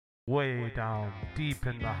way down deep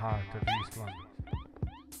in the heart of East London.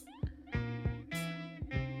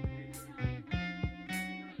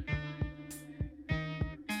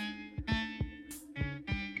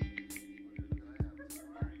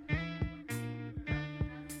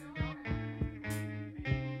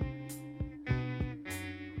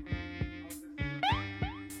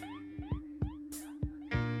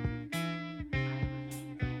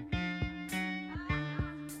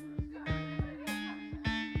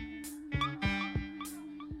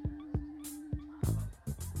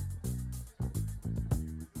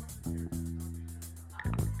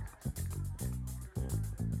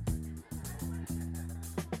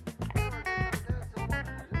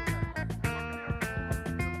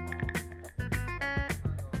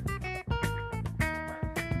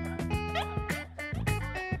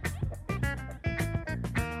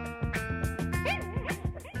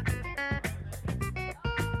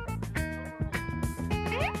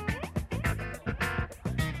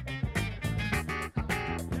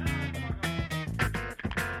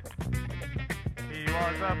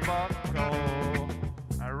 A bucko,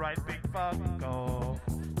 a right big bucko.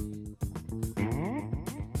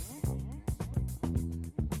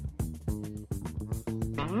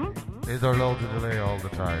 Is there loads of delay all the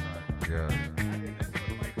time? Yeah.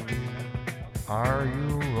 Are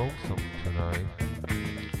you lonesome tonight?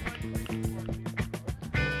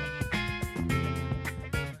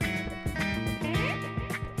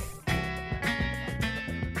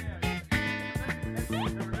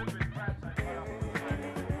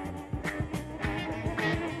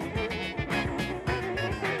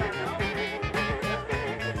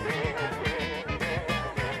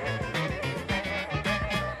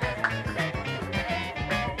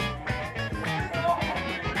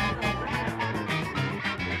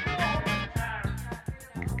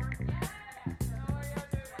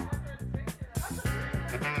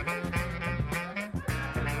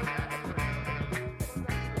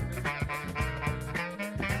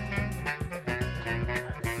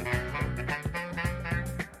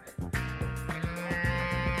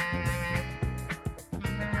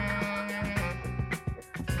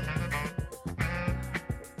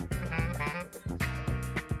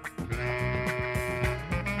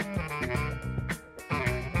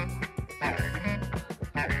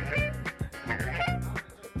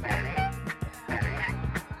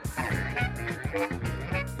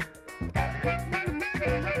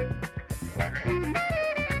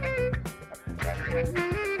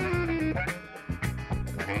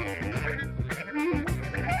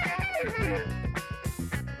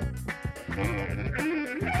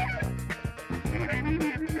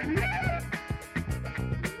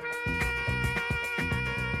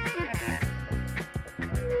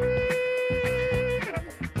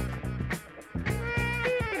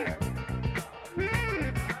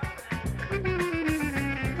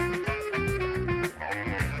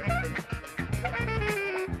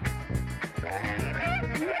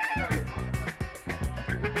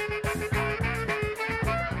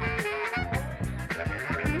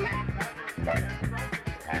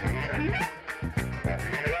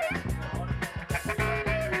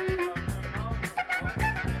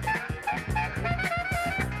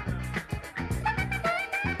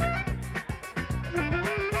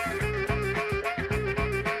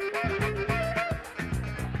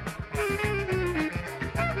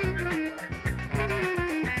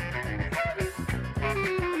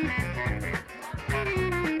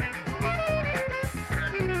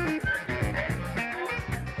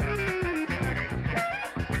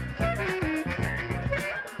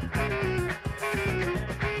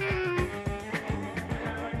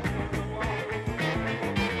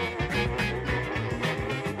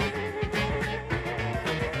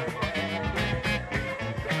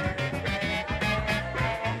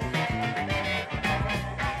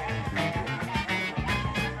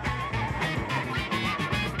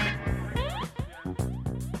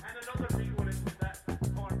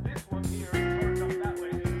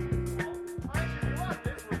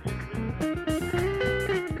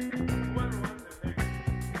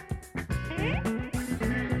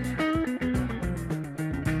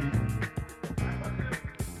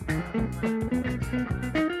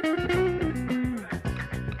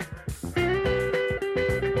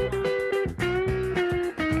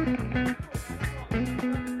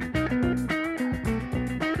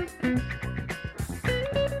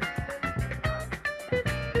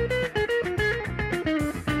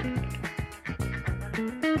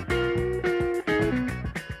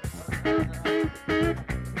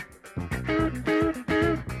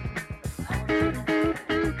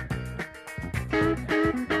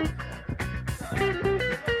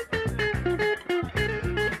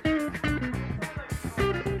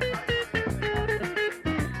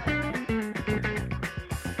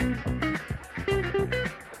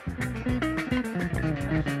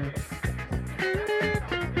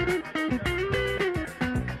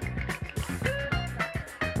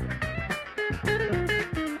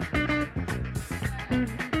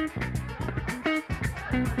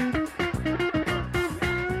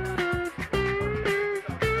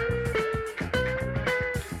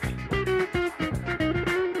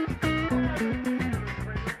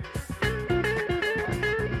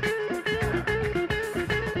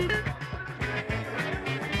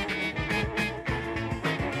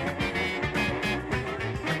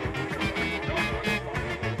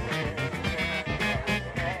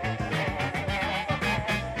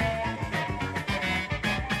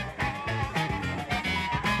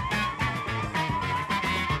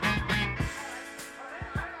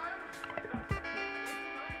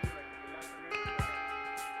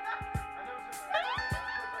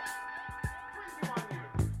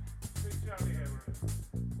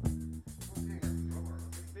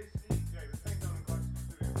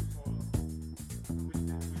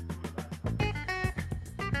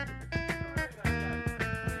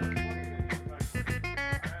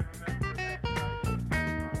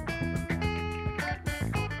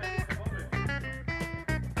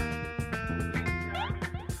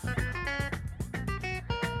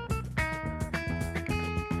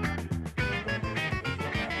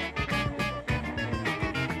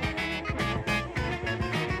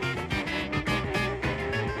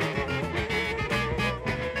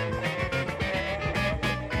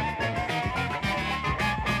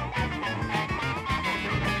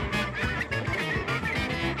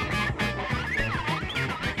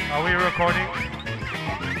 Are we recording?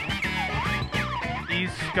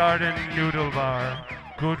 East Garden Noodle Bar.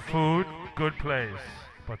 Good food, good place,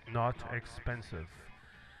 but not expensive.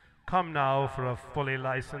 Come now for a fully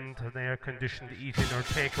licensed and air-conditioned eating or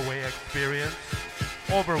takeaway experience.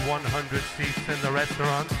 Over 100 seats in the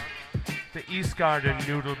restaurant. The East Garden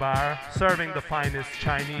Noodle Bar, serving the finest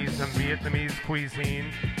Chinese and Vietnamese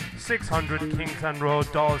cuisine. 600 Kingsland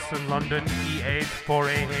Road, Dalston, London, E8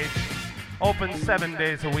 4AH. Open 7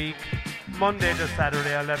 days a week, Monday to Saturday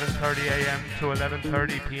 11:30 a.m. to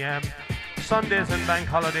 11:30 p.m. Sundays and bank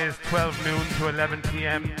holidays 12 noon to 11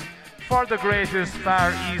 p.m. For the greatest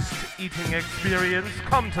Far East eating experience,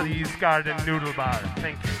 come to the East Garden Noodle Bar.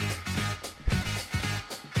 Thank you.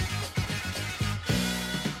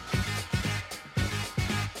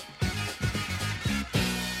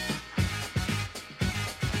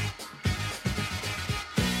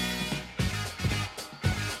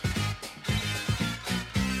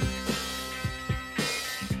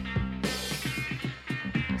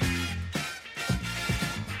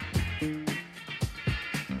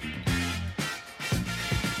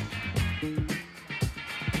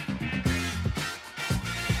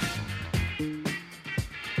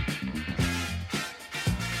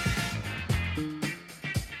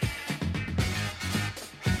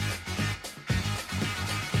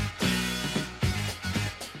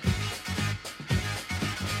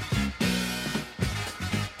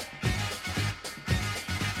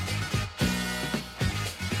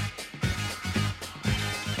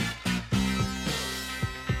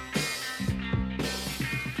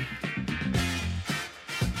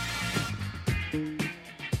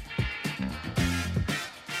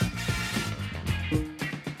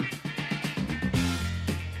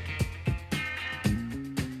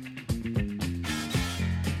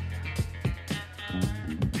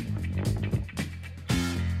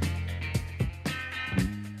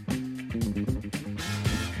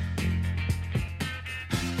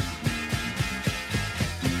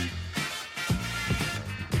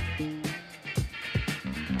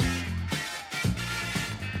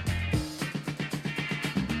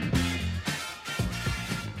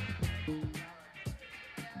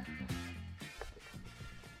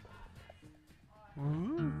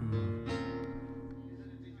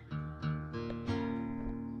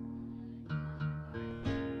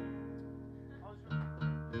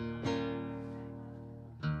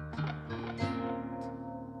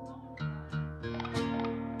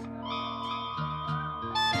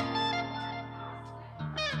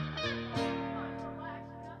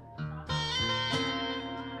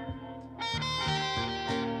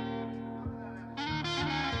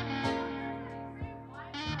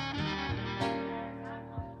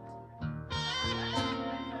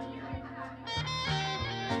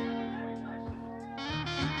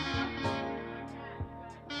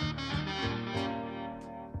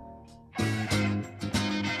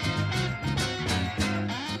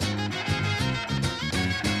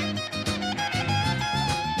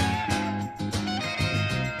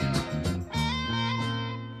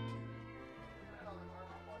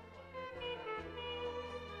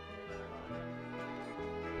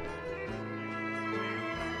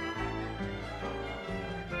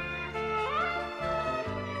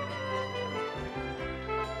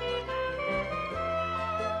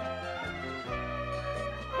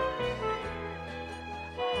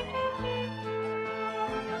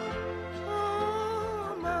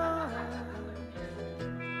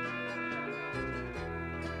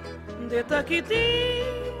 De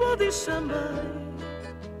taquitim,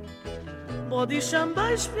 body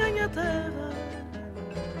chambai espianha terra,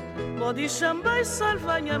 body chambai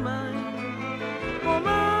salvanha mãe, oh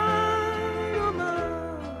mãe, oh mãe.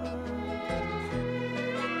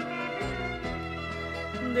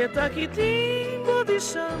 De taquitim,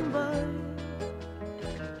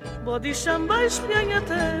 body chambai espianha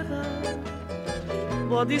terra,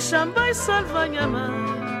 body chambai salvanha mãe,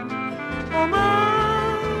 oh mãe.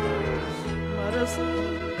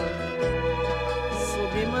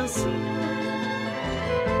 Sob mansinho,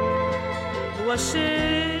 lua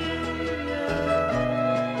cheia,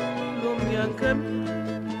 lumiar caminho,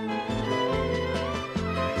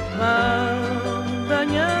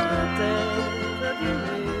 banha terra de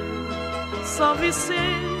meu, São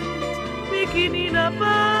Vicente, pequenina,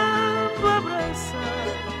 para abraçar,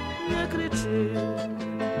 me acredito,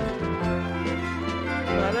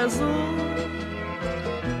 para azul.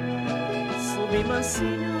 Sob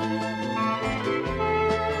mansinho,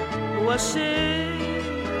 lua cheia,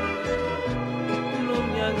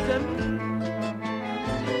 lumiar caminho,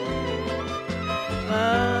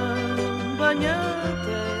 banha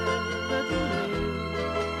terra de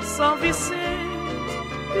meu, São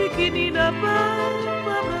Vicente, pequenina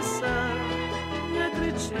para abraçar e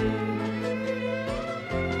acreditar.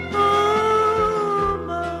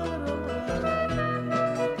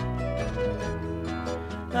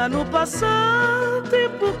 Ano passar,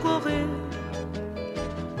 tempo correr,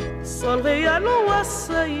 sol real ou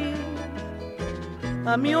açaí,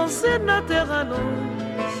 a mionze na terra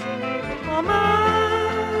longe, oh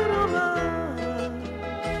mar, oh mar.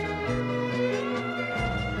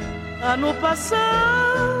 Ano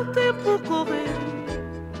passar, tempo correr,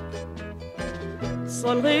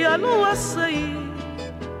 sol real ou açaí,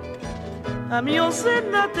 a mionze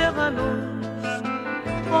na terra longe,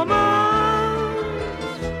 oh mar.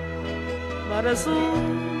 Mar azul,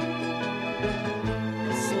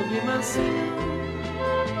 sob mansinho,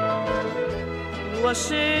 lua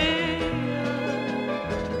cheia,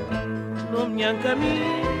 no minha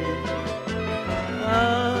caminho,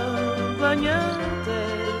 a banhar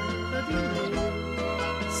terra de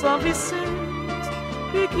mim. São Vicente,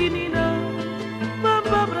 pequenina,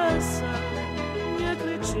 vamos abraçar, me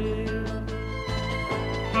acredito.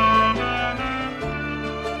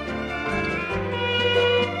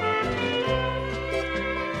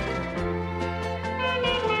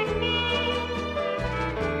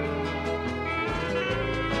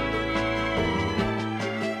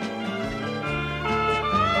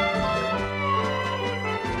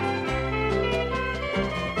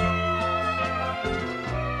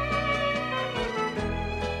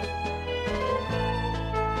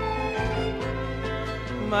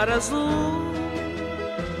 Mar azul,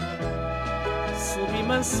 sob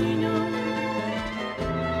mansinho,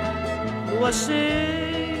 lua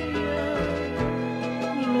cheia,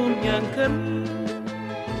 lumia caminho,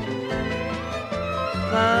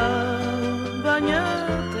 vai banhar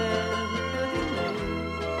terra de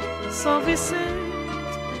mim. São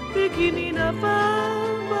Vicente, pequenina,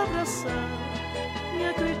 vai abraçar e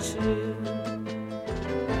acreditar.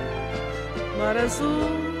 Mar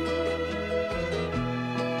azul,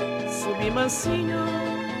 sob mansinho,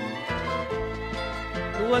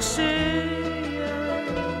 lua cheia,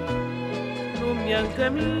 no meu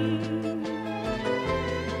caminho,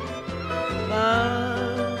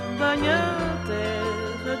 vai banhar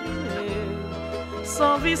terra de mim.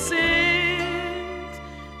 São Vicente,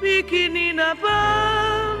 pequenina,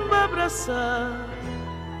 vai abraçar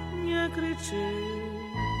e acreditar.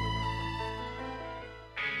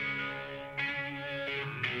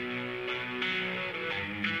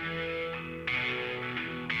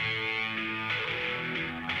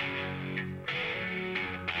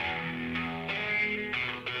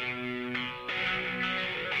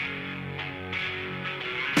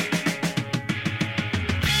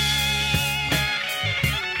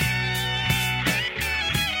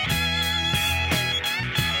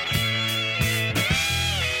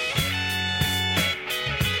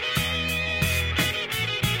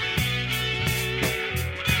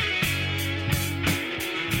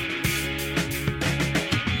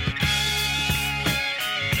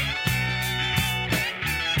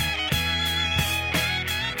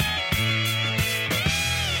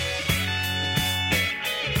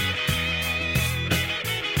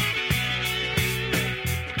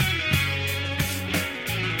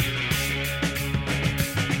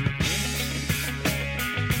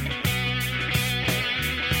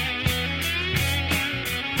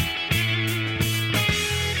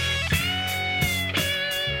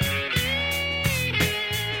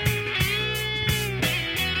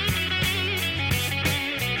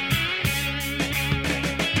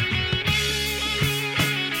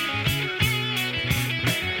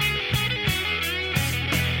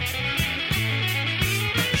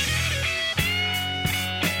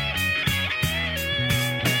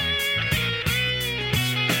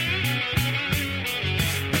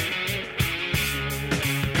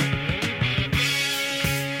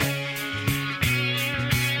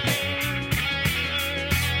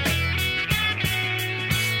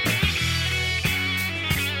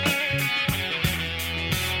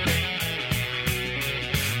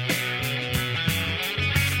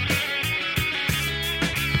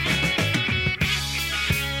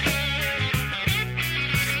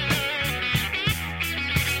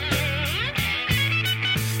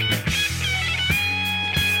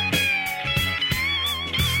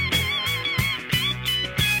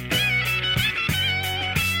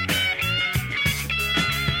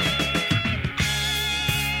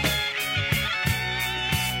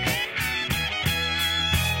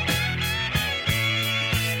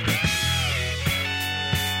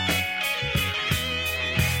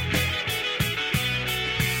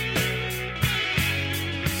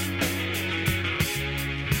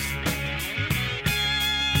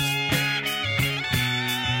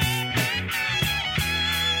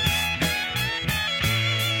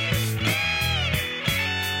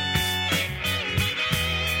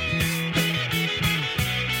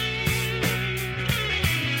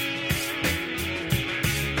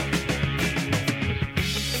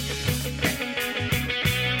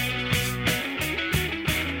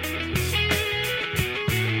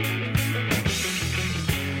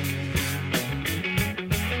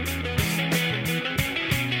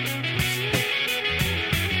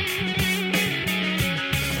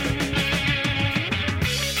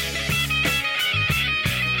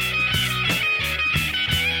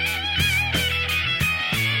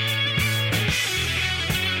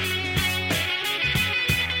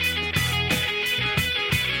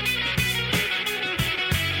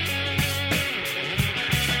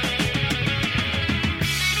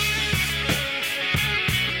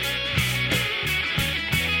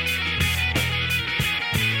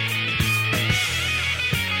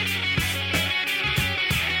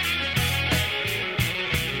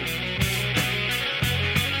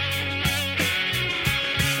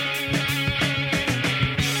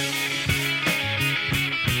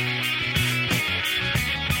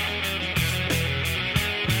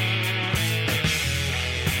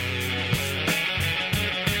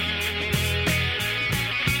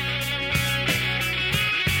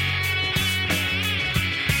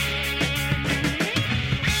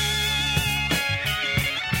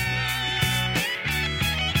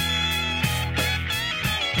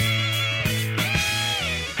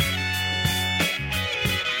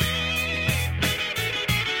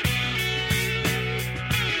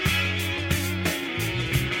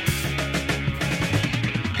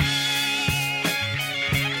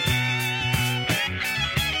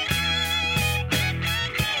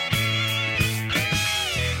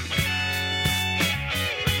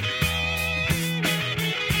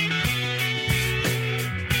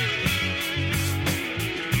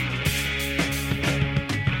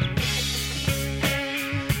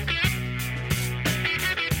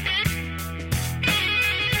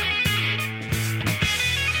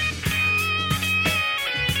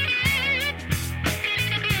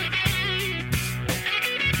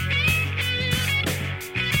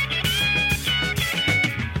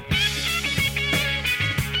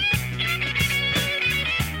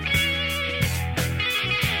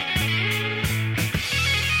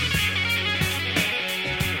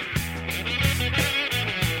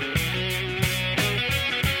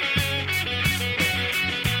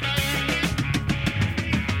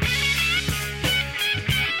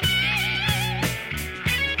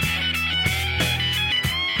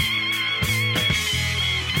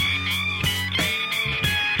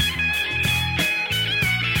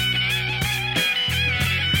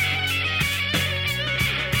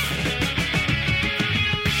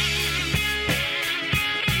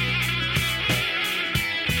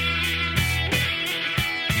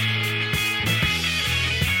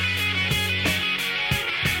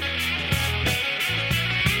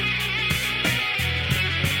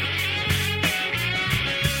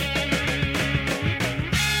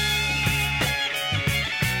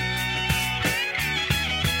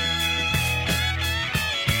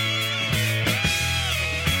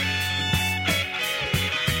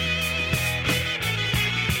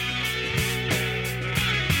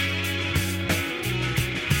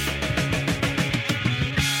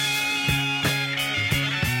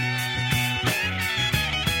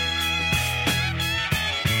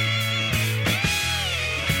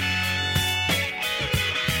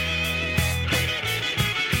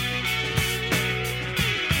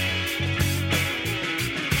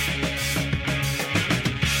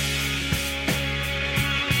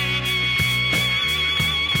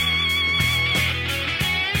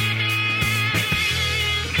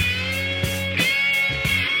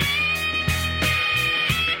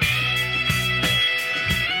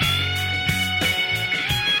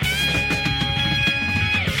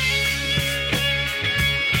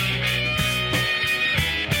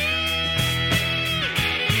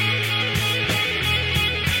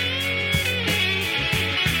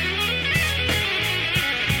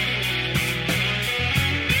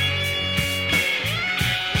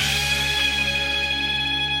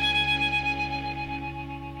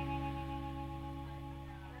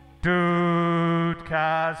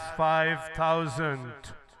 Dudecast 5000.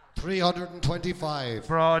 325.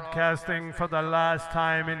 Broadcasting for the last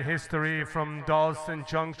time in history from Dalston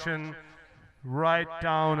Junction, right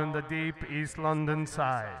down in the deep East London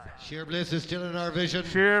side. Sheer bliss is still in our vision.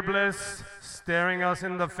 Sheer bliss staring us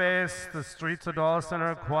in the face. The streets of Dalston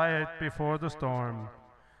are quiet before the storm.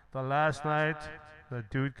 The last night, the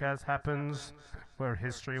Dudecast happens where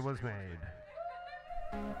history was made.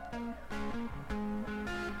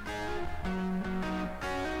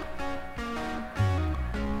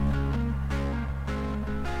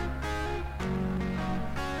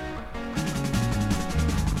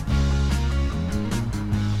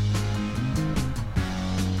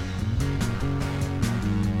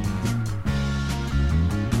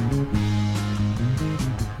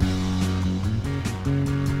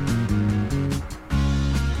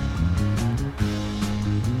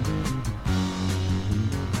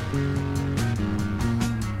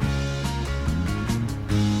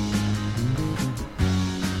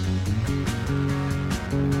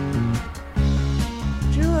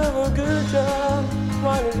 Good job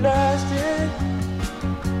while it lasted.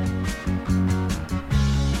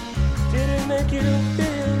 Did it make you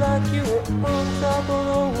feel like you were on top of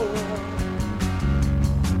the world?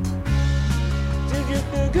 Did you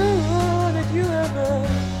feel good if you ever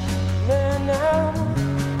man now?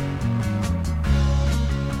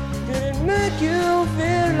 Did it make you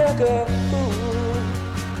feel like a fool?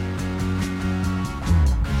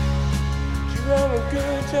 Did you have a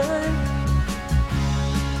good time?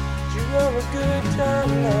 Did you have a good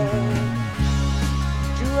time now?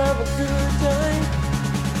 Did you have a good time?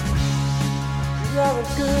 Did you have a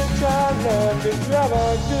good time now? Did you have a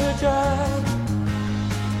good time?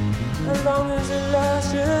 How long has it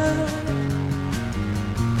lasted?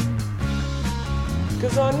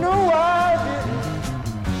 'Cause I know I didn't.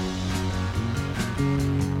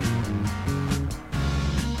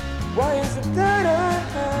 Why is it that I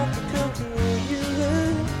have to come to you?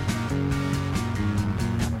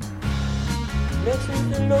 Makes me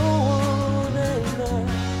feel lower than the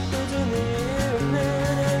birds in the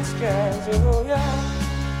intermittent skies. Oh yeah.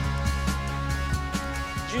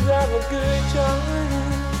 Did you have a good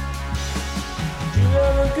time? Did you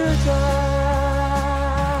have a good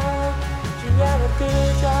time? Did you have a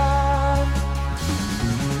good time?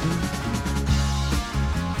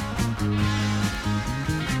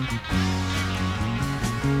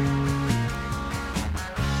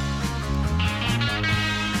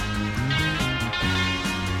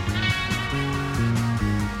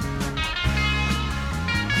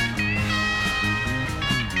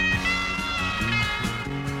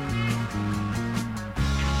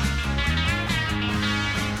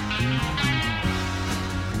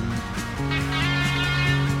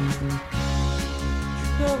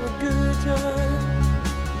 Have a good time.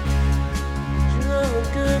 You have a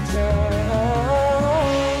good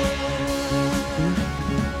time.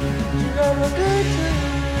 You have a good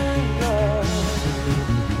time now.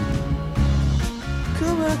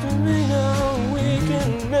 Come back to me now, we can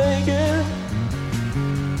make it.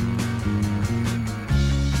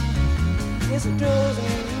 Yes, it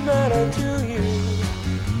doesn't matter to you.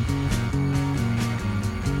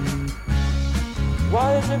 Why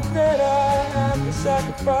is it that I have to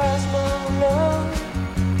sacrifice my love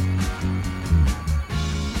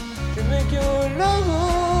to make your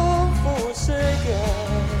love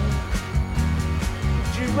forsaken?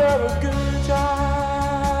 Did you have a good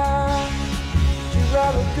time? Did you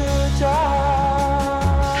have a good time?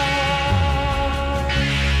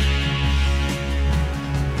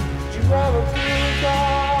 Did you have a good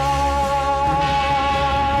time?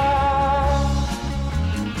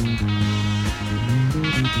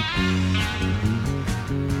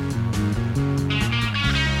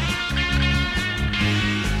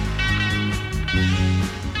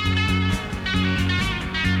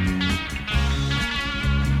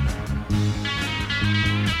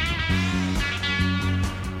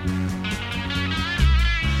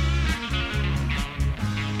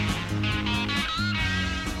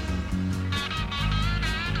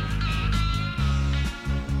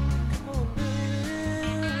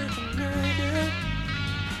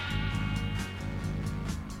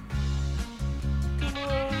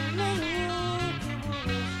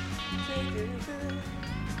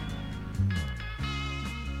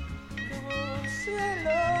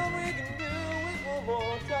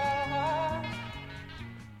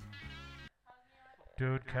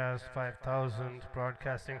 Dudecast 5000,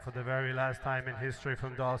 broadcasting for the very last time in history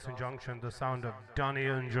from Dawson Junction, the sound of Donny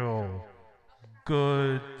and Joe.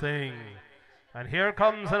 Good thing. And here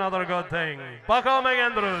comes another good thing. Bucko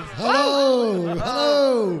McAndrews. Hello,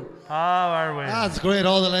 hello. How are we? That's great.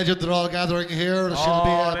 All the legends are all gathering here. It should All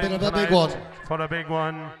be a bit in of a big tonight one. For a big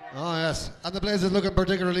one. Oh, yes. And the place is looking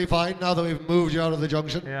particularly fine now that we've moved you out of the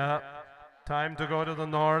junction. Yeah. Time to go to the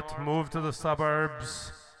north, move to the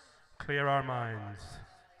suburbs, clear our minds.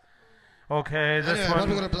 Okay, Anyway, what are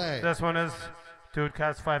we gonna play? This one is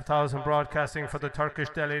DOODcast 5000 broadcasting for the Turkish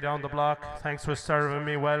deli down the block. Thanks for serving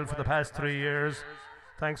me well for the past 3 years.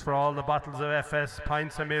 Thanks for all the bottles of FS,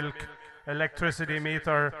 pints of milk, electricity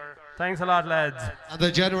meter. Thanks a lot, lads. And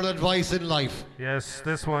the general advice in life. Yes,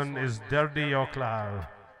 this one is Derdi Oklar.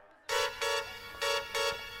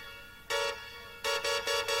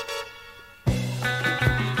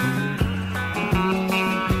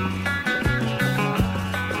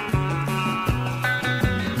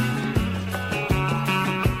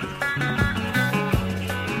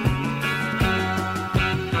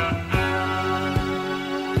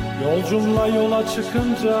 Yolcumla yola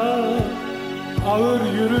çıkınca ağır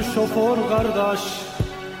yürü şoför kardeş.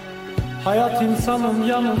 Hayat insanın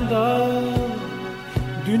yanında,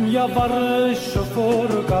 dünya varış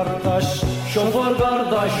şoför kardeş. Şoför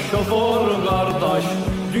kardeş, şoför kardeş,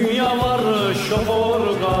 dünya varış şoför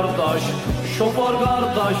kardeş. Şoför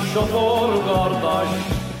kardeş, şoför kardeş.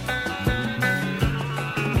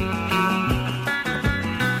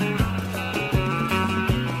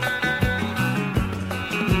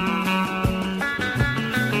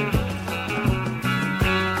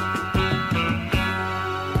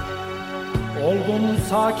 Olgun,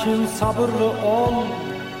 sakin, sabırlı ol,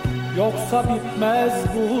 yoksa bitmez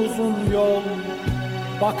bu uzun yol.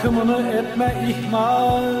 Bakımını etme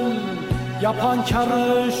ihmal, yapan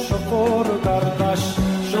karı şoför kardeş.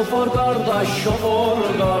 Şoför kardeş,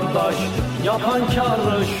 şoför kardeş, yapan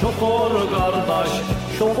karı şoför kardeş.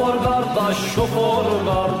 Şoför kardeş, şoför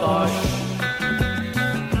kardeş.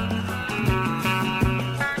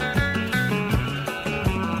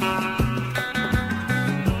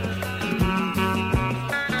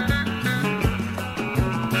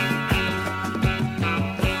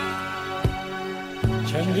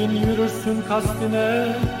 Kendin yürürsün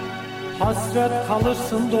kastine, hasret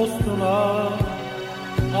kalırsın dostuna.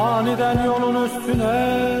 Aniden yolun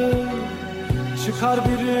üstüne çıkar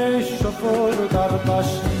biri şoför kardeş.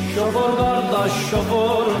 Şoför kardeş,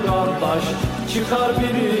 şoför kardeş, çıkar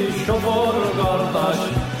biri şoför kardeş.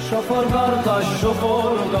 Şoför kardeş,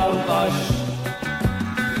 şoför kardeş.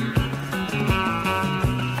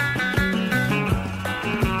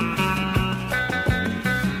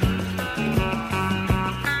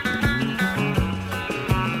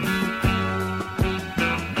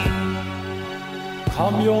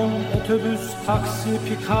 Kamyon, otobüs, taksi,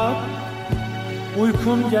 pikap,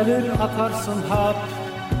 uykun gelir atarsın hap.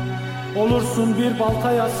 Olursun bir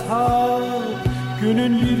baltaya sap,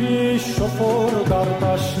 günün biri şoför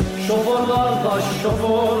kardeş. Şoför kardeş,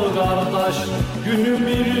 şoför kardeş, günün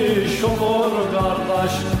biri şoför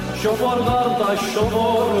kardeş. Şoför kardeş,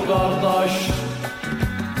 şoför kardeş.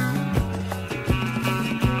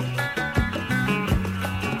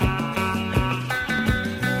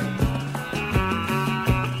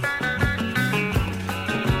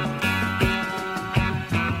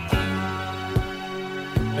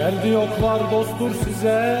 Derdi yoklar dosttur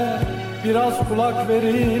size, biraz kulak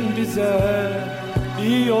verin bize.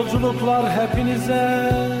 İyi yolculuklar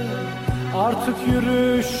hepinize, artık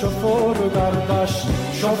yürü şoför kardeş.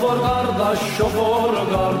 Şoför kardeş, şoför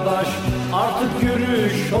kardeş, artık yürü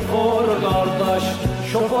şoför kardeş.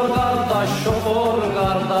 Şoför kardeş, şoför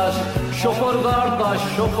kardeş, şoför kardeş,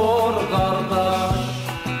 şoför kardeş.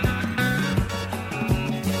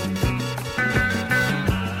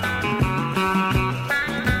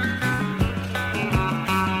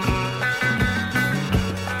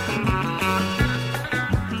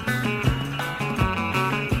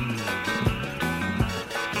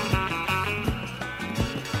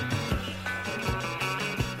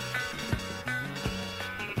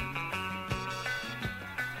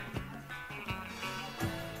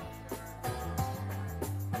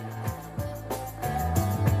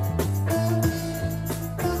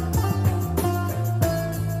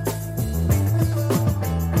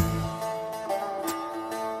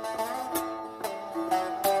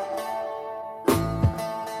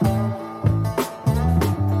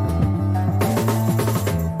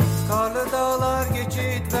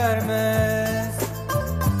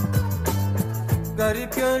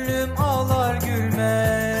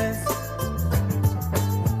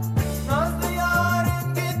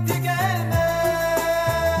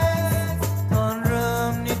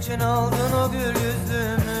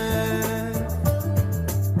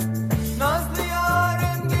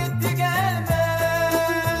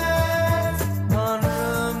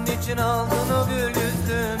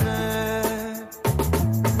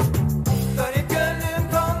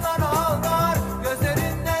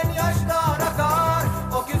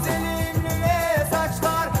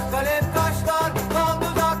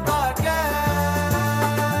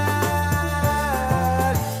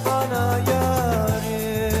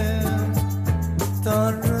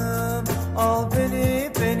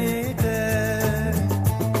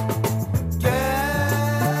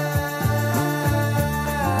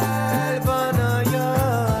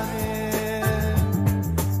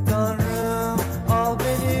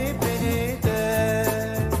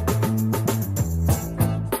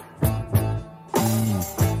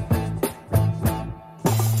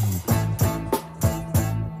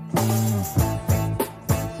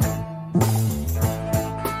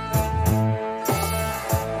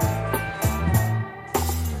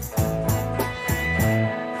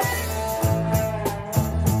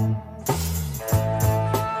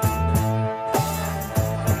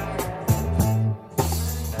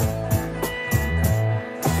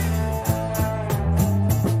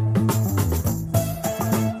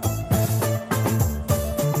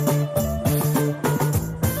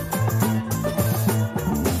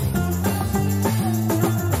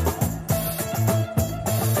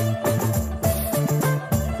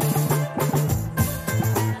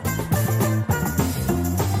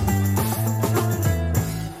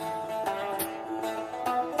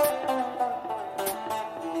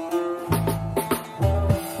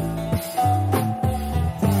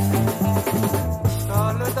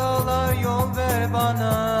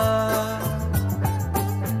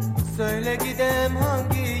 Söyle gidem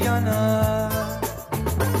hangi yana?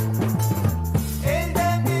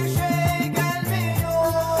 Elden bir şey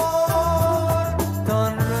gelmiyor.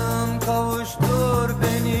 Tanrım kavuştur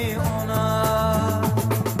beni ona.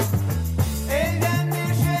 Elden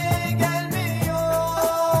bir şey gelmiyor.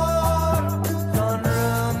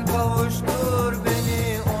 Tanrım kavuştur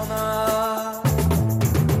beni ona.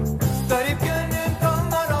 Garip gönlüm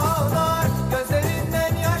kanlar ağlar.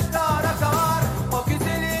 Gözlerinden yaşlar akar. O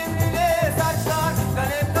güzelim lüle saçlar,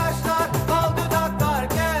 kalem taşlar, bal dudaklar.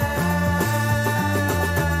 Gel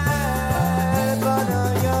bana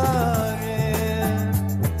yarim.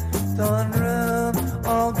 Tanrım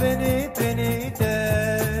al beni de.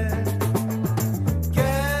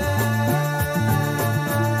 Gel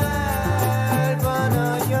bana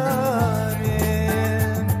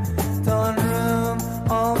yarim. Tanrım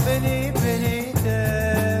al beni de.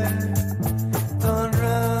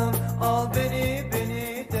 Tanrım al beni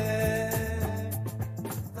de.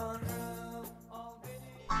 Tanrım al beni.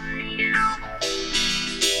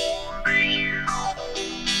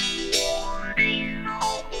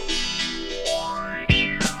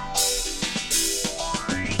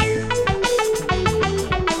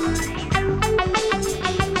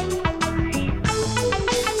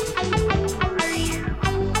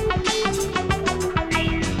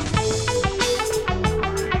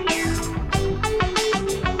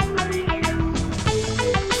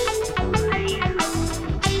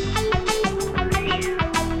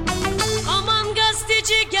 Aman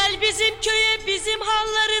gazeteci gel bizim köye, bizim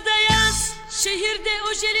halları da yaz. Şehirde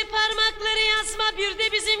ojeli parmakları yazma, bir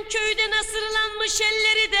de bizim köyde nasırlanmış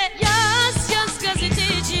elleri de yaz. Yaz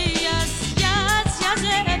gazeteci yaz, yaz yaz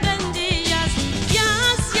efendi yaz.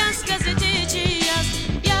 Yaz yaz gazeteci yaz,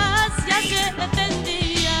 yaz yaz efendi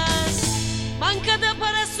yaz. Bankada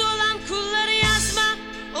parası olan kulları yazma,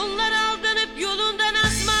 onlar aldanıp yolundan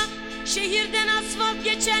azma. Şehirden asfalt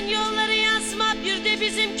geçen yolları yazma, bir de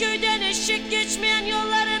bizim köyden eşek geçmeyen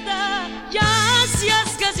yolları da yaz.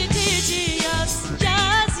 Yaz gazeteci yaz,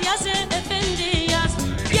 yaz yaz efendi yaz.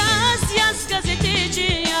 Yaz yaz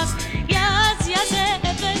gazeteci yaz, yaz yaz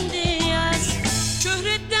efendi yaz.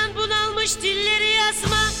 Şöhretten bunalmış dilleri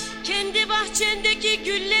yazma, kendi bahçendeki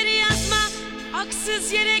gülleri yazma.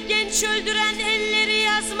 Haksız yere genç öldüren elleri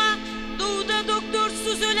yazma, doğuda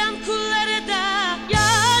doktorsuz ölen kulları da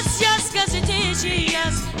yaz. Yaz gazeteci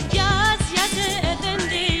yaz, yaz yaz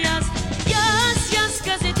efendi yaz. Yaz yaz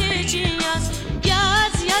gazeteci yaz,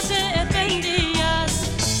 yaz yaz efendi yaz.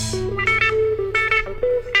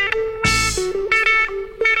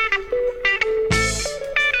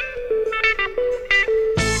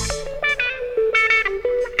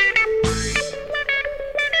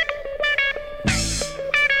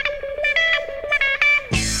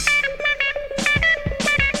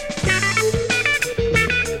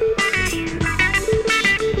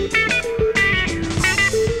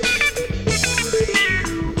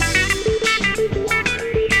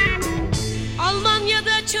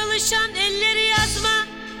 Almanya'da çalışan elleri yazma,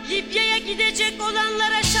 Libya'ya gidecek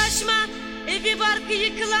olanlara şaşma. Evi barkı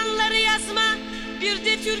yıkılanları yazma, bir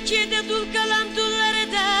de Türkiye'de dul kalan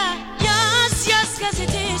dulları da yaz. Yaz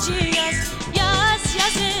gazeteci yaz, yaz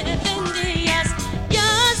yaz efendi yaz.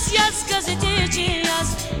 Yaz yaz gazeteci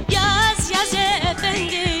yaz, yaz yaz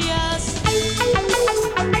efendi yaz.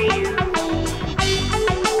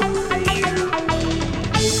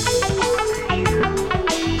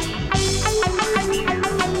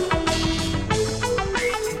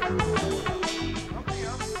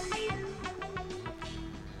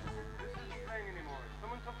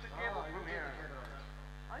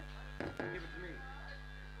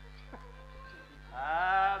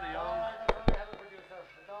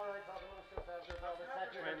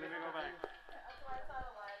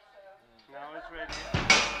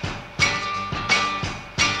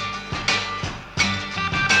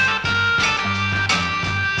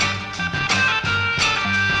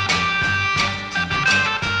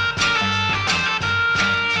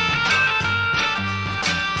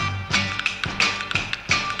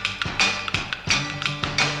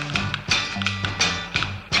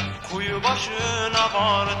 Kuyu başına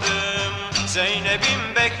vardım,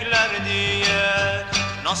 Zeynep'im bekler diye.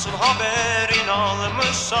 Nasıl haberin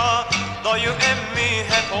almışsa dayı emmi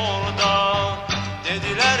hep orada.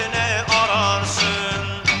 Dediler ne ararsın,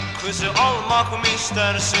 kızı almak mı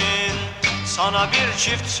istersin? Sana bir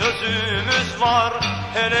çift sözümüz var,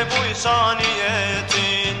 hele buysa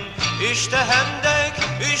niyetin. İşte hendek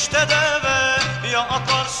işte deve. Ya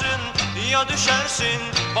atlarsın ya düşersin,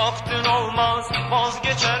 baktın olmaz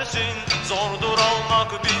vazgeçersin. Zordur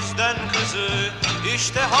almak bizden kızı,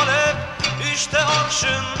 işte Halep işte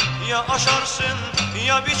arşın. Ya aşarsın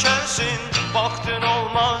ya biçersin, baktın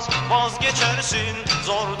olmaz vazgeçersin.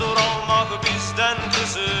 Zordur almak bizden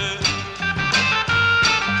kızı.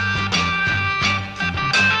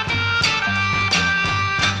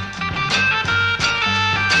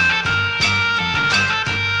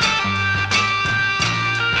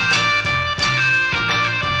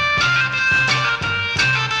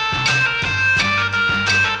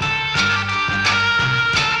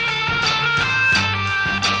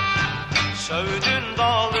 Sövdün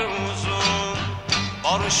dalı uzun,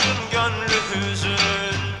 barışın gönlü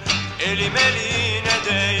hüzün. Elim eline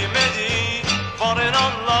değmedi, varın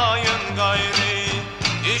anlayın gayri.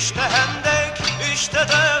 İşte hendek, işte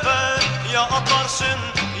deve. Ya atlarsın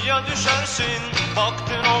ya düşersin,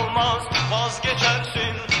 baktın olmaz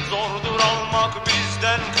vazgeçersin. Zordur almak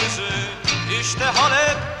bizden kızı, işte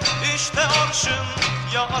Halep işte arşın.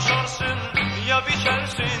 Ya aşarsın ya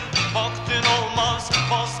biçersin, baktın olmaz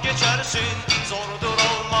vazgeçersin. Zordur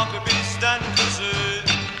almak bizden kızı.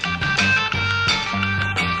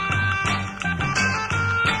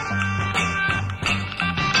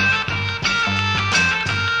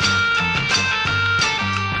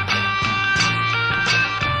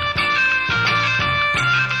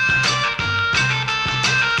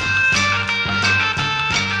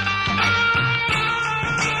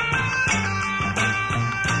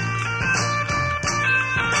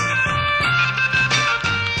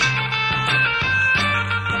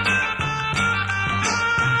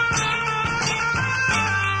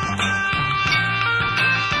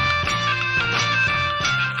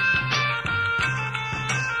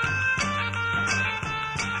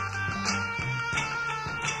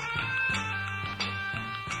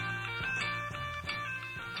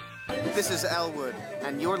 This is Elwood,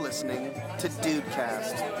 and you're listening to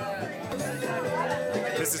DOODcast.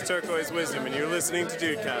 This is Turquoise Wisdom, and you're listening to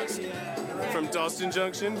DOODcast. From Dalston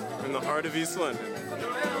Junction, in the heart of East London.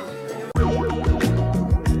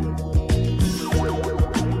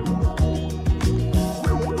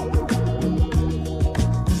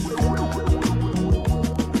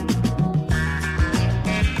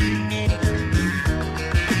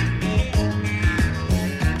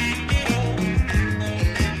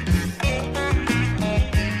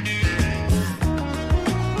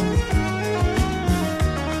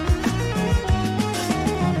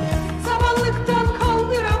 Samanlıktan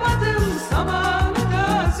kaldıramadım samanı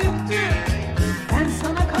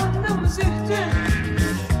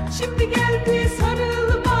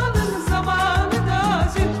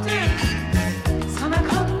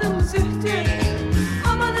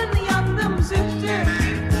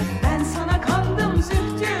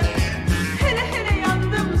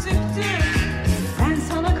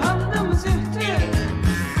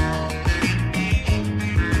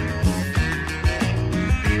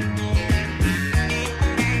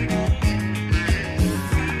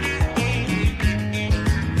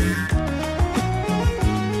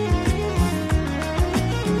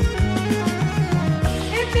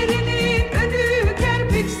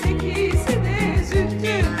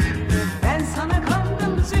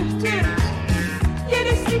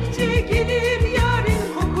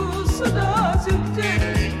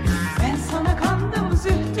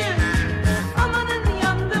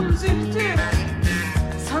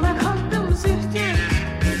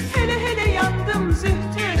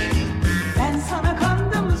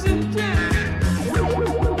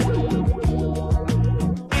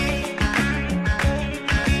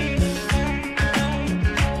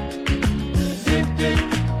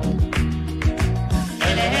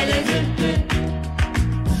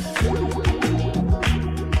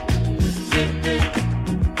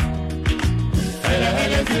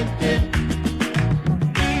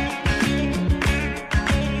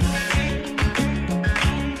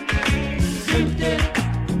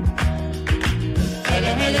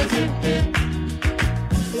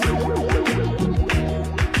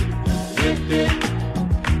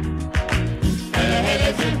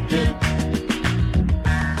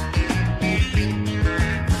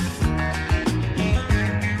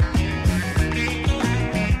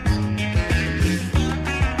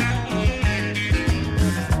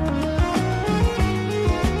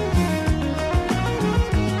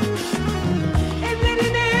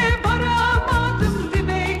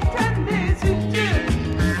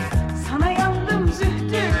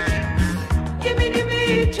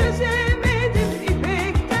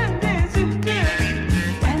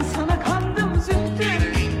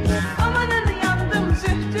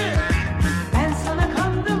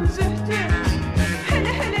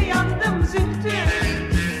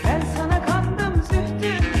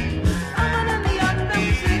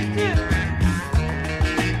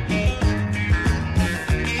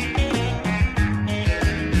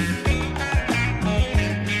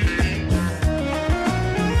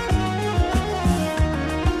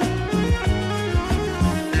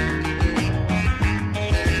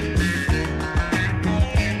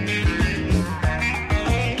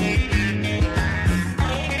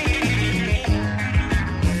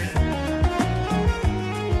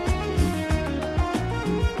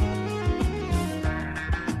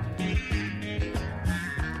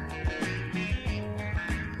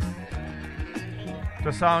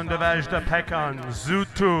The sound of Ajda Pekkan,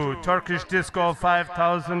 Zutu, Turkish Disco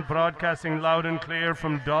 5000, broadcasting loud and clear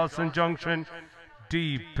from Dawson Junction,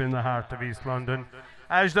 deep in the heart of East London.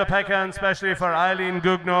 Ajda Pekkan, especially for Eileen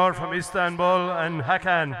Gugnor from Istanbul and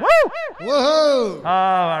Hakan. Woo! Woohoo! Oh,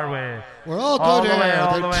 are we? We're all All good the way, here.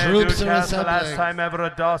 all The the way. troops are DOODcast, the last assembling. time ever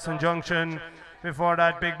at Dawson Junction. Before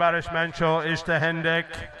that, Big Barish Mancho, Ishta Hendek,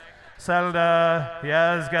 Selda,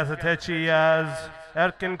 Yaz, Gazetechi, Yaz,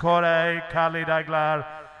 Erkin Kore, Kali Daglar,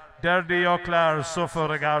 Derdi Oklar, Sufur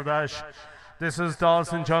Regardash. This is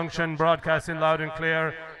Dawson Junction, broadcasting loud and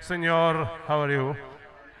clear. Senor, how are you?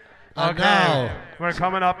 And Okay, now, we're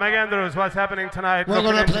coming up. Meg Andrews, what's happening tonight? we're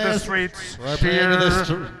Looking going to into play the us- streets. We're playing to the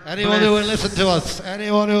Sheer anyone who will bliss. listen to us.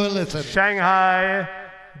 Anyone who will listen. Shanghai,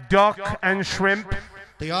 duck and shrimp.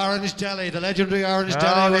 The orange jelly, the legendary orange Oh,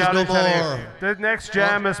 jelly the was no orange jelly. more. The next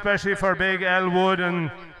jam, especially for Big Elwood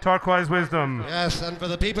and Turquoise Wisdom. Yes, and for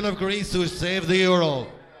the people of Greece who saved the euro.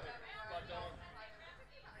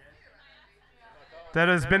 There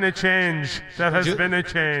has been a change. There has been a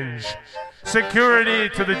change. Security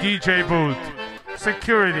to the DJ booth.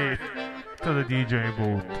 Security to the DJ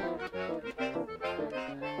booth.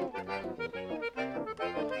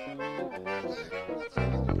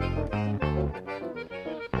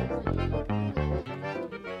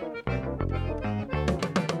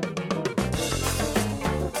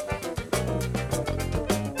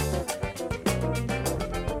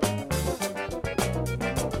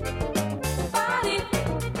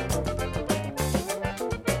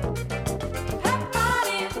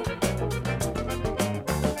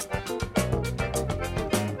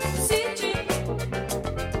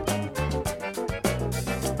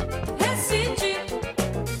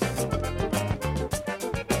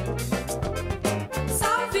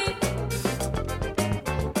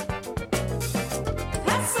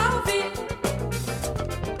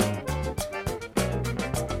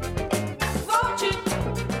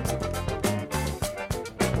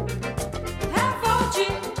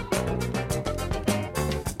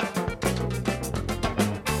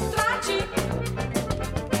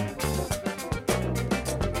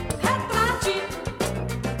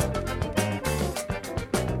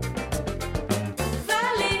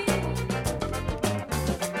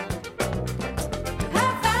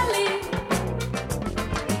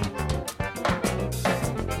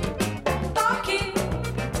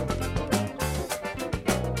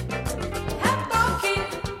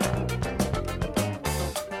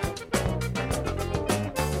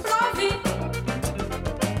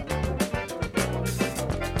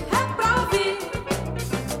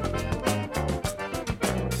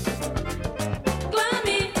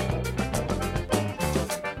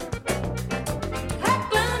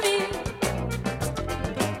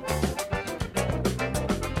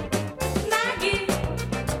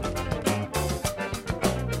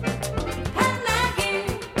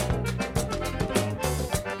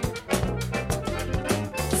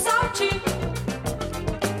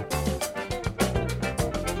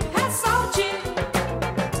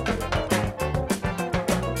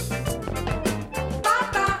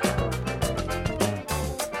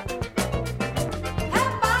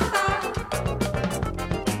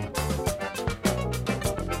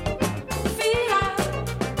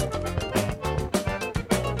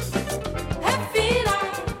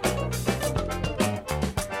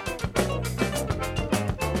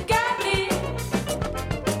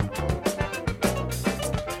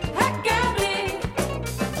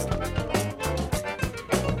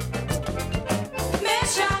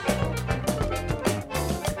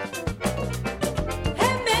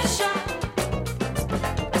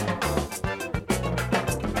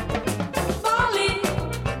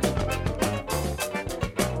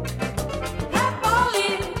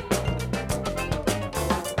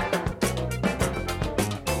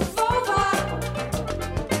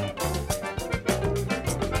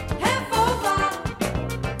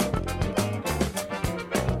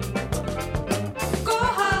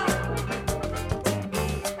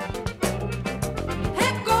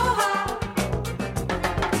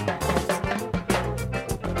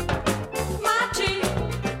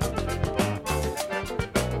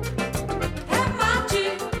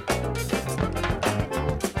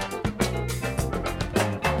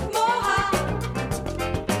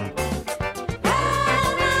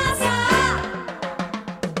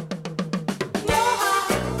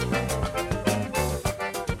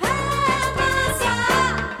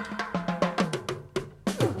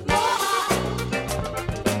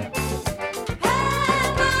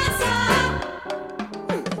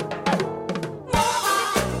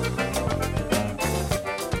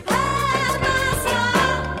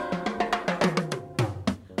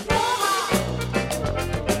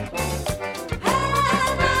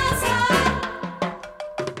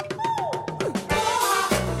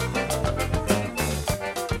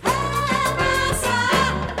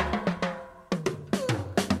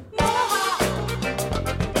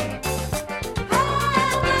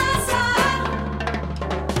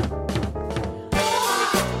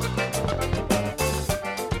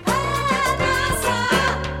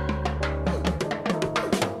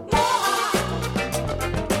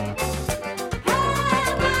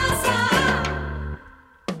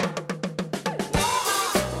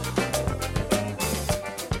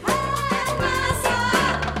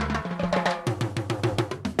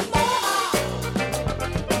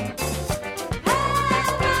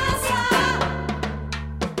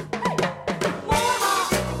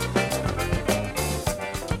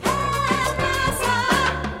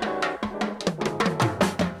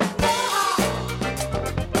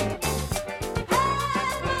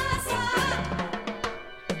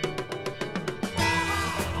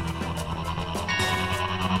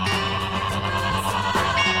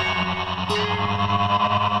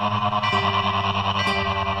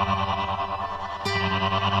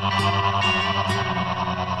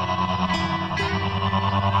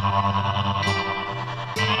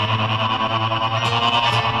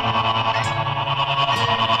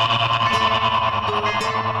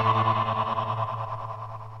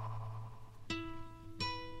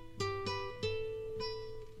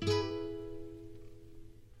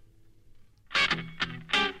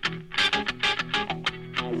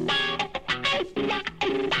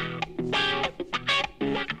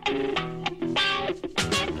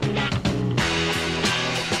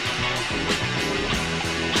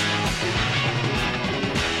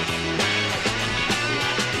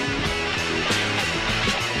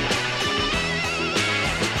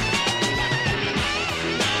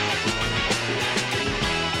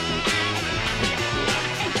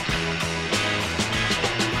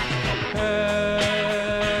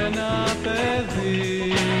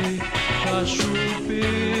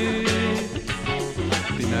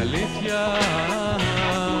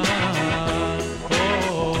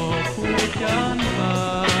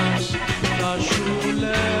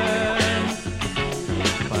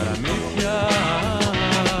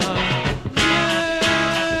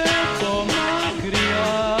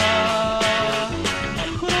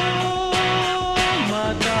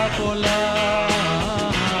 πολλά.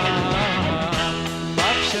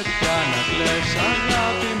 Πάψε πια να κλαις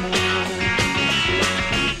αγάπη μου,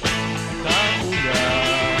 τα πουλιά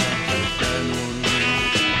πεθαίνουν.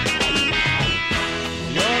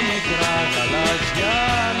 Δυο μικρά γαλάζια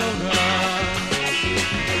άλογα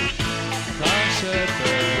θα σε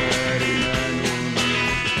περιμένουν.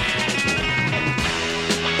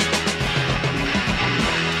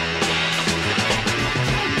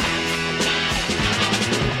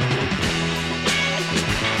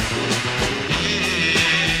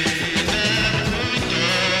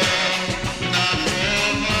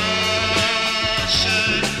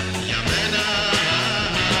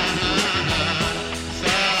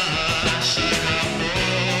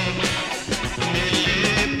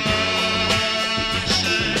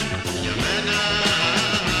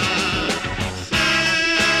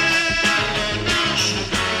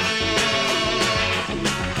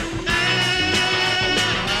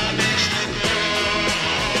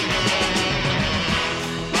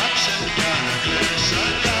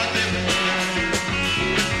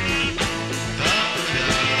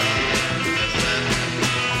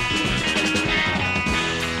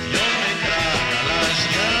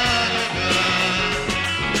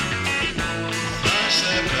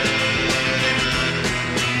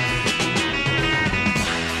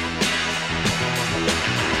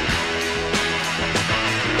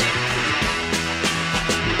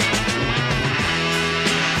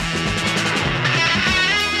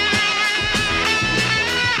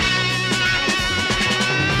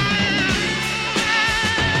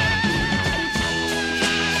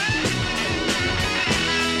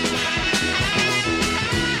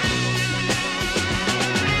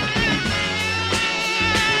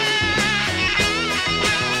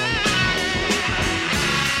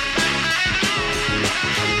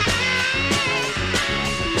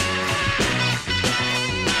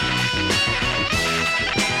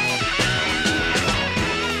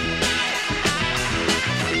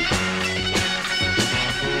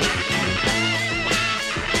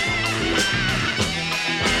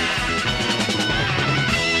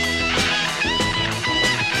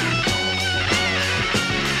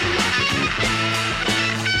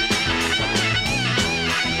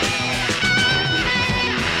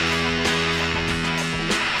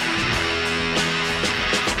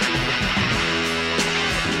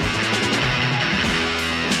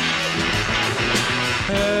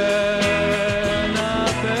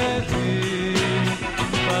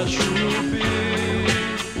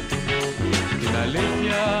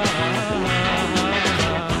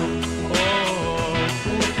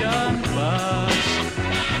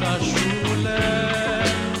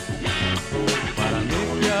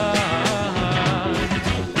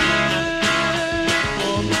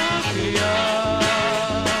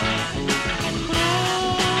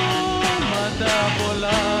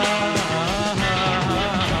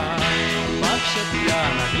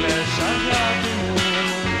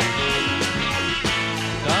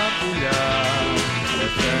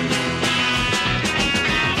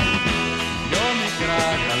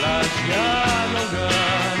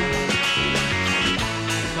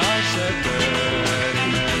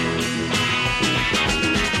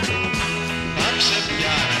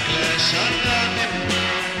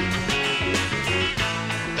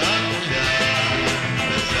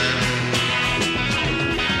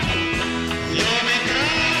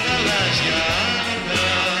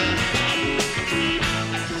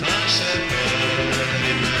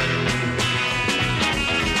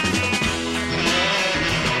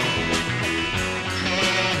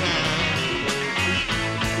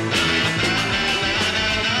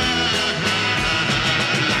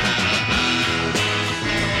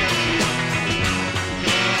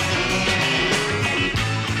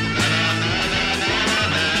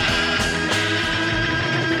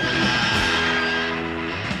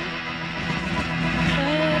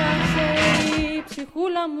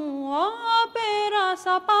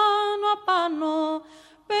 Πέρασα πάνω απάνω,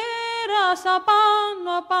 πέρασα πάνω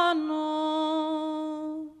απάνω.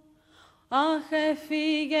 Αχ,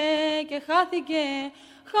 έφυγε και χάθηκε,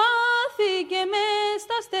 χάθηκε μες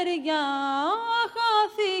στα στεριά,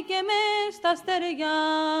 χάθηκε μες στα στεριά.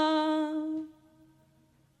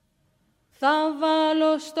 Θα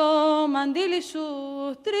βάλω στο μαντίλι σου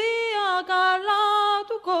τρία καλά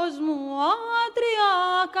του κόσμου, τρία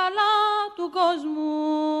καλά του κόσμου.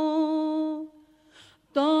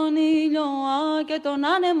 Τον ήλιο και τον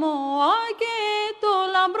άνεμο και το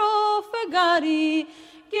λαμπρό φεγγάρι,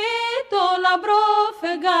 και το λαμπρό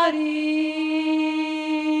φεγγάρι.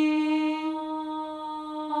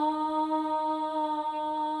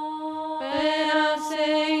 Πέρασε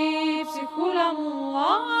η ψυχούλα μου,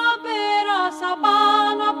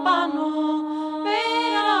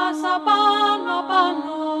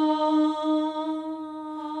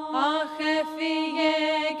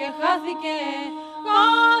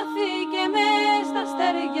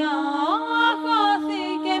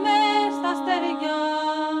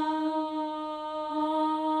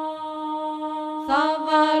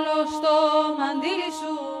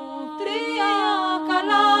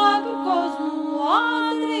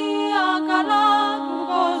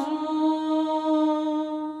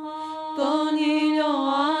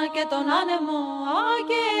 τον άνεμο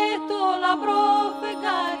και το λαμπρό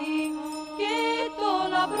φεγγάρι, και το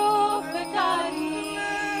λαμπρό φεγγάρι.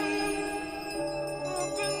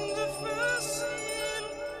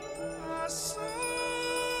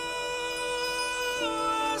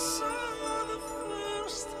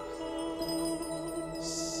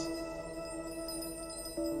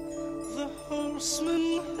 Horseman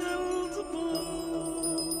held the bow,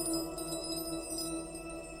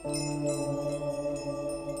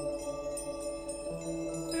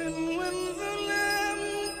 and when the lamb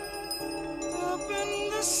opened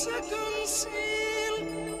the second seal,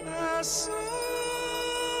 I saw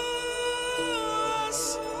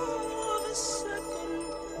the second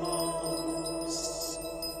horse.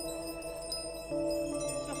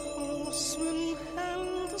 The horseman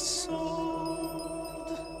held the sword.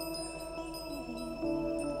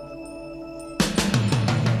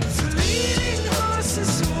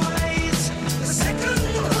 Is white, the second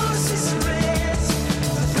horse is red,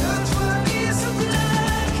 the third one is a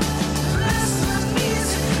black, the last one is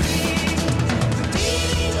a green. The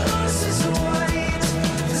leading horse is white,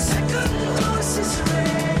 the second horse is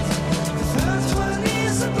red, the third one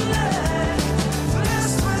is a black, the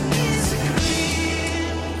last one is a green.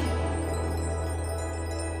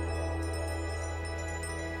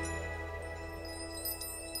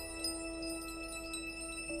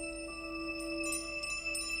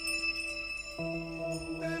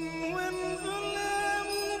 And when the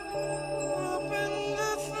lamb opened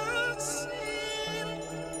the third seal,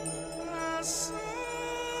 I saw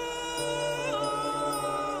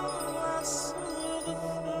the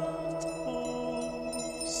third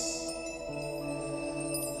horse.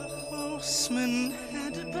 The horseman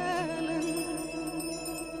had a balance.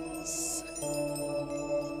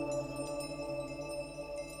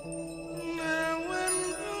 Now when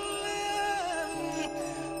the lamb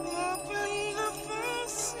opened the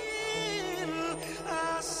first seal,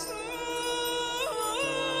 I saw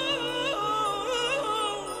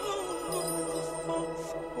the fourth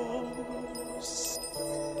horse.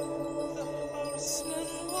 The horseman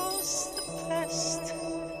was the best.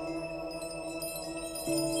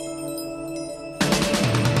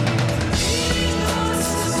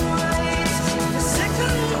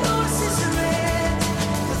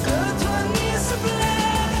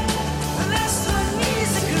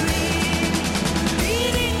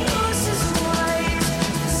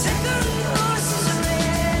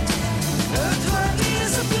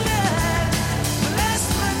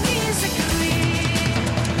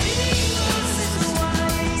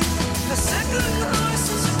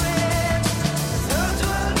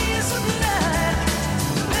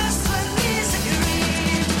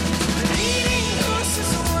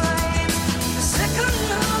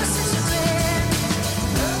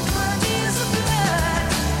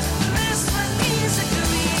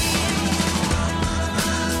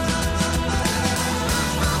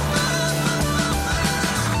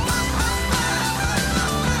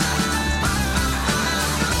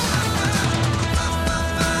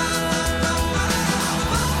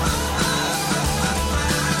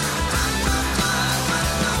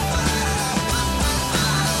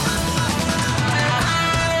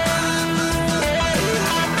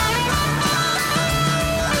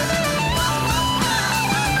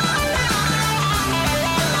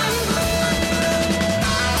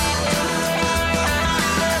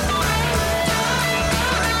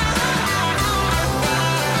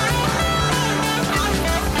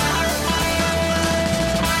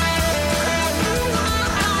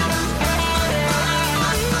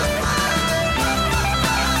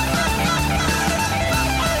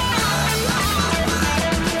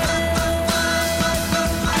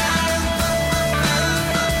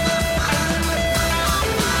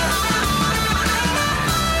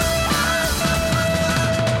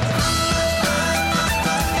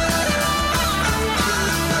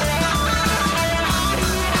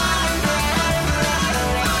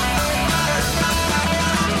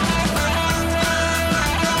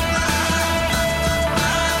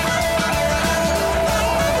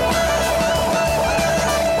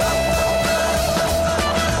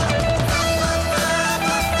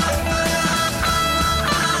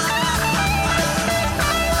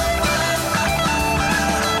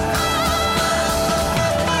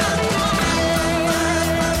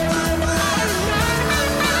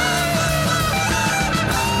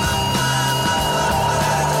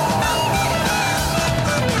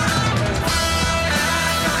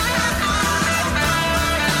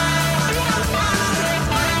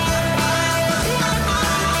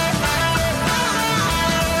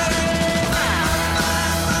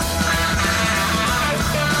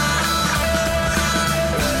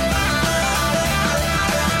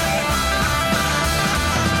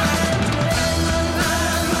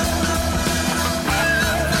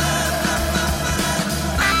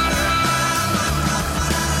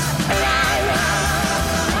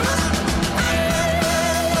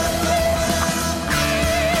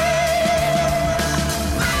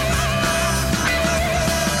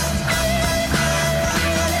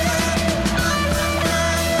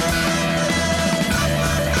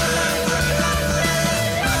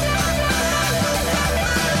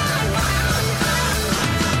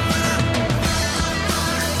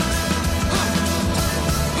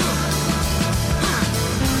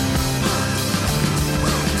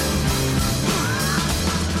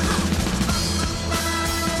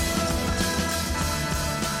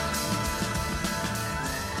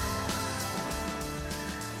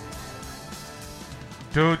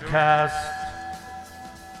 DOODcast,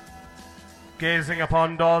 gazing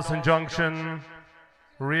upon Dawson Junction,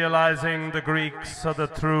 realizing the Greeks are the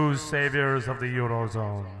true saviors of the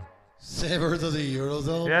Eurozone. Saviors of the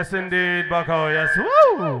Eurozone? Yes, indeed, Bucko. Yes,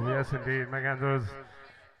 woo! Yes, indeed, McAndrews.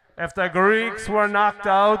 If the Greeks were knocked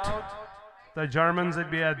out, the Germans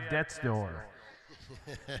would be at death's door.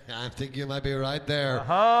 I think you might be right there.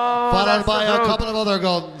 Oh, followed by a couple of other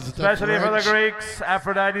guns. Especially for the Greeks,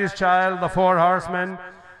 Aphrodite's child, the four horsemen.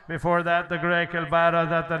 Before that, the great Kilbara,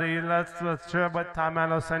 that the with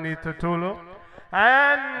Tamalos and Tulu.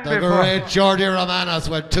 And the great Geordie Romanos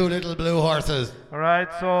with two little blue horses. Alright,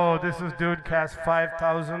 so this is DOODcast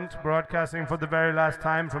 5000, broadcasting for the very last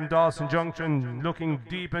time from Dawson Junction, looking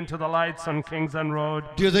deep into the lights on Kingsland Road.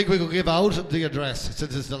 Do you think we could give out the address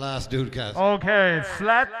since it's the last DOODcast? Okay,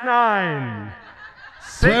 flat 9,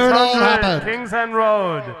 Where it all 600 happened. Kingsland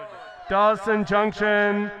Road, Dawson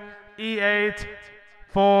Junction, E8,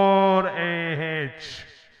 4AH.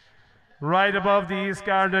 Right above the East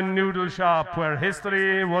Garden Noodle Shop where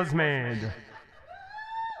history was made.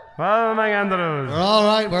 Well, McAndrews. We're all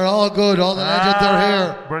right, we're all good, all the legends are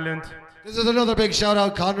here. Brilliant. This is another big shout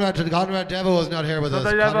out, Conrad, to Conrad Devo was not here with us.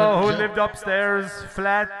 The Devo who Je- lived upstairs,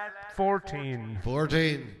 flat 14.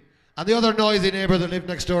 14. And the other noisy neighbour that lived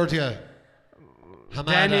next door to you. Hamada.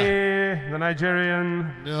 Danny, the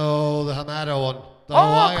Nigerian. No, the Hamada one. The Oh,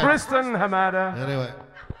 Hawaiian. Kristen Hamada. Anyway.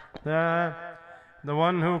 The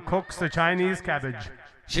one who cooks the Chinese cabbage.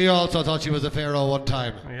 She also thought she was a pharaoh one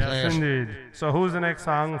time. Yes, Play it. indeed. So who's the next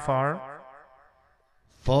song for?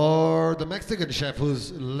 For the Mexican chef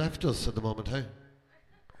who's left us at the moment, hey?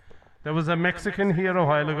 There was a Mexican here a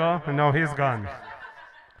while ago, and now he's gone.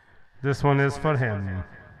 This one is for him.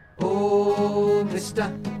 Oh, mister,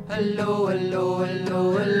 hello, hello,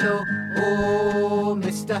 hello, hello. Oh,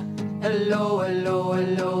 mister, hello, hello,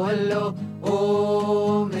 hello, hello.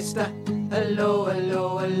 Oh, mister, hello,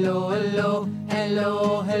 hello, hello, hello.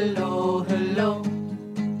 Hello, hello, hello.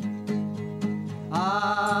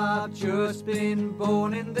 I've just been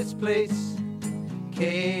born in this place.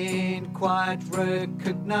 Can't quite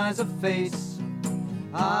recognize a face.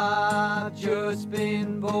 I've just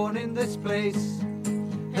been born in this place.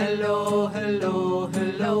 Hello, hello,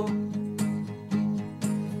 hello.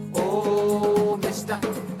 Oh, mister,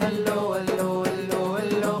 hello, hello, hello,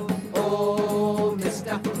 hello. Oh,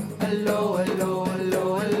 mister, hello, hello,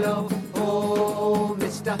 hello, hello. Oh,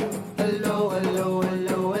 mister, hello, hello,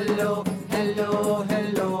 hello, hello. Hello,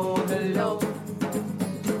 hello, hello.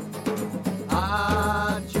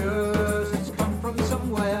 I just come from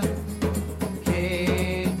somewhere.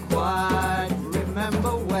 Can't quite remember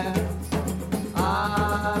where.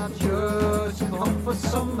 I've just come for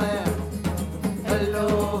some air.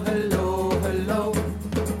 Hello, hello, hello.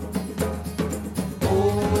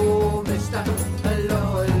 Oh, mister,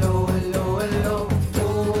 hello, hello, hello, hello.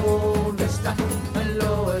 Oh, mister,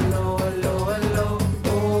 hello, hello, hello, hello.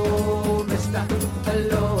 Oh, mister,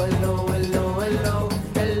 hello, hello, hello, hello.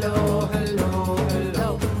 Hello, hello,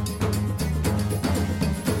 hello.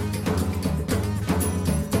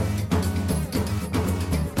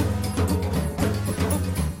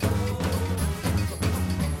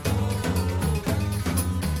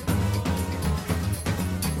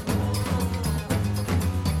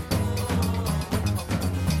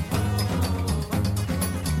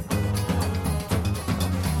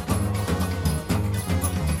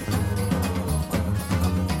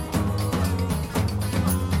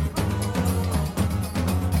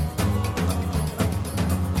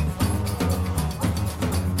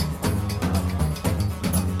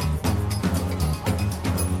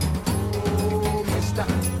 Oh, mister,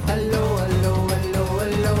 hello, hello, hello,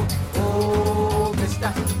 hello. Oh,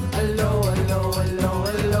 mister, hello, hello, hello,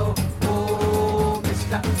 hello. Oh,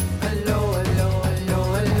 mister, hello, hello, hello,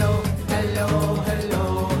 hello. Hello,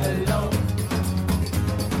 hello, hello.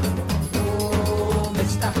 Oh,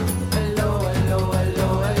 mister, hello, hello,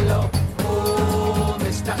 hello, hello. Oh,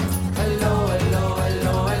 mister, hello, hello,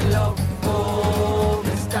 hello, hello. Oh,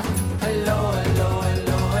 mister, hello, hello,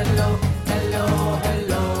 hello, hello. Hello, hello,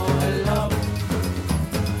 hello.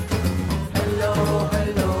 Hello,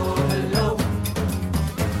 hello, hello.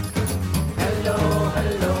 Hello,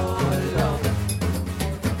 hello, hello.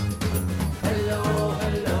 Hello,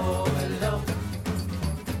 hello, hello.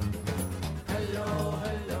 Hello,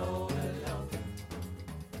 hello, hello.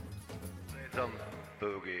 Rhythm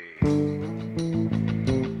Boogie.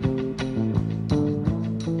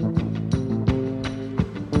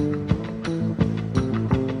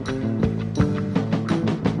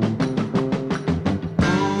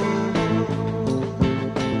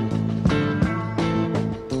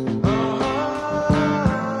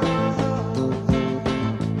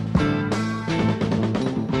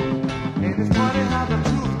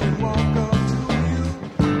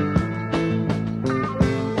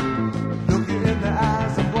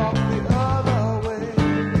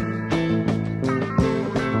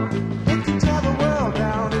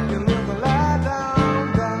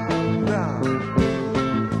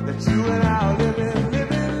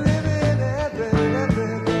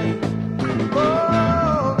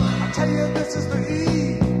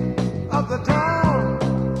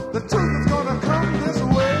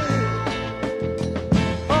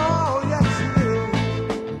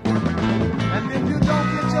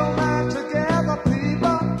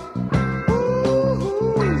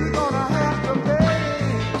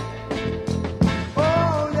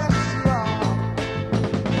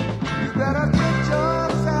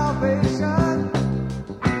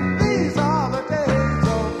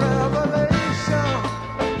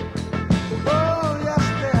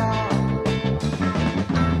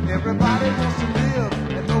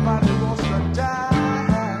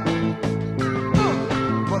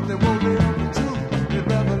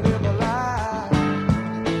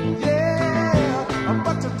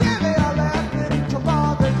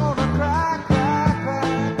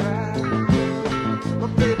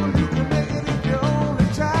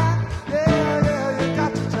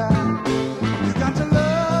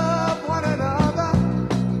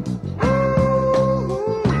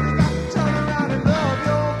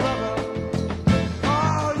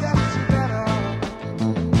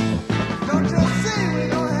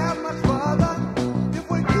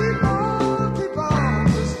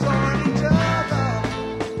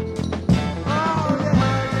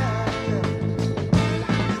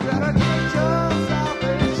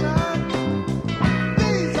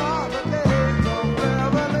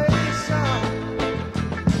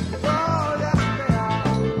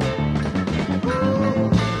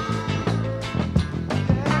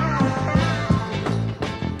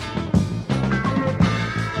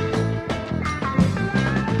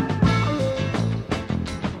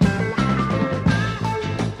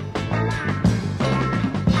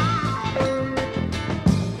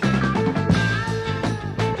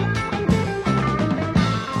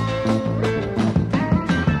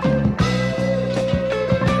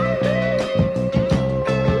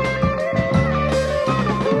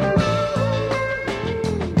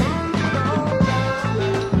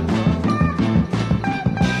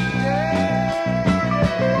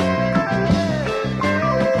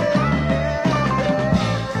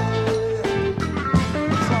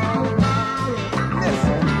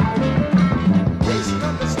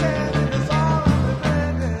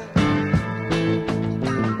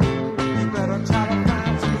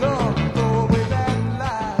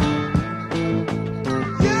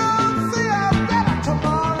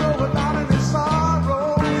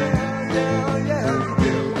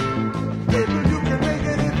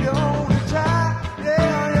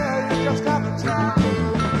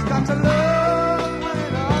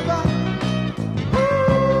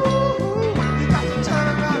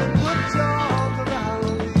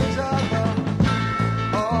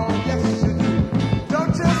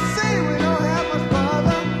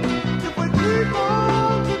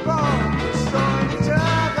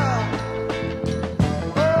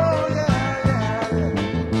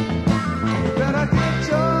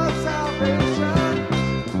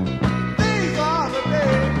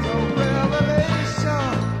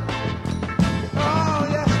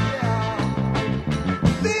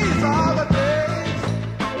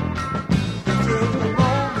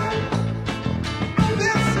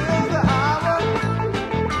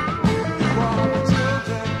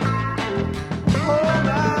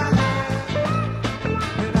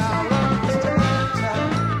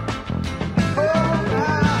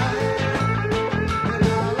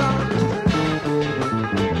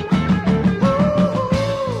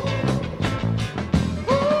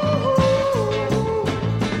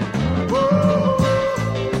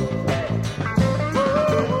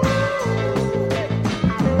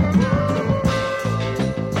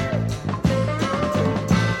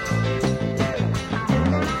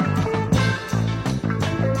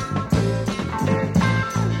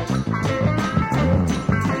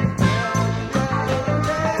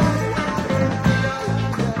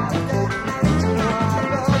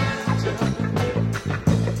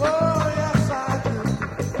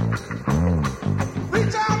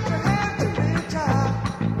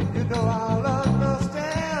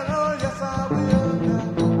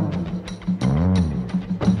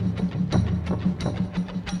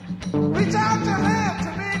 Reach out your hand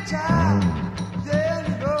to me, child. Yeah,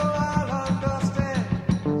 you know I'll understand.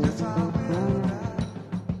 Yes, I will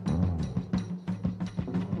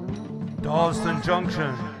die. Dalston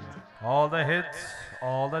Junction. All the hits,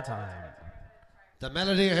 all the time. The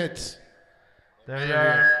melody hits. There you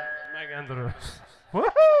are, Meg Andrews.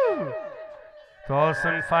 Woohoo!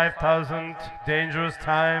 Dalston 5000 dangerous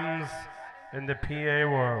times in the PA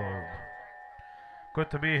world. Good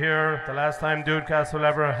to be here. The last time DOODcast will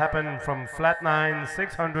ever happen from Flat 9,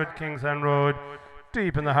 600 Kings End Road,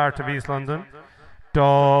 deep in the heart of East London.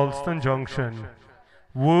 Dalston Junction.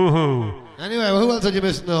 Woohoo! Anyway, who else did you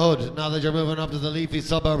miss in the hood now that you're moving up to the leafy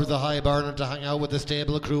suburbs of Highburn to hang out with the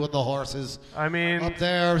stable crew and the horses? I mean, up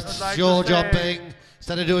there, like show jumping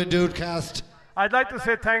instead of doing DOODcast. I'd like to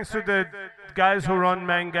say thanks to the guys who run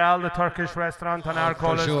Mangal, the Turkish restaurant on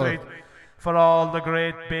Arcola Street, for all the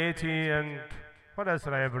great Beatty and what else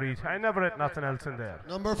did I ever eat? I never ate nothing else in there.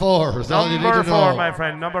 Number 4. Number 4, my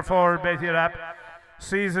friend. Number 4, Beatty wrap.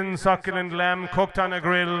 Seasoned succulent lamb cooked on a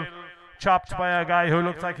grill, chopped by a guy who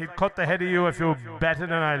looks like he'd cut the head of you if you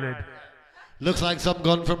batted an eyelid. Looks like some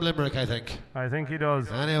gun from Limerick, I think. I think he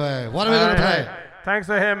does. Anyway, what are we going to play? Thanks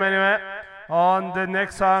to him, anyway. On the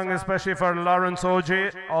next song, especially for Lawrence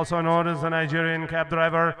Oji, also known as the Nigerian cab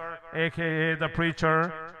driver, a.k.a. the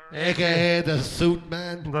preacher. A.k.a. the suit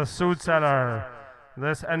man. The suit seller.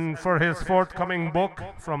 This, and for his forthcoming book,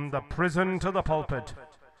 From the Prison to the Pulpit.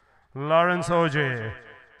 Lawrence Oji,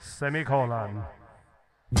 semicolon.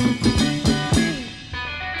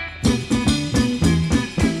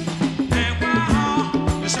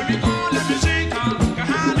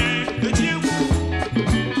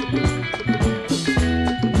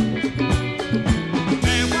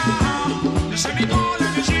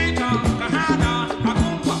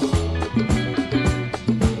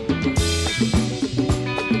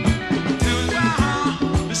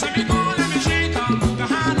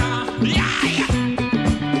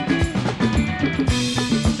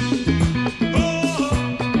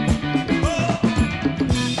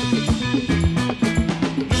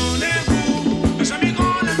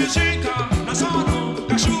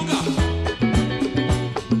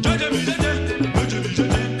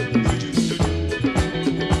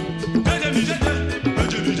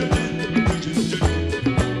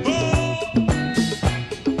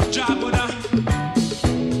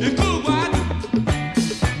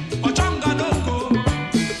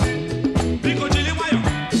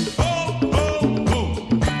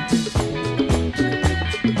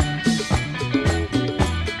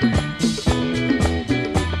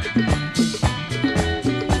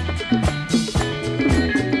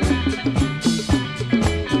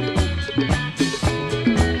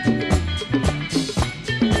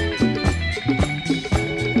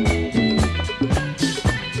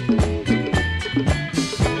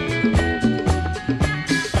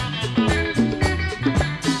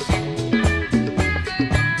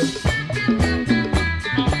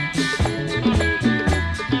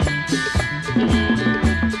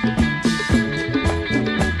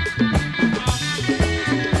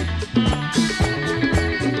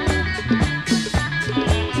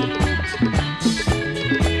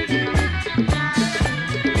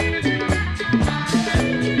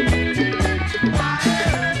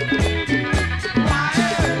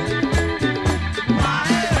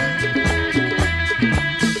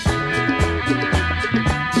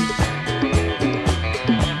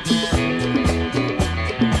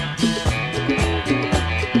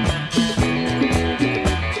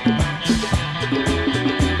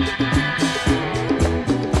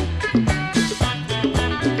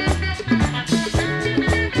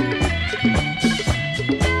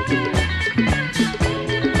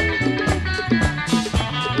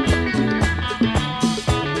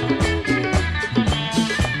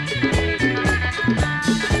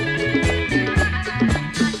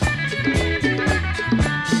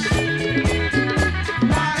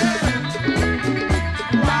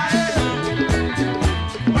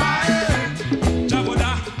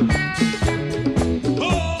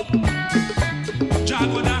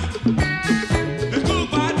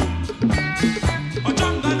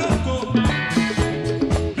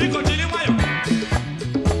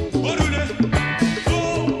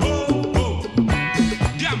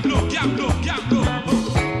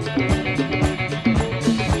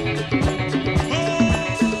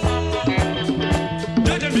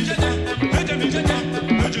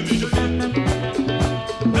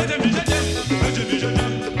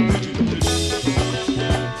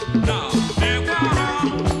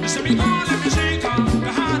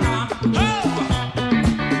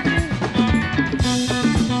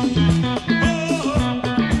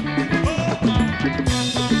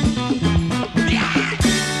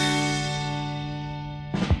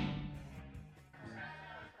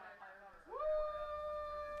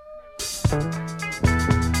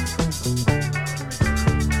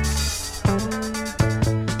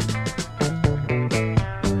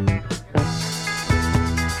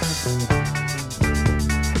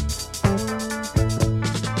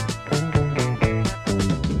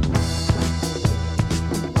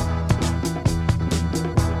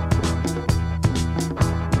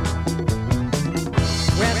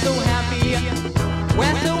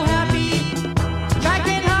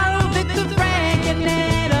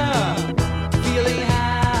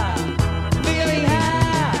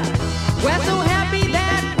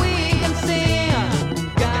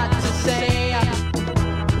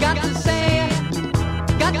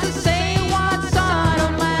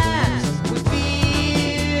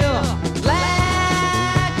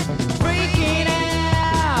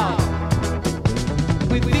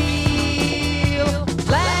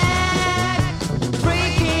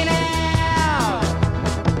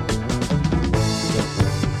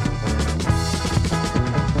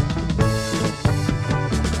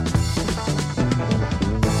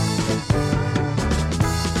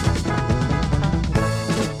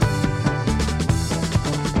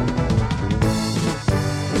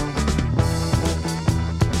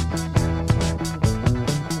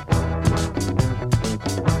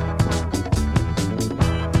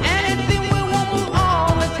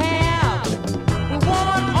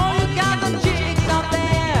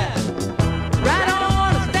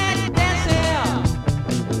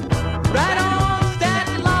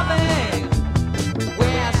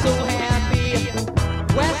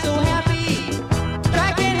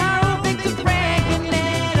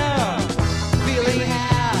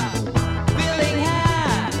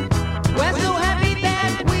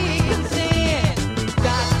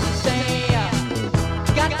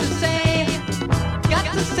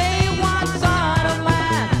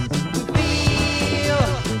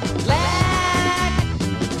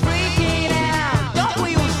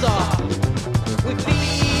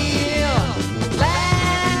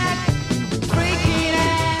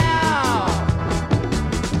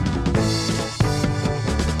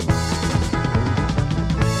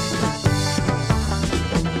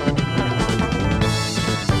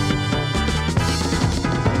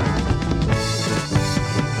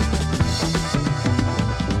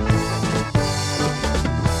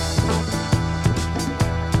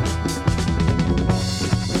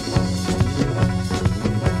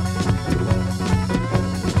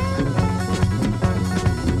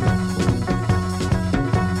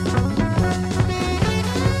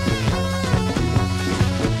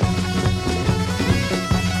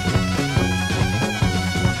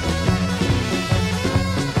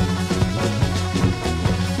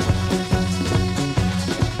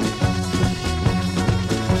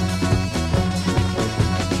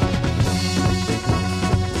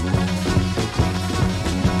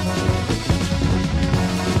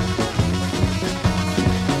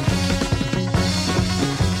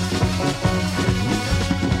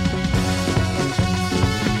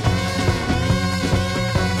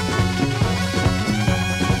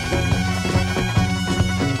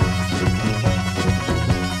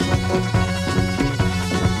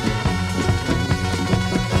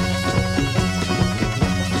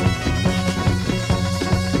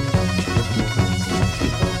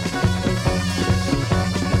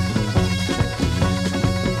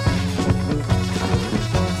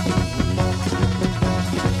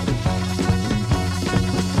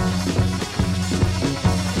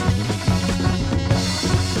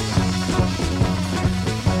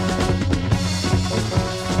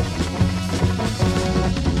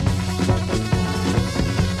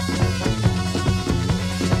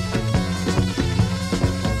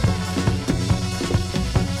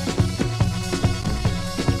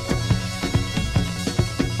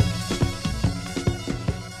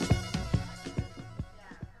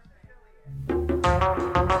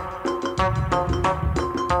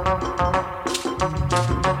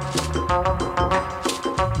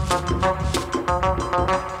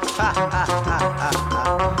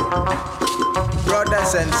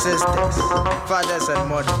 sisters, fathers and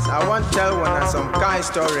mothers, I want to tell one some kind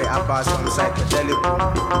story about some psychedelic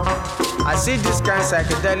woman. I see this kind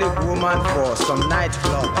psychedelic woman for some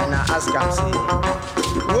nightclub and I ask her, say,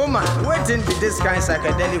 woman, what be this kind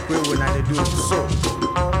psychedelic way when I do so?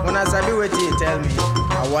 When I sabi what you tell me,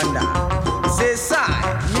 I wonder. Say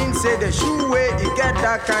sigh, mean say the shoe way you get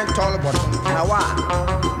that kind tall bottom. Now what?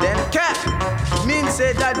 Then cap, mean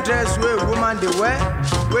say that dress way woman they wear,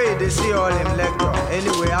 where they see all them lecture.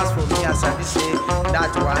 Anyway, as for me, as I say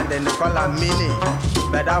that one, then they call her mini.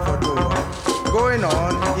 Better for two. Going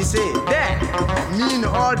on, he say, then mean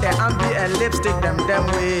all the ambi and lipstick them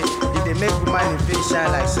way, they make woman in face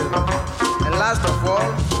shine like silver. And last of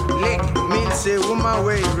all, lick means say woman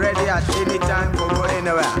way ready at any time for go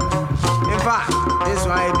anywhere. In fact, this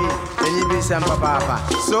one be then you be some papa.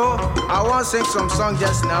 So I want to sing some song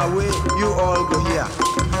just now where you all go here.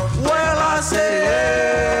 Well, I say,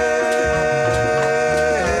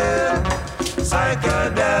 hey,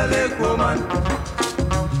 psychedelic woman.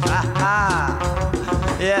 Aha,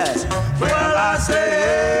 yes. Well, I say,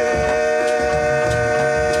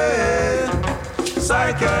 hey,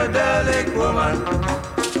 psychedelic woman.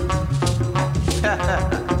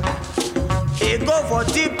 He go for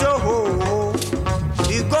tiptoe ho ho,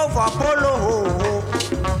 he go for polo ho ho,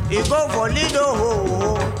 he go for lido ho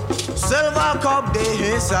ho, silver cup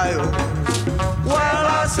they inside ho. Well,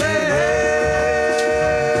 I say,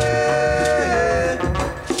 hey,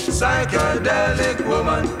 psychedelic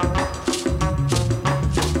woman.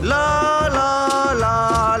 La la la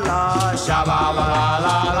la, shabba la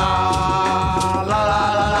la la la la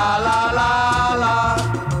la la la.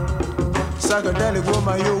 Psychedelic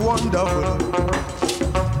woman, you wonderful.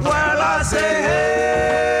 Well, I say, hey,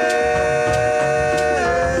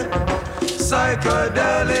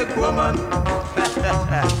 psychedelic woman.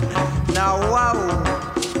 Now, wow.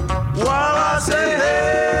 Well, I say,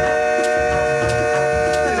 hey,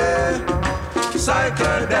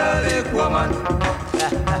 psychedelic woman.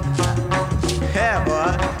 Hey,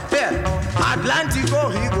 boy. Hey, Atlantic, oh,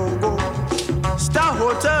 he go go. Star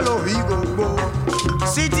Hotel, oh, he go go.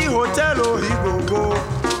 City Hotel, oh, he go go.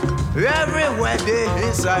 Everywhere they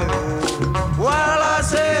inside, oh. Well, I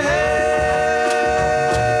say, hey,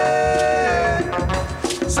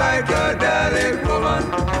 psychedelic woman.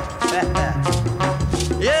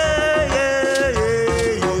 Yeah, yeah, yeah,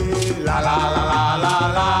 yeah. La la la la la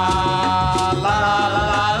la la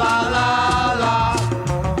la la la.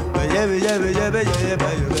 Yeah, yeah, yeah, yeah,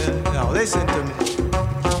 yeah. Now listen to me.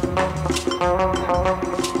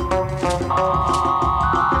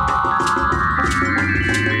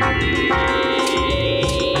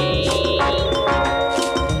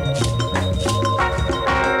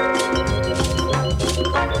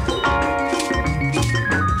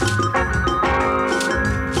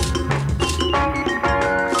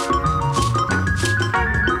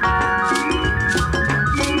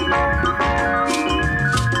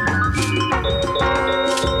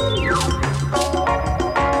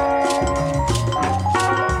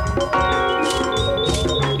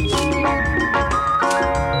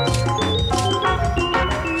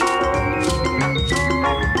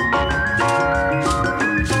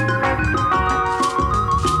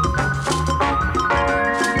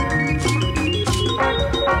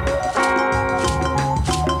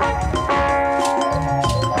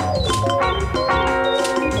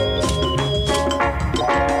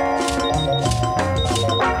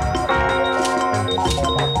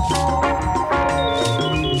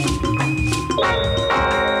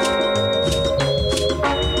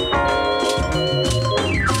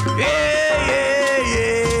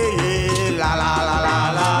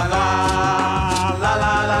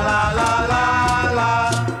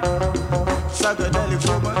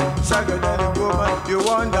 Psychedelic woman, you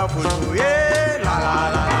wonderful too. Yeah, la la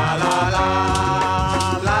la la la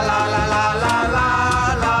la la la la la la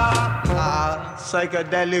la la.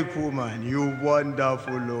 Psychedelic woman, you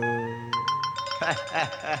wonderful. Oh.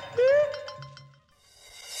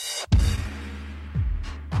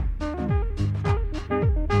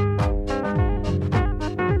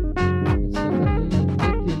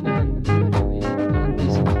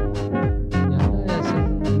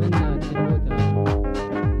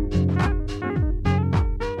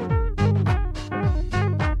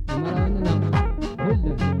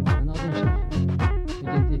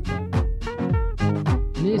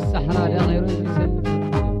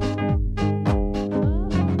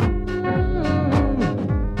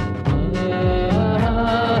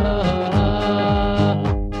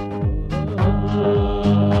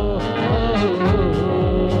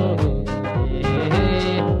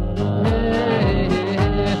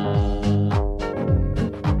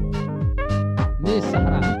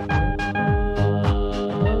 الصحراء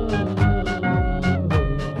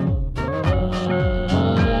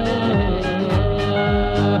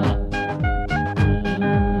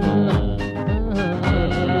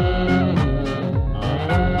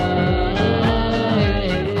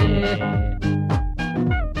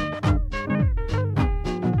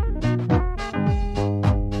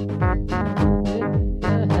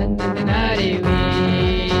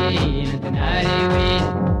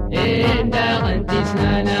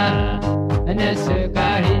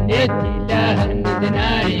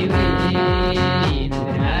وين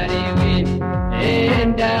ناري وين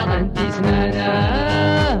إن داغن تسنانا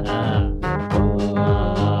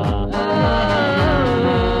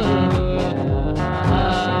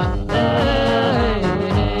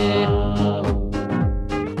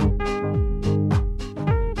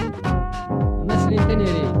مسلم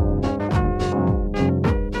تنيري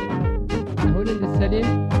هو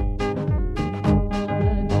السليم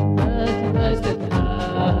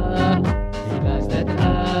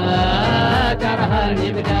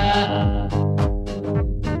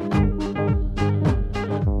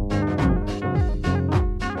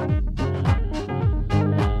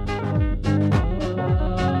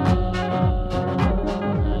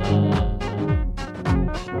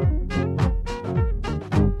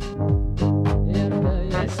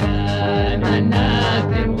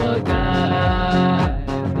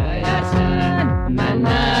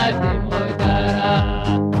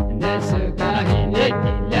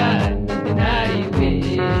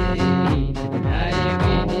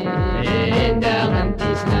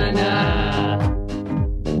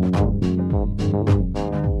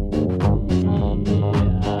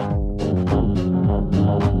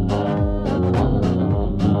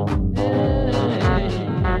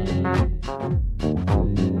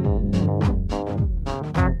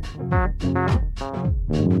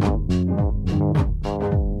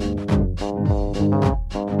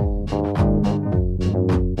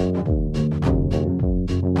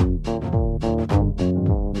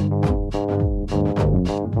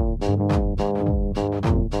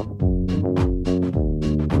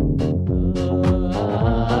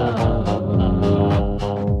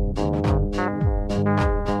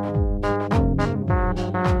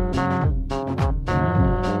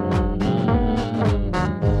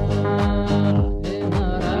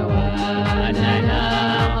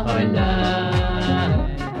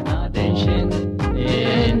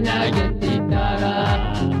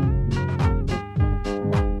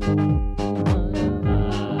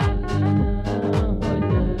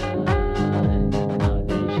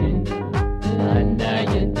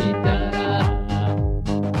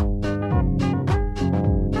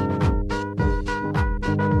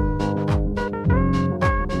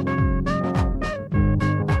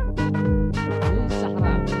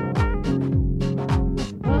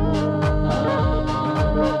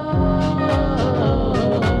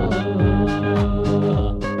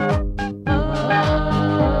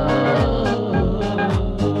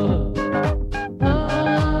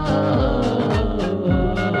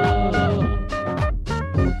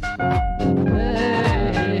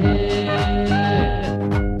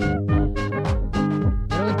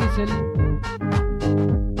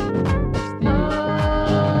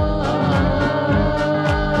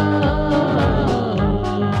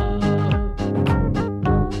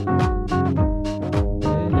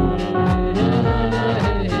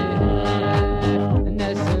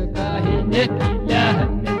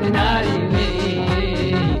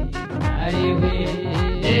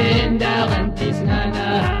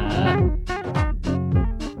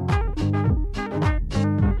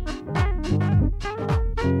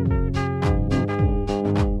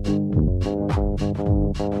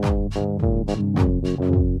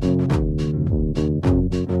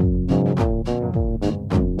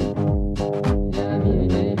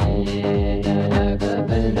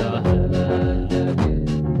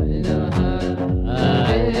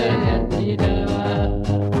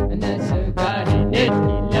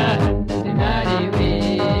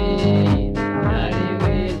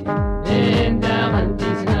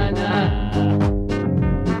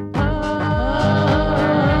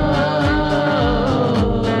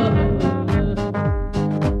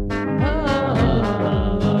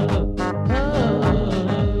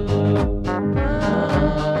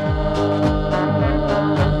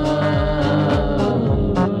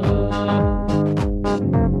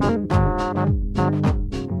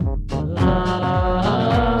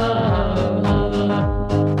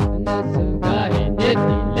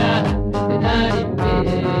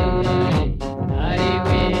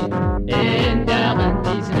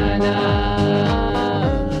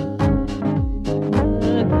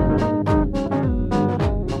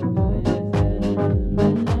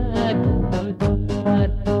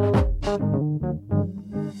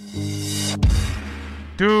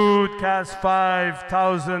DOODcast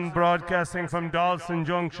 5000 broadcasting from Dalston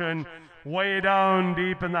Junction, way down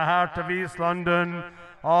deep in the heart of East London,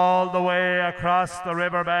 all the way across the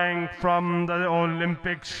riverbank from the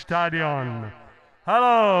Olympic Stadion.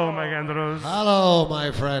 Hello, McAndrews. Hello,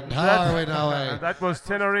 my friend. How are we now, eh? That was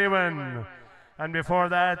Tinnerywen. And before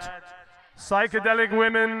that, Psychedelic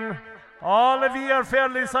Women. All of you are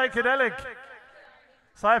fairly psychedelic.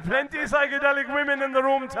 So I have plenty of psychedelic women in the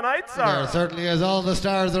room tonight, sir. There certainly is. All the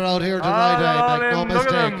stars are out here All tonight, make no in. Look at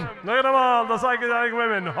mistake. them. Look at them all, the psychedelic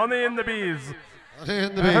women. Honey and the bees. Honey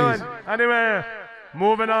and the bees. Anyway,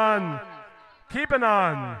 moving on. Keeping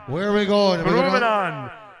on. Where are we going? Moving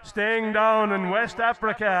on. Staying down in West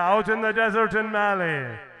Africa, out in the desert in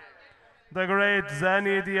Mali. The great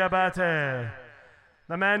Zani Diabate.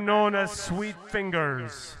 The man known as Sweet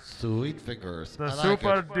Fingers. Sweet Fingers. The I like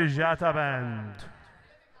Super it. Dijata Band.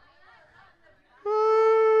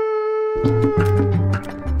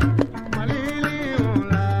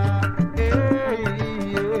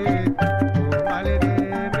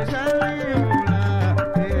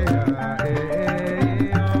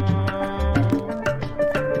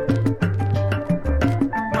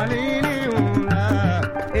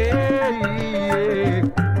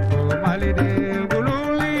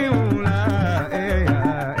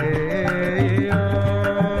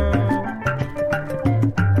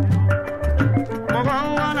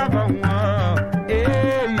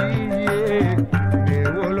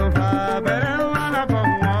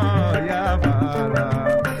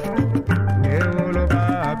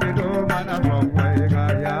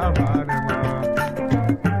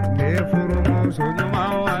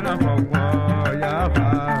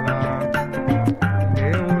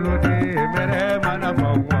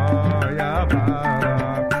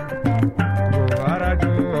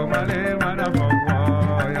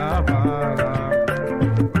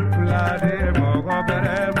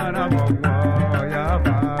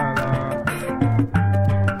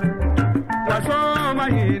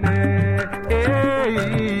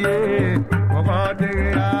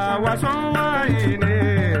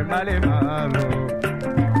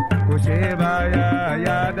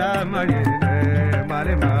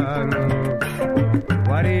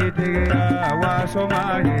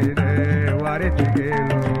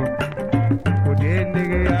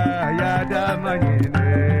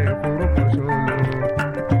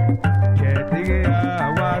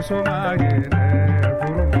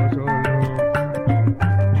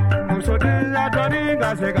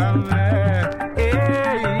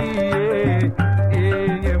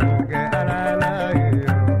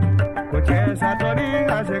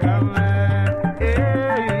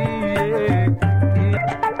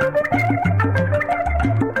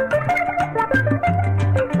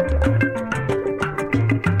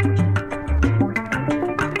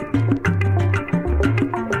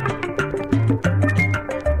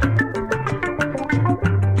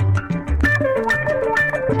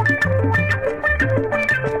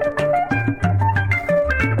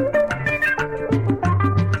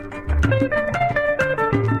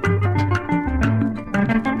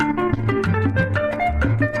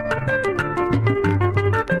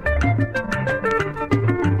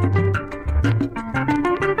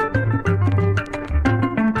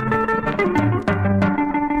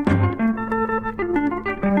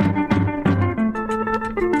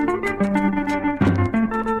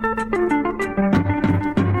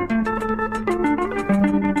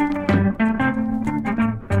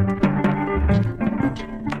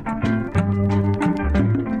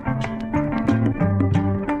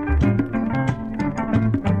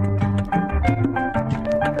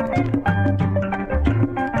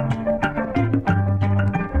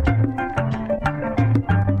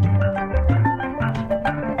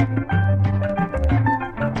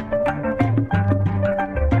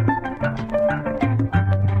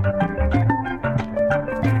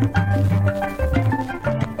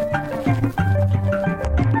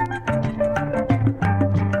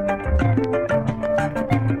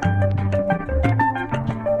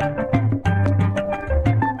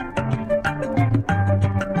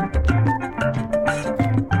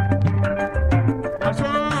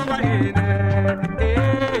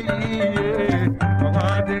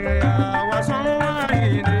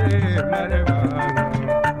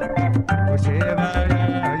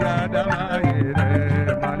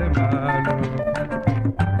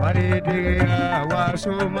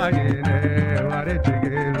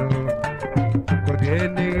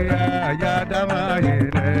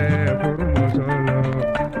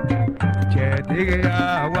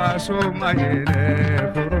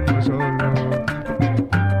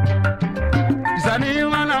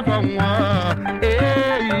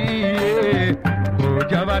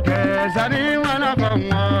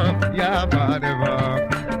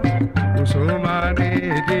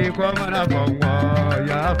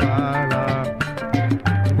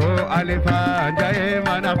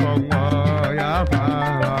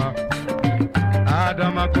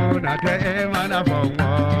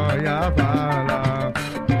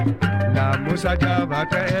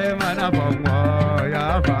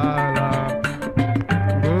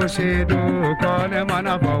 sidu kone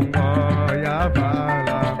mana bongo ya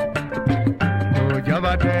fala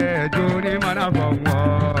Jabate juni mana bongo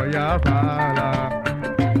ya fala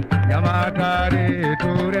Yamatari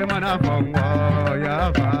ture mana bongo ya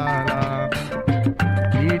fala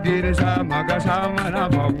Idirisa magasa mana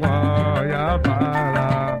bongo ya fala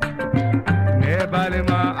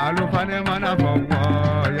Nebalima alufane mana bongo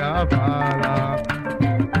ya fala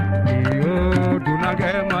Iyo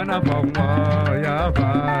dunage mana bongo ya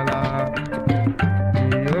fala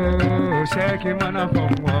Iyo sheki mana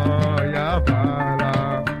bongo ya fala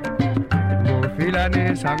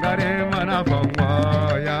Gofilani sangare mana bongo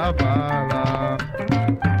ya fala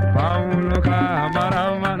Paulo kamara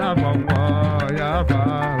mana bongo ya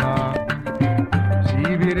fala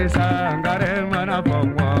Sibiri sangare mana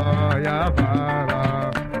bongo ya fala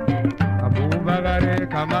Abubagare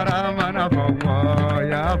kamara mana bongo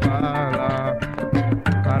ya fala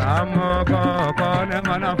Karamo kone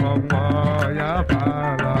mana bongo ya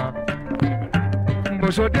fala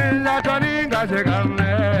Muso dilla toninga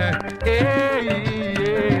segame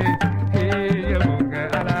monge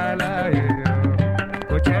alala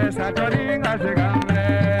Cochesa toninga segame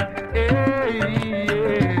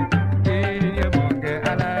monge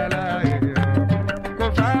alala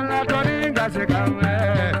Kofala toninga segame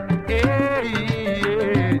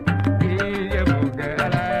monge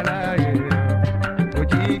alala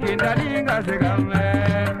Cochiki dalinga segame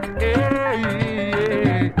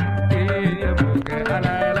monge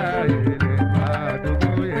alala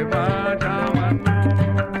Adugu ye mataman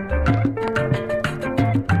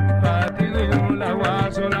Fatigu la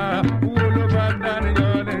wasula Ulu bandan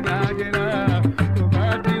yole nyagina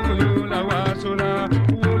Fatigu la wasula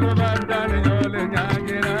Ulu bandan yole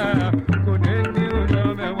nyagina Kudendi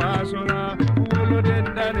ujome wasula Ulu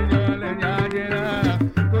dendan yole nyagina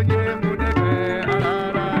Kunye mudeke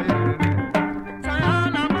alala yene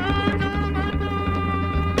Sayala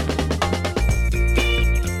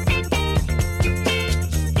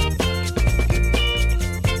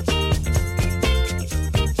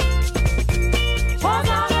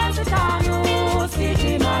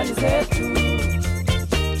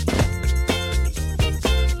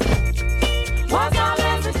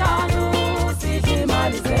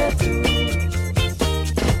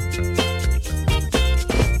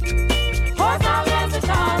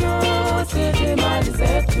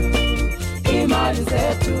Imali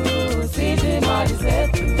zetu, sidi mali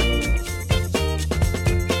zetu.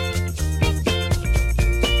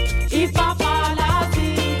 Ipapalazi,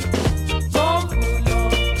 bombulo.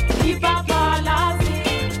 Ipapalazi,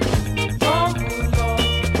 bombulo.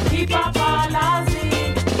 Ipapalazi,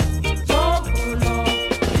 bombulo.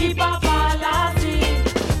 Ipapalazi,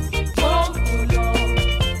 bombulo.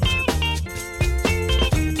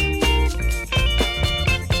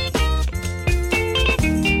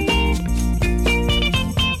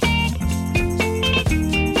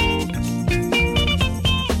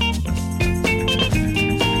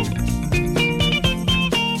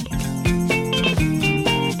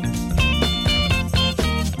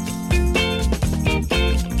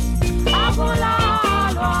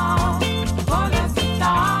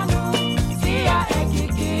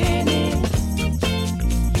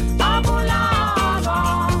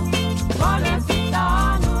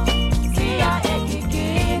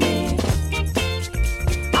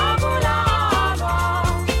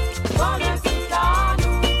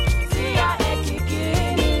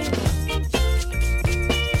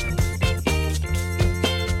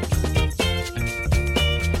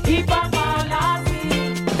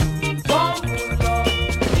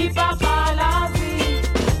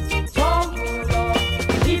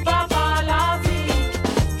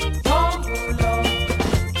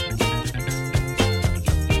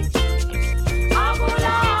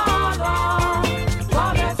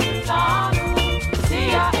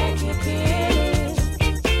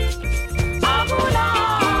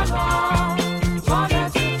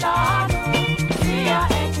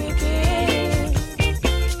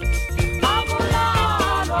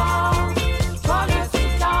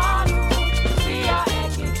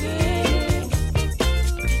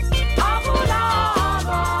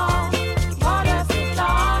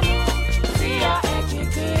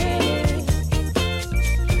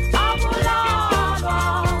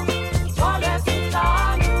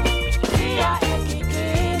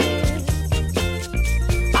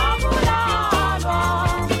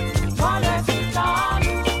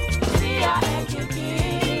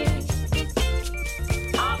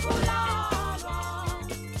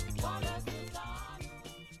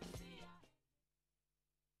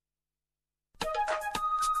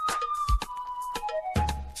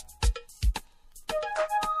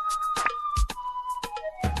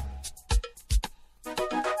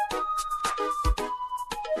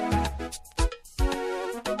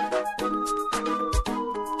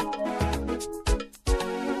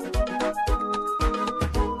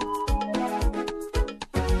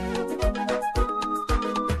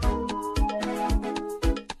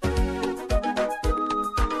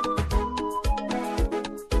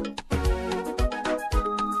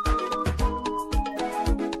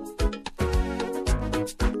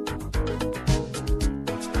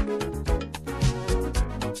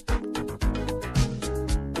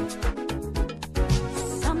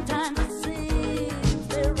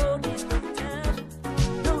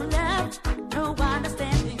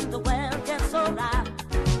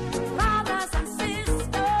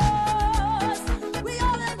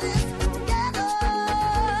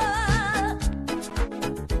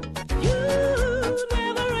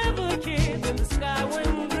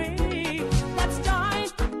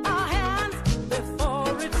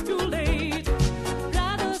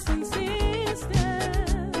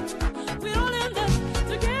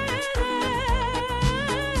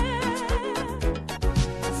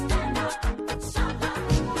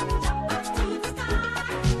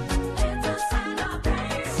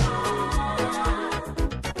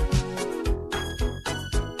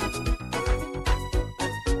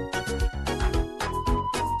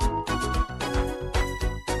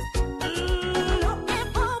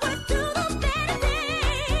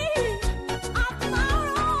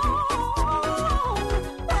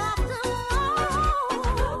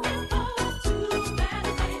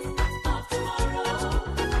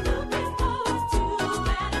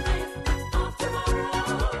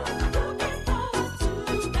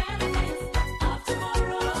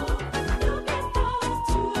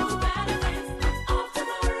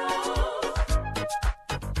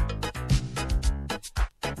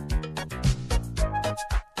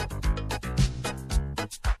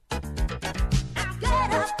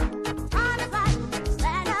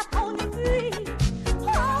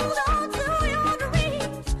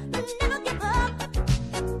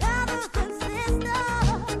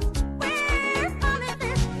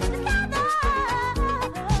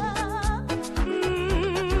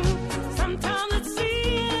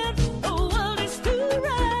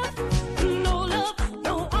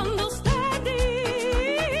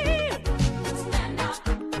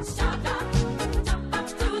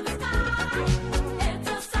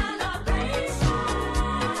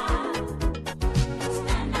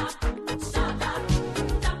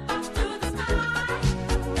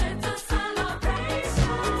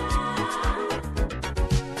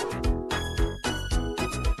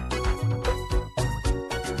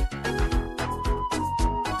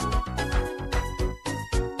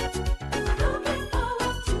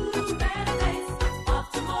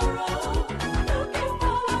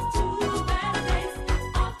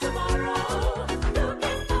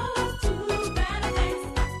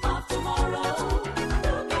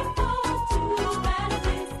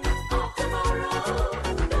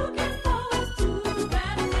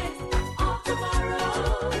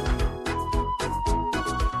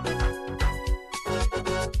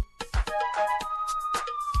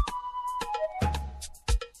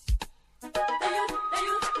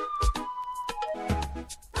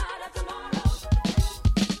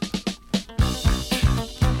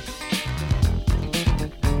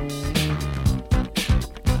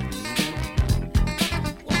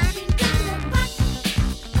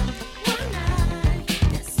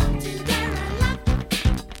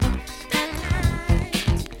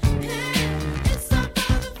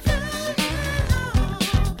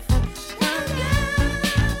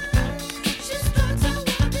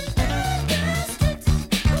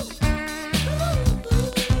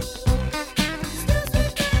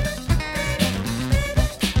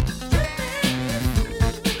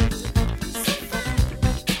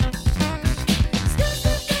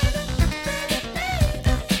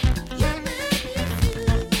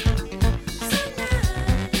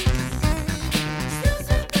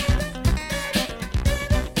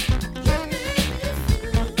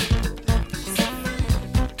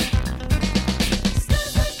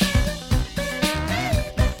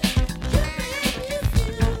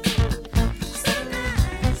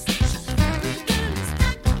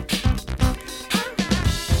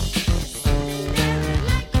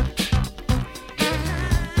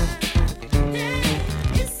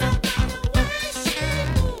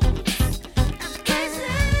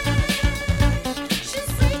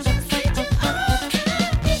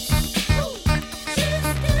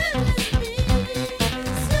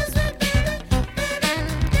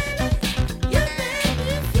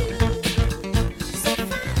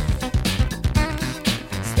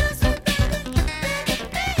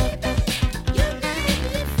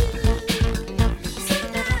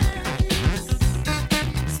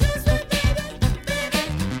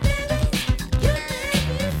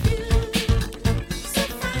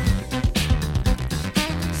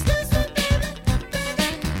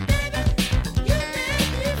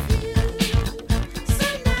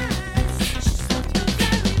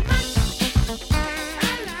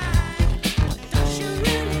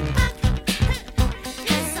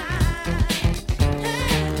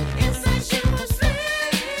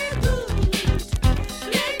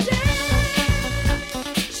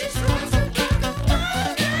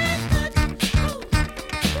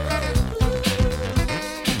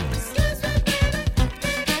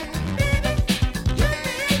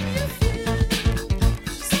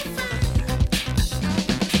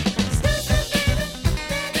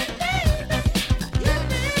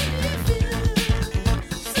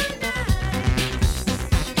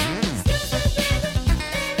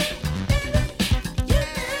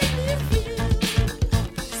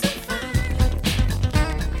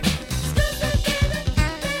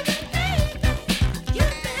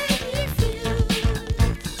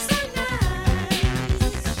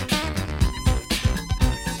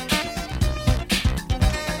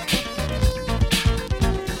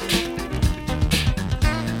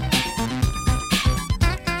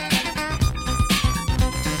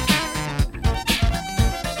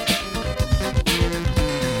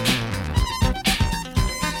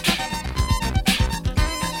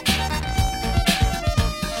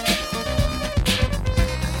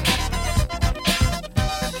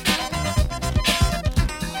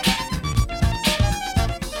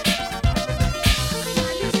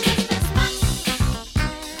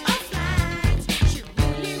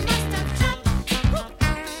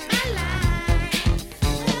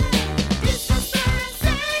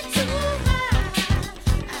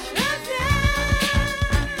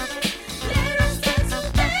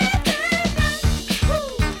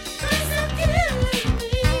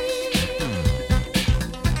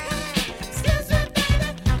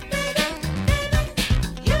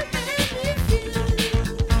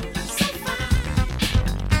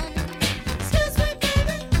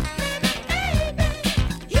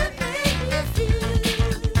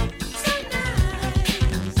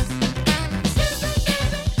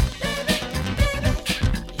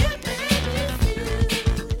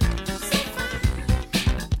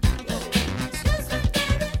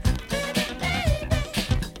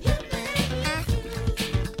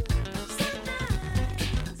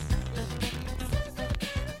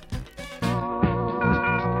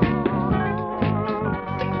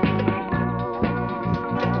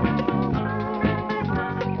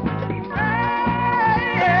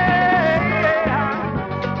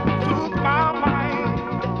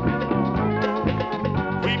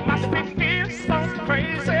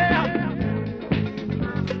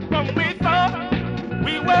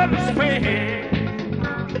 we were astray.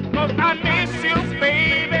 'Cause I miss you,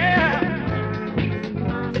 baby.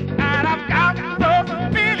 And I've got those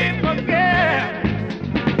feelings again.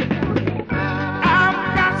 I'm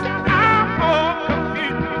all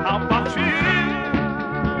confused about you.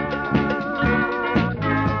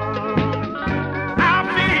 I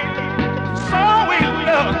feel so in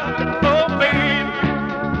love, oh baby.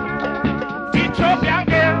 Each of young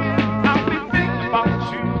girl, I've been thinking about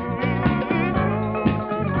you.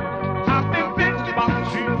 I've been thinking about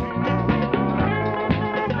you.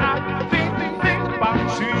 I've been thinking about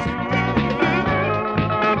you.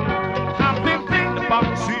 I've been thinking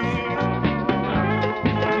about you.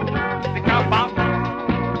 Think about you.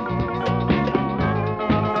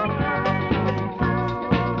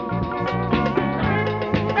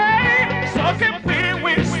 Hey, so can we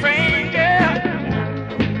with strangers?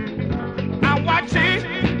 I watch it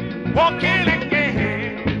walking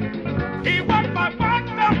again. He was my one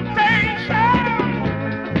temptation.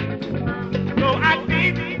 So I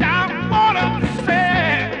deep down wanna say,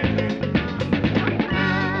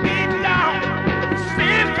 deep down,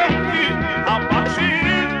 still confused about you.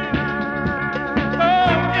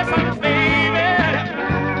 Oh, yes, I'm baby.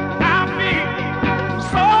 I feel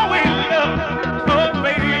so in love, oh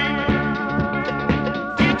baby.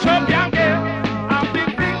 Each of young girl, I've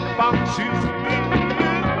been thinking about you.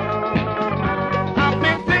 I've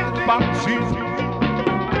been thinking about you.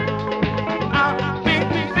 I've been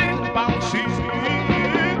thinking about you.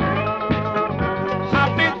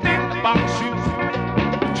 I've been thinking about you.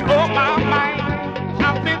 Oh my mind,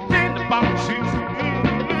 I've been thinking about you.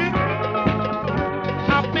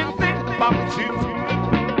 I've been thinking about you.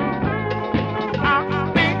 I've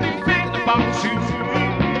been thinking about you.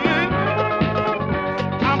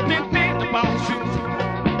 I've been thinking about you.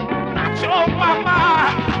 Not your mama.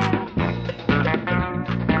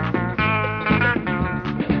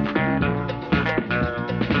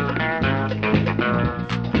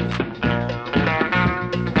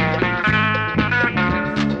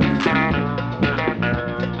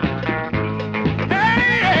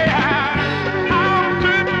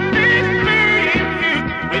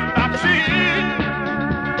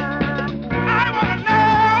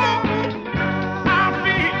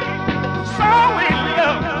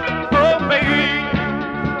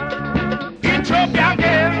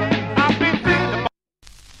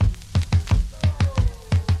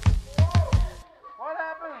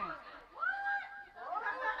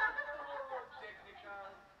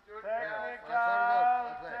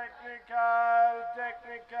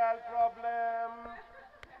 Technical problem.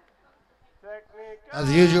 As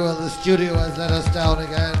usual, the studio has let us down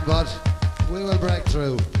again, but we will break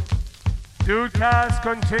through. DOODcast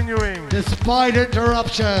continuing. Despite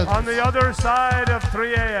interruptions. On the other side of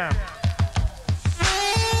 3 a.m.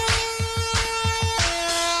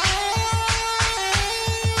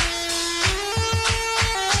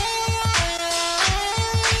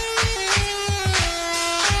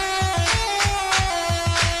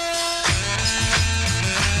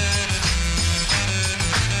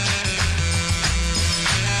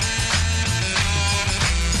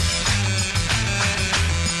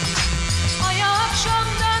 Ay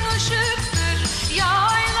akşamdan ışıktır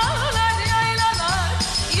yaylalar yaylalar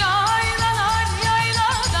yaylalar.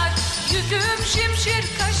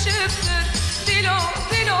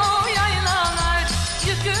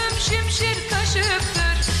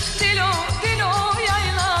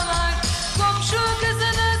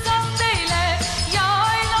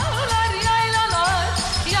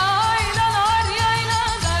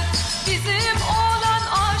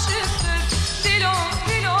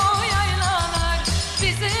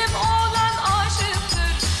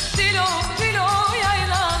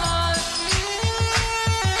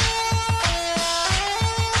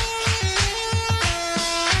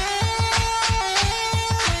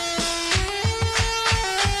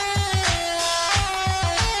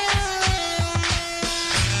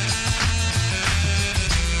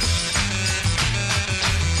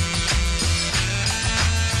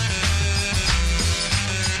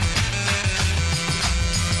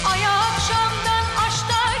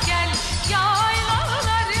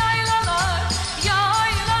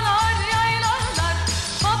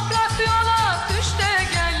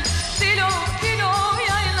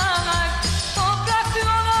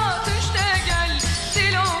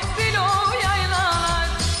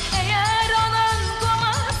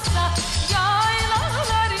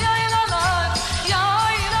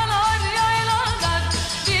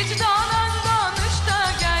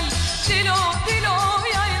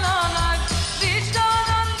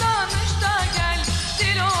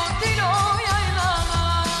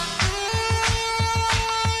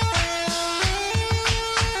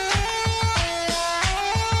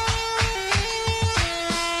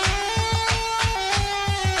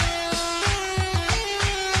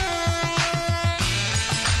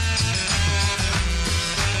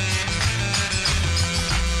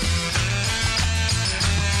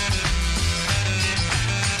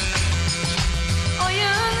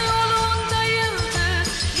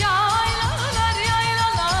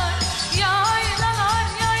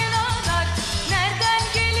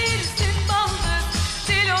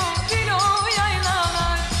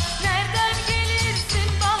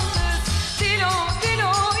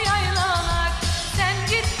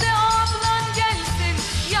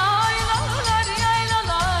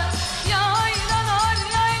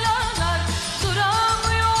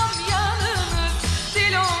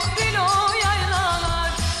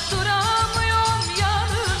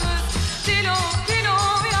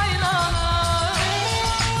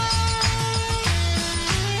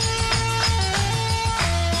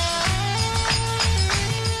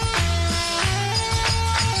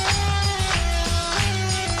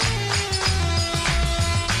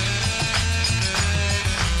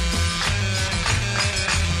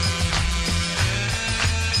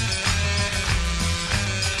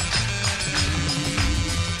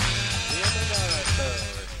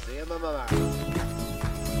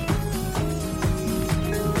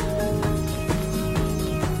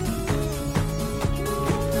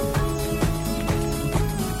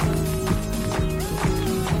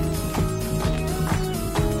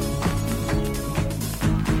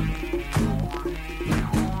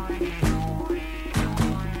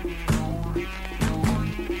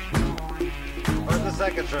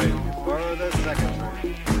 second train. Borrow the second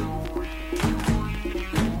train.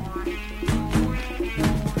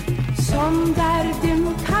 Son derdim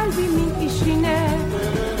kalbimin işine,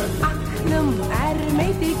 aklım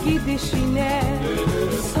ermedi gidişine.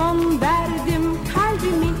 Son derdim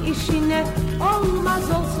kalbimin işine, olmaz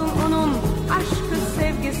olsun onun aşkı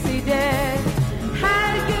sevgisi de.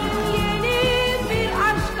 Her gün yeni bir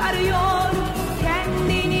aşk arıyor,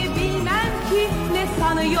 kendini bilmem ki ne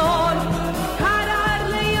sanıyor.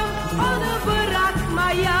 Kararlıyım onu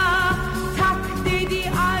bırakmaya, tak dedi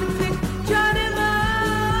artık canıma.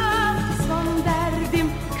 Son derdim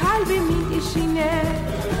kalbimin işine,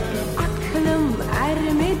 aklım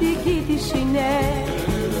ermedi gidişine.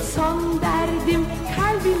 Son derdim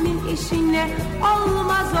kalbimin işine,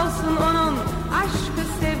 olmaz olsun onun aşkı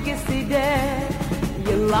sevgisi de.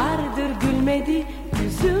 Yıllardır gülmedi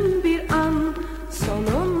yüzüm bir an,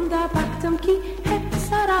 sonunda baktım ki hep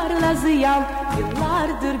zararla ziyan.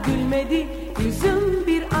 Yıllardır gülmedi yüzüm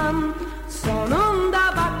bir an, sonunda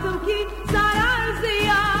baktım ki zarar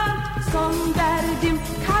ziyan. Son derdim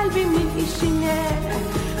kalbimin işine,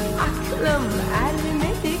 aklım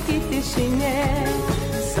ermedi gidişine.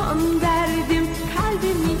 Son derdim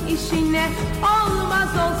kalbimin işine, olmaz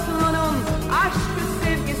olsun onun aşkı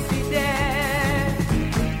sevgisi de.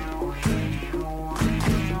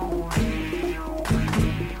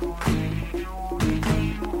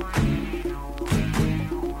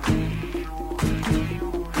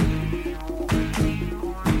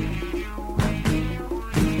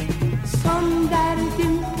 Son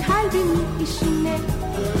derdim kalbimin işine,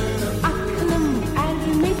 aklım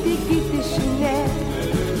ermedi gidişine.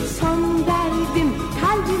 Son derdim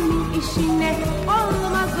kalbimin işine,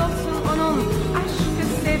 olmaz olsun onun aşkı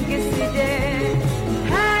sevgisi de.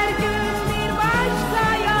 Her gün bir başka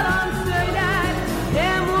yalan söyler,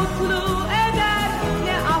 ne mutlu eder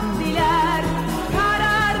ne af diler.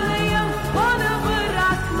 Kararlıyım onu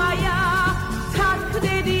bırakmaya, tak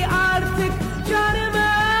dedi artık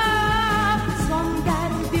canıma. Son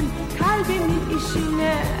derdim kalbimin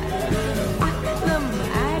işine, aklım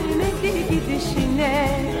ermedi gidişine.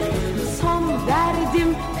 Son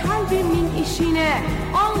derdim kalbimin işine,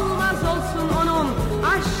 olmaz olsun onun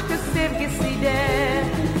aşkı sevgisi de.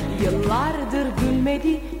 Yıllardır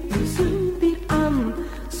gülmedi yüzüm bir an,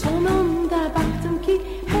 sonunda baktım ki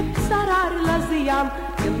hep zararla ziyan.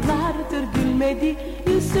 Yıllardır gülmedi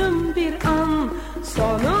yüzüm bir an,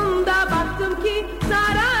 sonunda baktım ki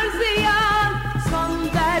zarar ziyan. Son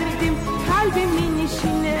derdim kalbimin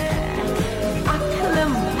işine,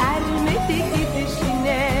 aklım ermedi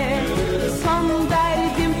gidişine. Son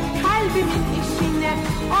derdim kalbimin işine,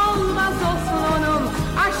 olmaz olsun onun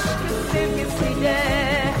aşkı sevgisi de.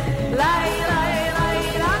 Lay lay lay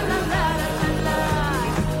la la la la la.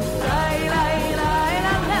 Lay lay lay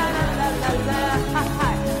la la la la la.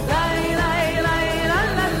 Lay lay lay la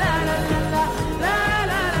la la la la. La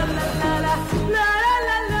la la la la la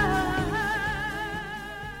la la.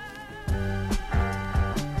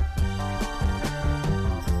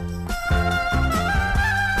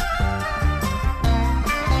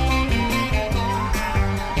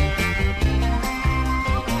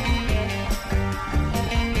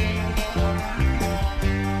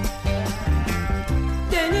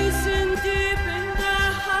 Denizin dibinde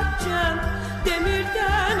haccem,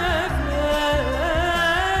 demirden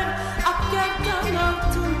evler. Akgerdan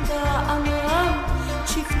altında anam,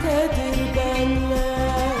 çiftedir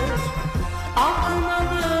benler.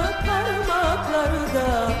 Aknalı parmaklarda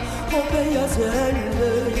o beyaz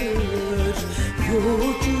eller,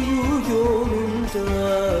 yolcuyu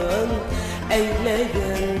yolundan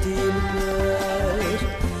eyleyen dilber.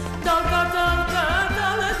 Dalga dalga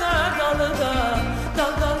dalga dalga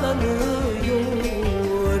dalgalanıyor,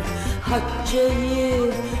 Hacce'yi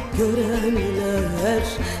görenler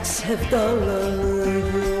sevdalanıyor.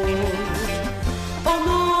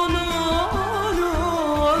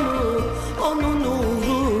 Onun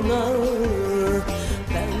uğruna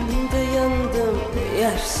ben de yandım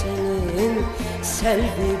yer senin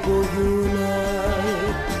selvi boyuna.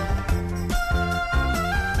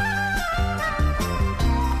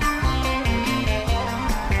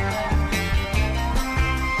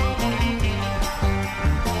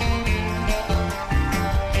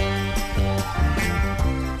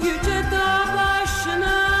 Yüce dağ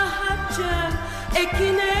başına Haccem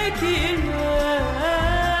ekin ekilmez,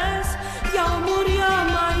 yağmur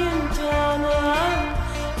yağmayınca anam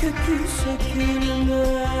kökü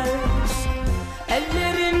sökülmez.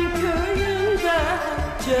 Ellerin köyünde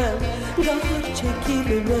Haccem kahır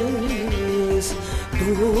çekilmez,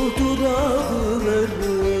 doldur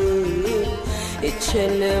ağları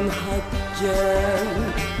içelim Haccem.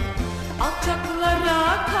 Alçaklara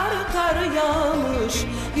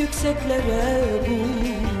yükseklere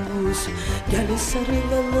buz. Gel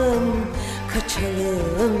sarılalım,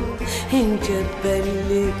 kaçalım ince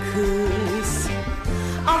belli kız.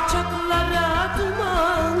 Alçaklara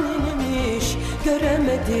duman inmiş,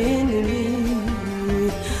 göremedin mi?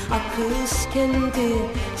 Akız kendi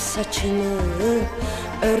saçını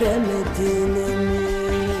öremedin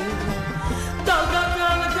mi? Dalga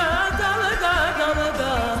dalga dalga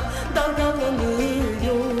dalga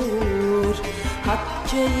dalgalanıyor.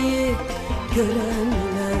 Hatice'yi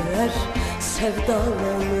görenler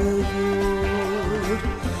sevdalanıyor.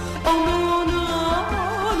 Onun uğruna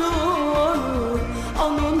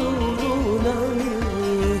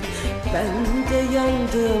ben de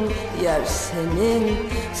yandım yer senin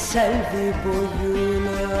selvi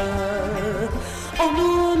boyuna.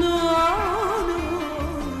 Onun uğruna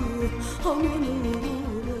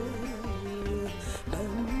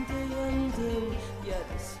ben de yandım yer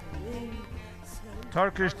senin selvi.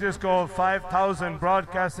 Turkish Disco 5000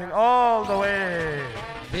 broadcasting all the way.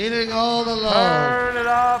 Feeling all the love. Turn it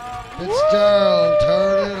up. Fitzgerald,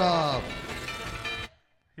 turn it up.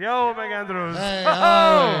 Yo, McAndrews. Hey,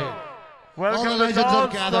 hi. Welcome All the to legends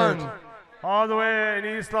have gathered. Dalston, all the way in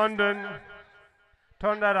East London.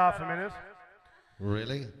 Turn that off a minute.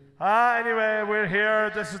 Really? Anyway, we're here.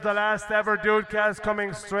 This is the last ever Dudecast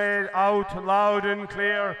coming straight out, loud and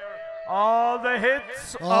clear. All the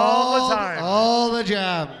hits, all the time. All the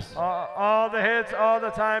jams. All the hits, all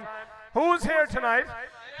the time. Who's here tonight?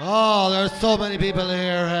 Oh, there's so many people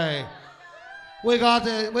here, hey. We got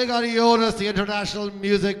Jonas, the international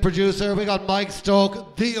music producer. We got Mike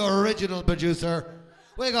Stoke, the original producer.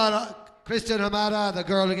 We got Christian Hamada, the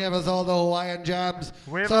girl who gave us all the Hawaiian jams.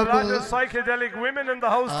 We have a lot of psychedelic women in the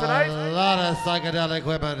house tonight. A lot of psychedelic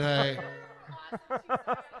women, hey.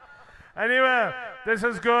 Anyway, this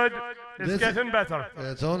is good. It's getting better.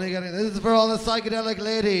 It's only getting. This is for all the psychedelic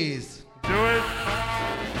ladies. Do it.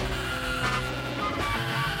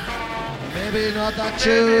 Maybe not that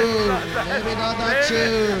tune. Maybe not that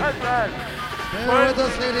tune. Bear with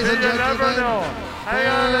us, ladies and gentlemen. You never know.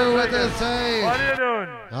 Bear with us, hey. What are you doing?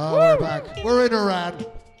 Oh, we're back. We're in Iran.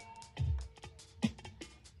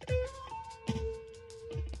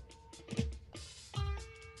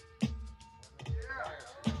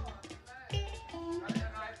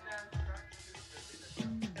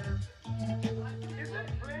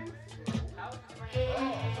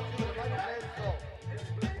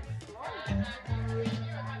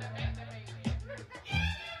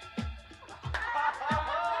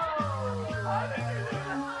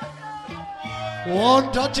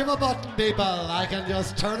 One touch of a button, people. I can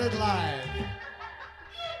just turn it live.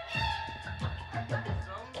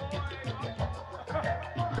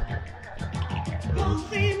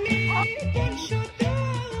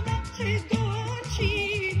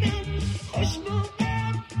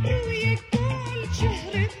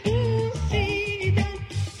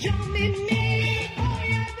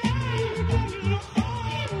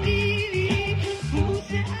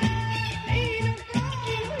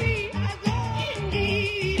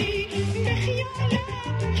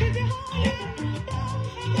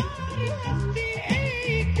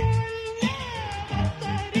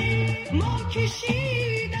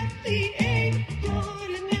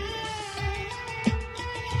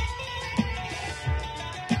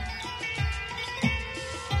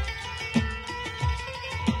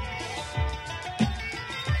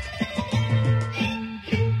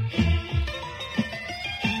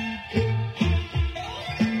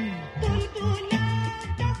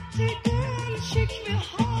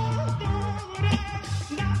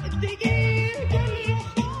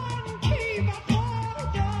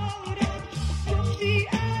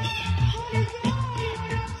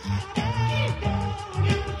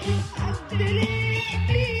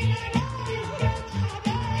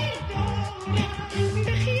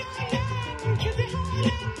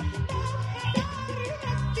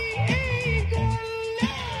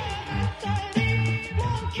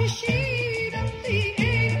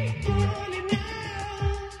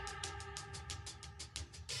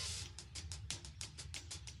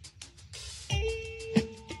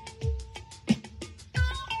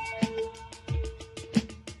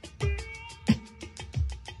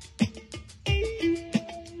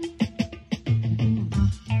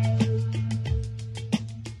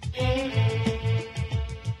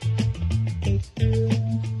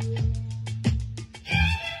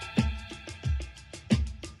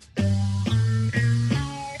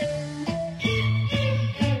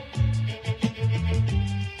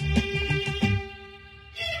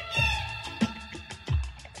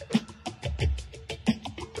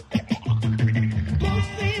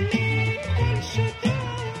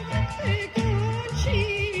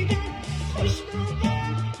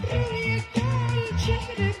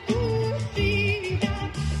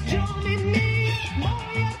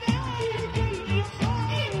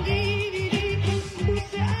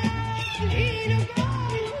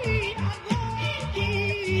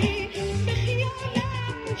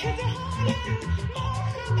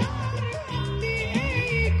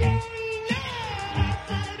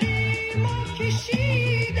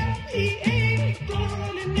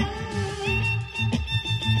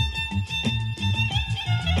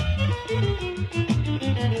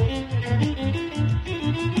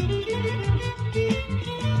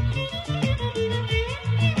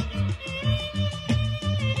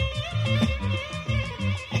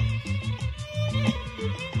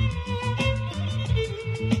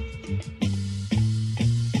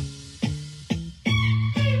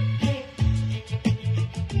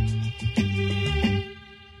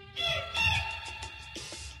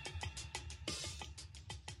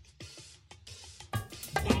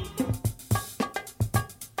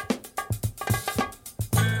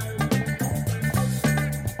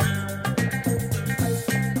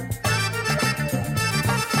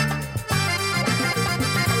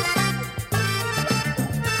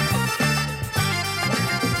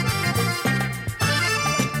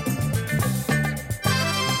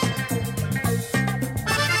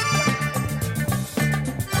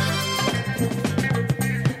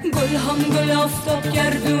 گل هم گل آفتاب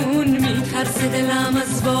گردون میترسه دلم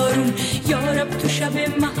از بارون یارب تو شب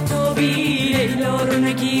مهتابی لیلا رو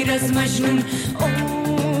نگیر از مجنون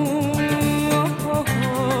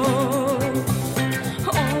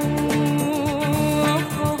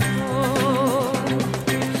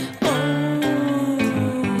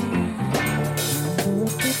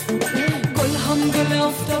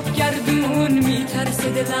گردون میترسه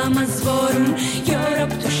دلم از بارون یارب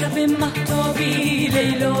تو شب مهتابی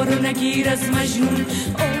لیلا رو نگیر از مجنون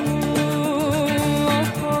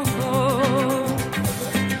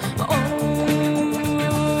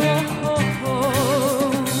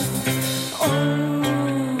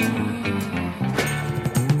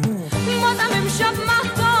بازم امشب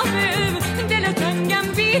مهتابه دل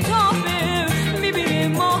تنگم بیتابه میبینه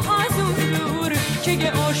ماه از اون دور که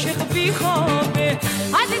یه عاشق بیخوابه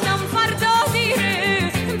عزیزم فردا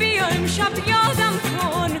دیره بیا امشب یادم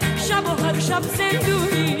کن شب و هر شب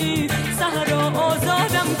زندونی سحر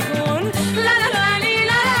آزادم کن لا لا لا لی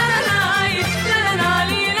لا لا لای لا لا لا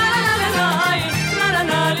لی لا لا لای لا لا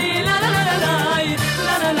لا لی لا لا لای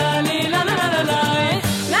لا لا لا لی لا لا لای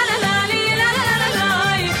لا لا لا لی لا لا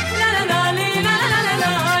لای لا لا لا لی لا لا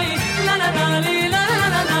لای لا لا لا لی لا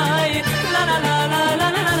لا لای لا لا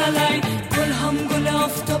لا لای گل هم گل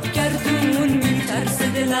آفتاب گردون میترسه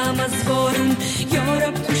دلم از بارون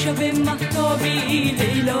یارب تو شب مهتابی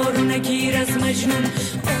لیلا رو نگیر از مجنون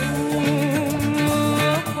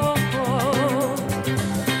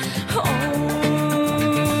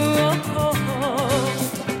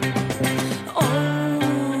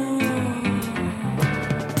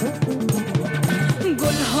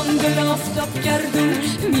گل هم گل آفتاب گردون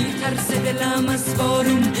میترسه دلم از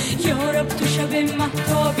بارون یارب تو شب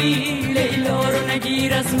مهتابی لیلا رو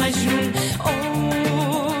نگیر از مجنون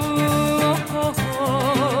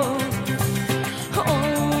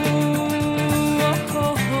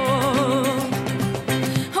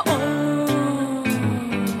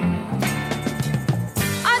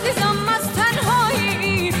عزیزم از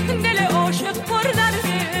تنهایی دل عاشق پر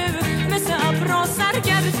درده مثل ابرا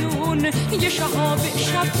سرگردون یه شهاب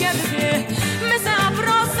شب گرده مثل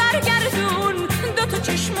ابرا سرگردون دوتا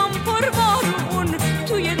چشمم پر بارون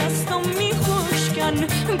توی دستم میخوشکن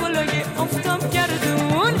گلای آفتاب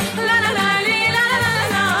گردون لا لا لا لی لا لا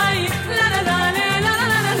لای لا لا لا لی لا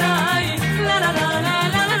لا لای لا لا لا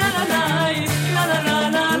لا لا لای لا لا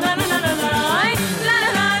لا لا لا لای لا لا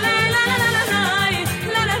لا لی لا لا لای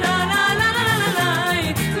لا لا لا لا لای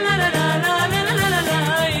لا لا لا لا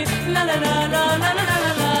لای لا لا لا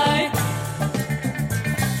لا لای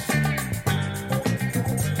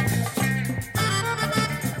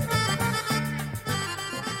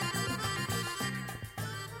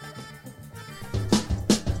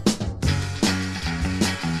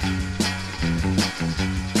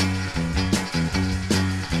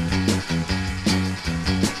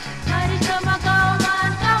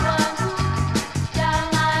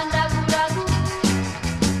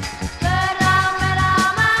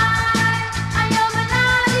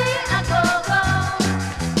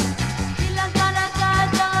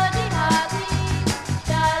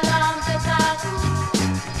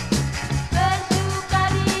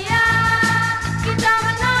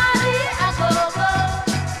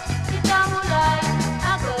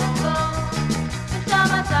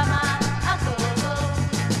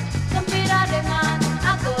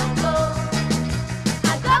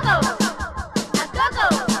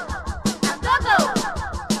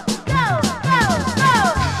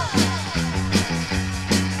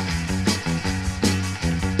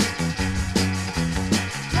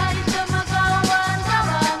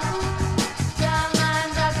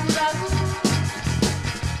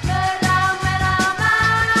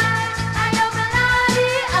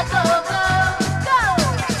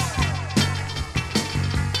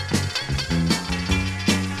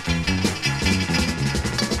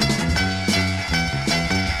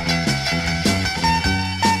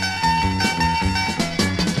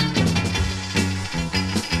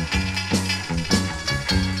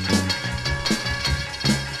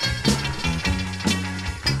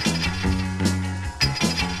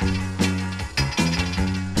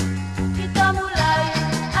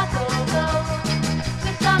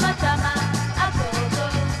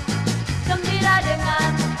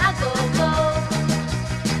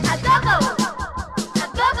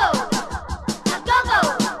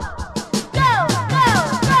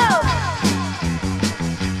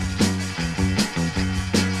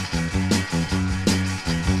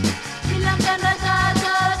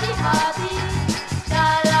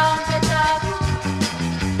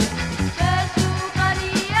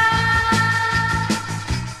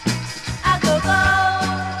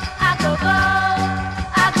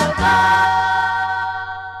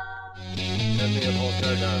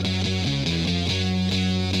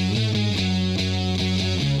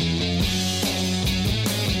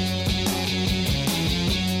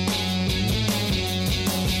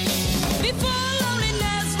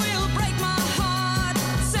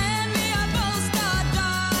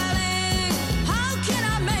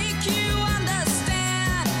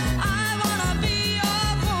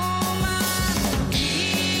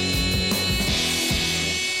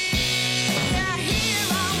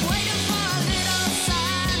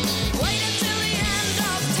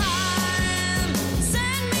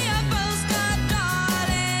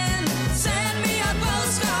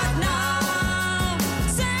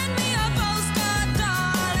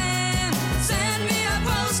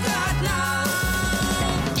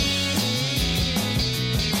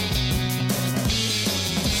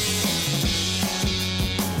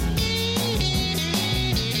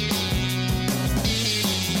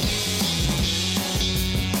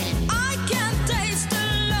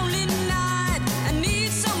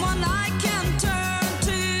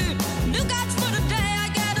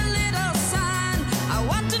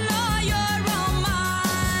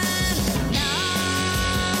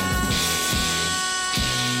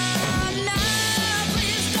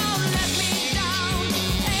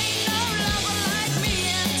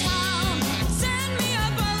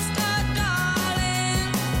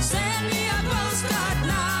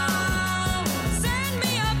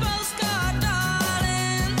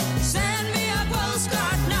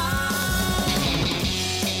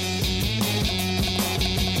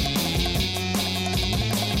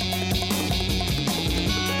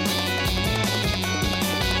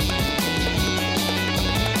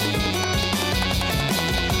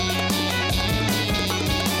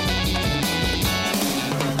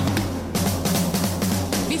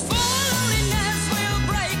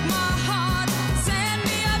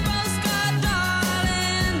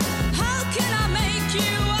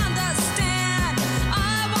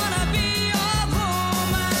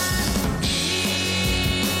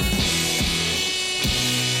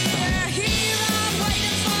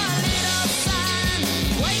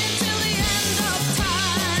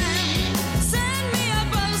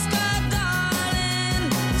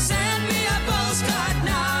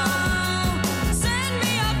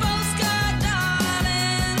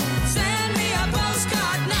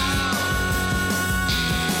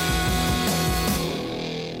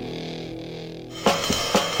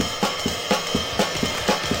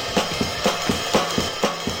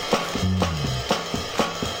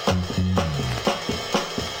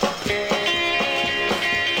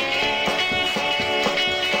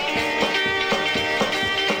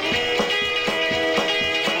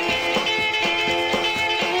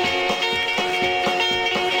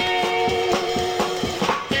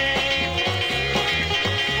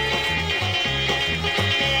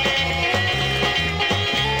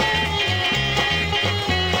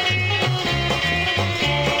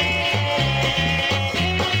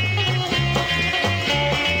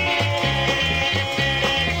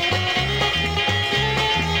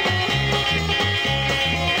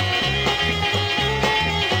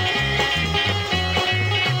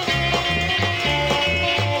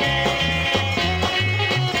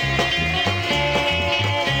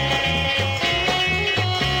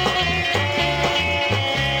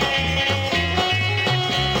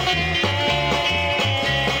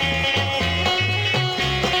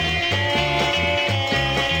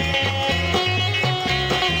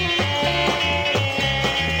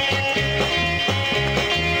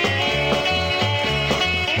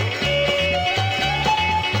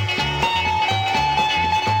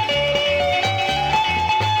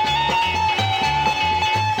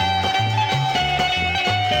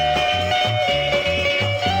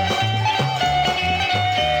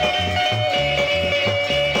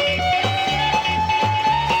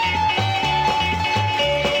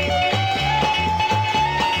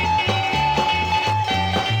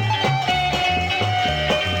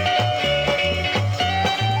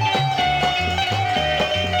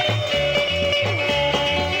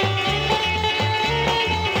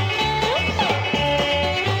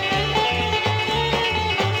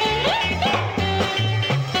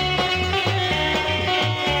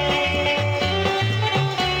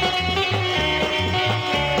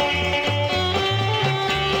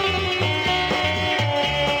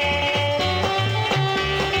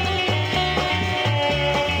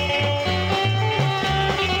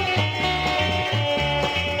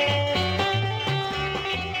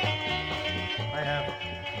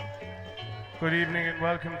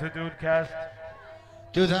welcome to DOODcast.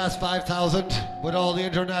 DOODcast 5000 with all the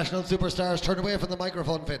international superstars. Turn away from the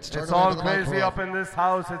microphone, Fitz. Turn It's away all from the crazy microphone. up in this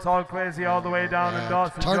house. It's all crazy all the way down in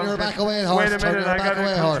Dawson. Turn your back away, horse. Wait a Turn minute, your I back gotta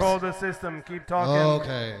away, control horse. the system. Keep talking.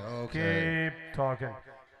 Okay. Keep talking.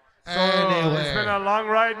 So, Anyway. it's been a long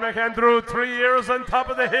ride, McAndrew. 3 years on top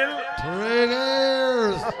of the hill. 3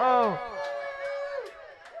 years. Oh.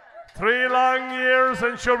 3 long years,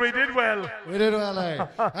 and sure we did well. We did well, eh?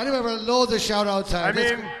 Anyway, we're loads of shout outs. I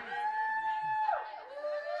mean,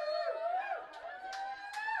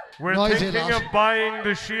 we're Noisy thinking lot. of buying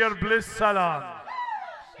the Sheer Bliss Salon.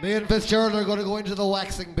 Me and Fitzgerald are going to go into the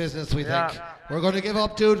waxing business, we think. We're going to give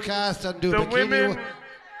up DOODcast and do The bikini. women,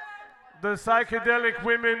 the psychedelic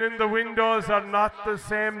women in the windows are not the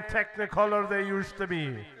same technicolor they used to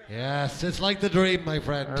be. Yes, it's like the dream, my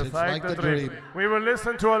friend. It's like the dream. We will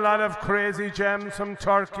listen to a lot of crazy gems from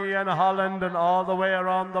Turkey and Holland and all the way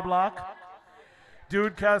around the block.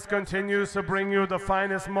 DOODcast continues to bring you the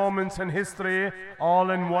finest moments in history all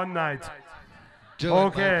in one night. Do it, my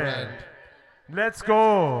friend. Let's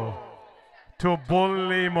go to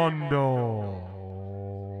Bully Mundo.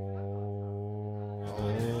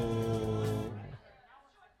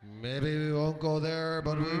 Maybe we won't go there,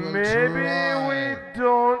 but we will Maybe try. we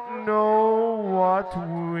don't know what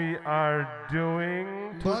we are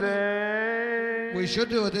doing today. We should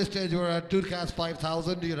do at this stage. We're at DOODcast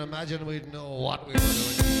 5000. You'd imagine we'd know what we were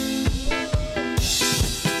doing.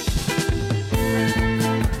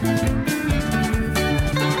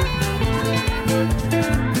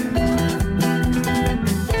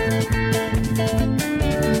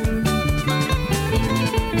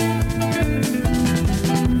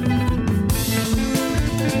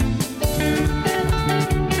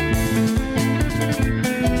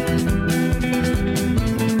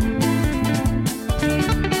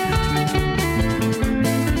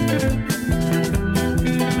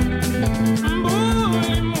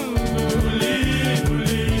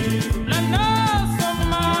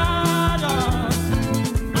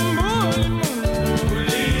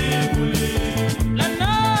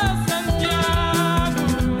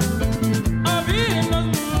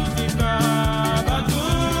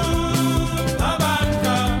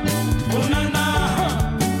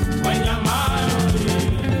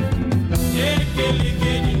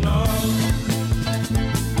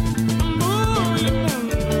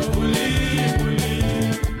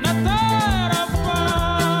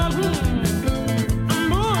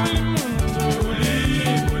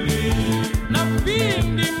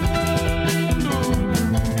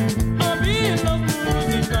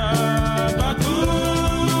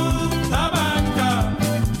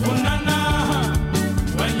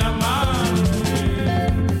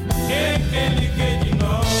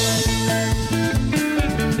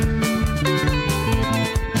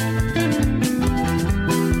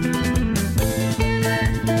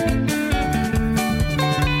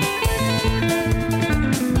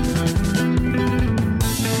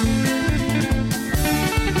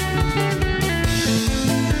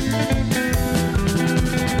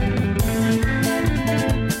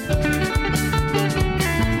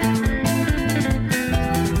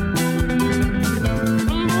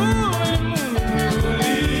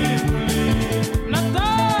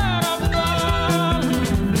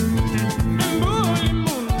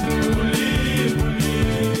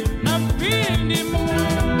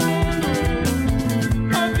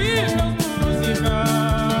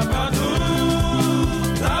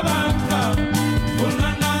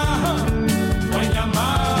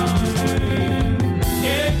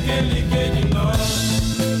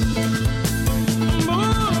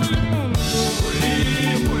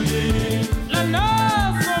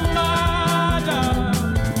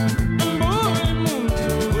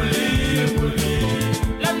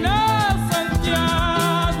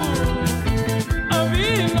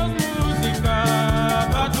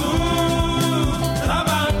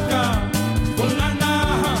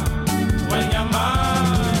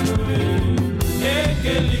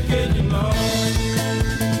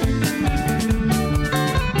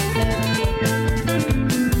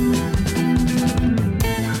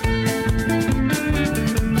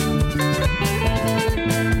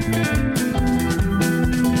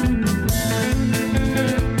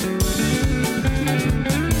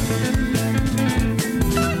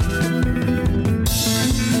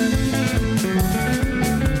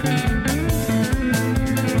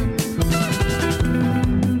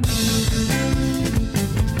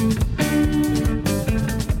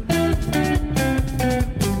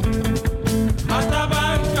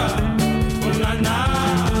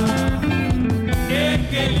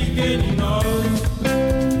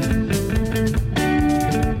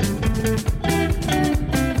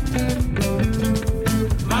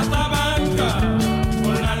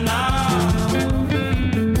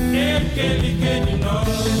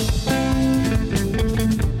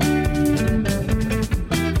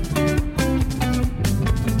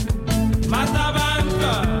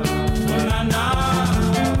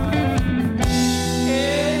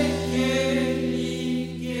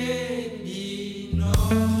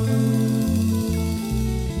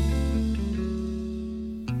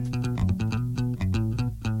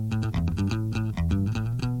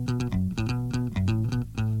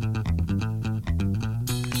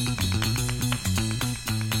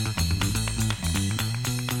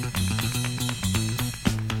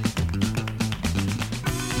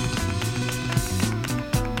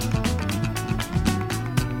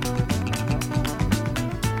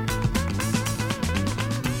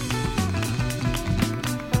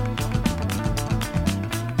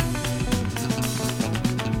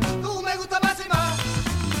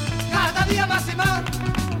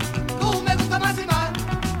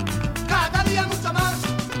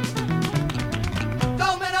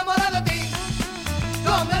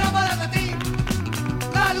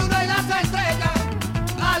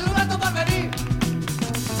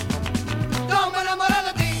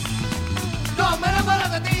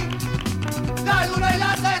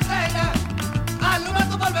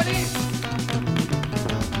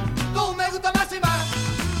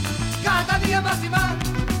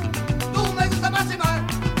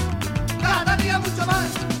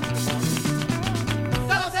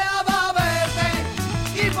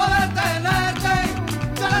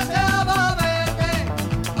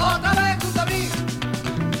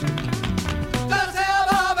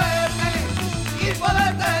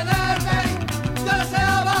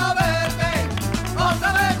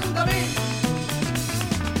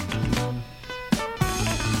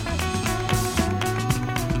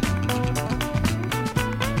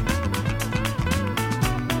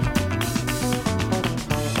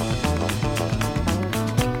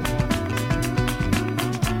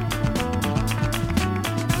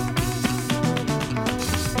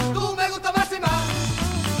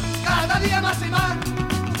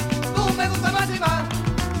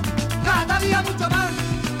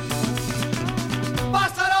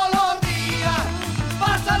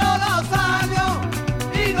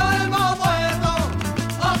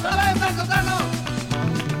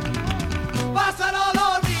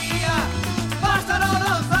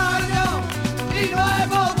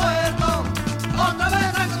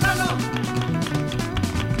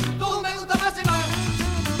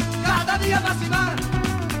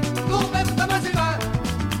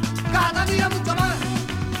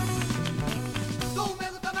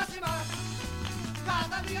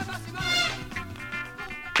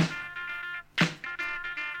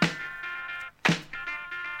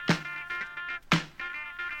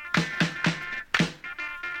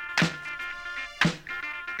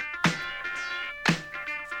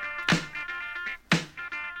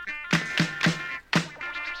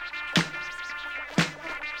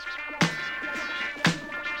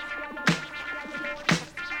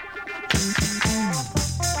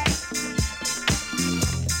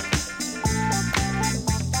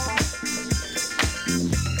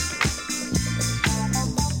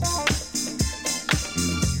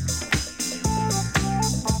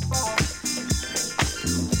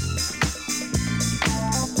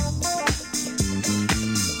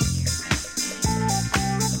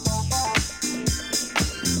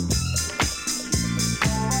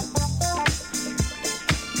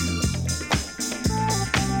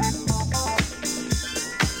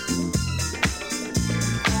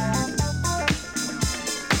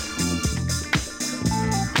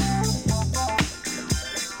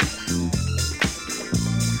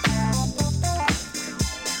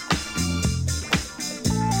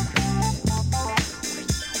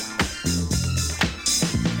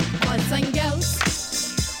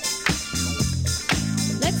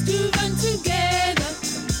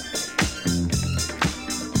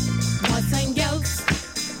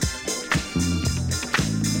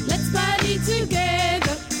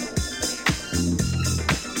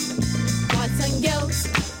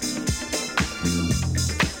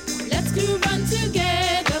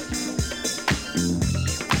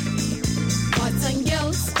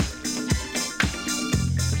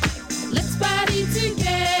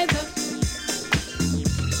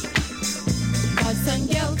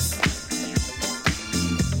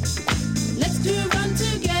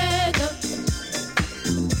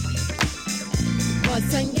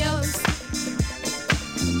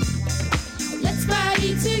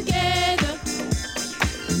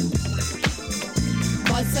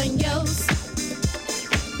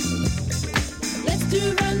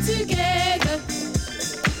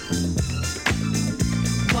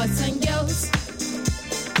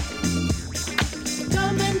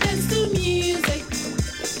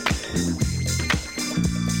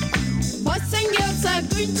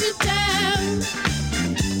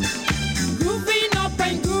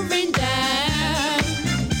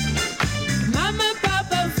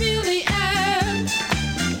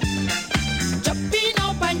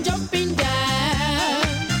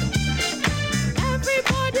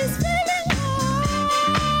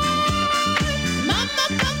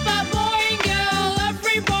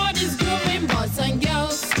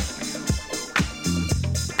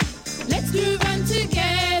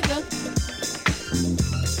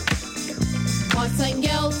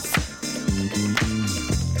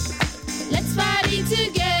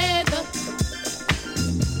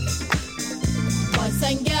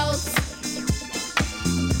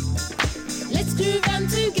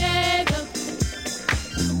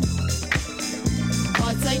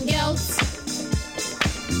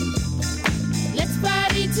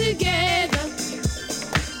 together,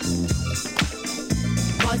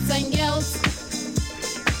 boys and girls.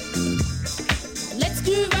 Let's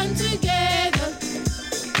groove on together,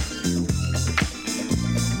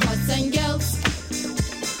 boys and girls.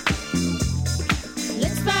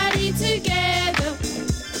 Let's party together,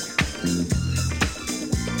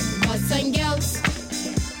 boys and girls.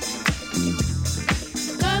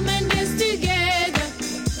 Come and dance together,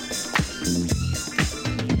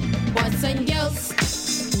 boys and girls.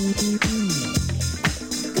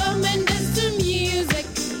 Come and dance to music.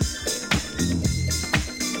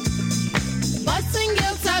 Boys and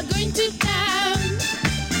girls are going to town,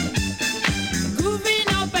 grooving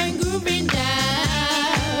up and grooving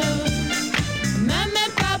down. Mama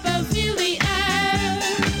and Papa feel the air,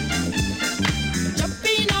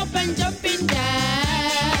 jumping up and jumping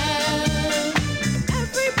down.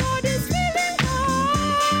 Everybody's feeling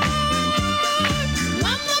hot.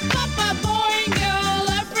 Mama, Papa, boy and girl,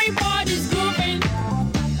 everybody's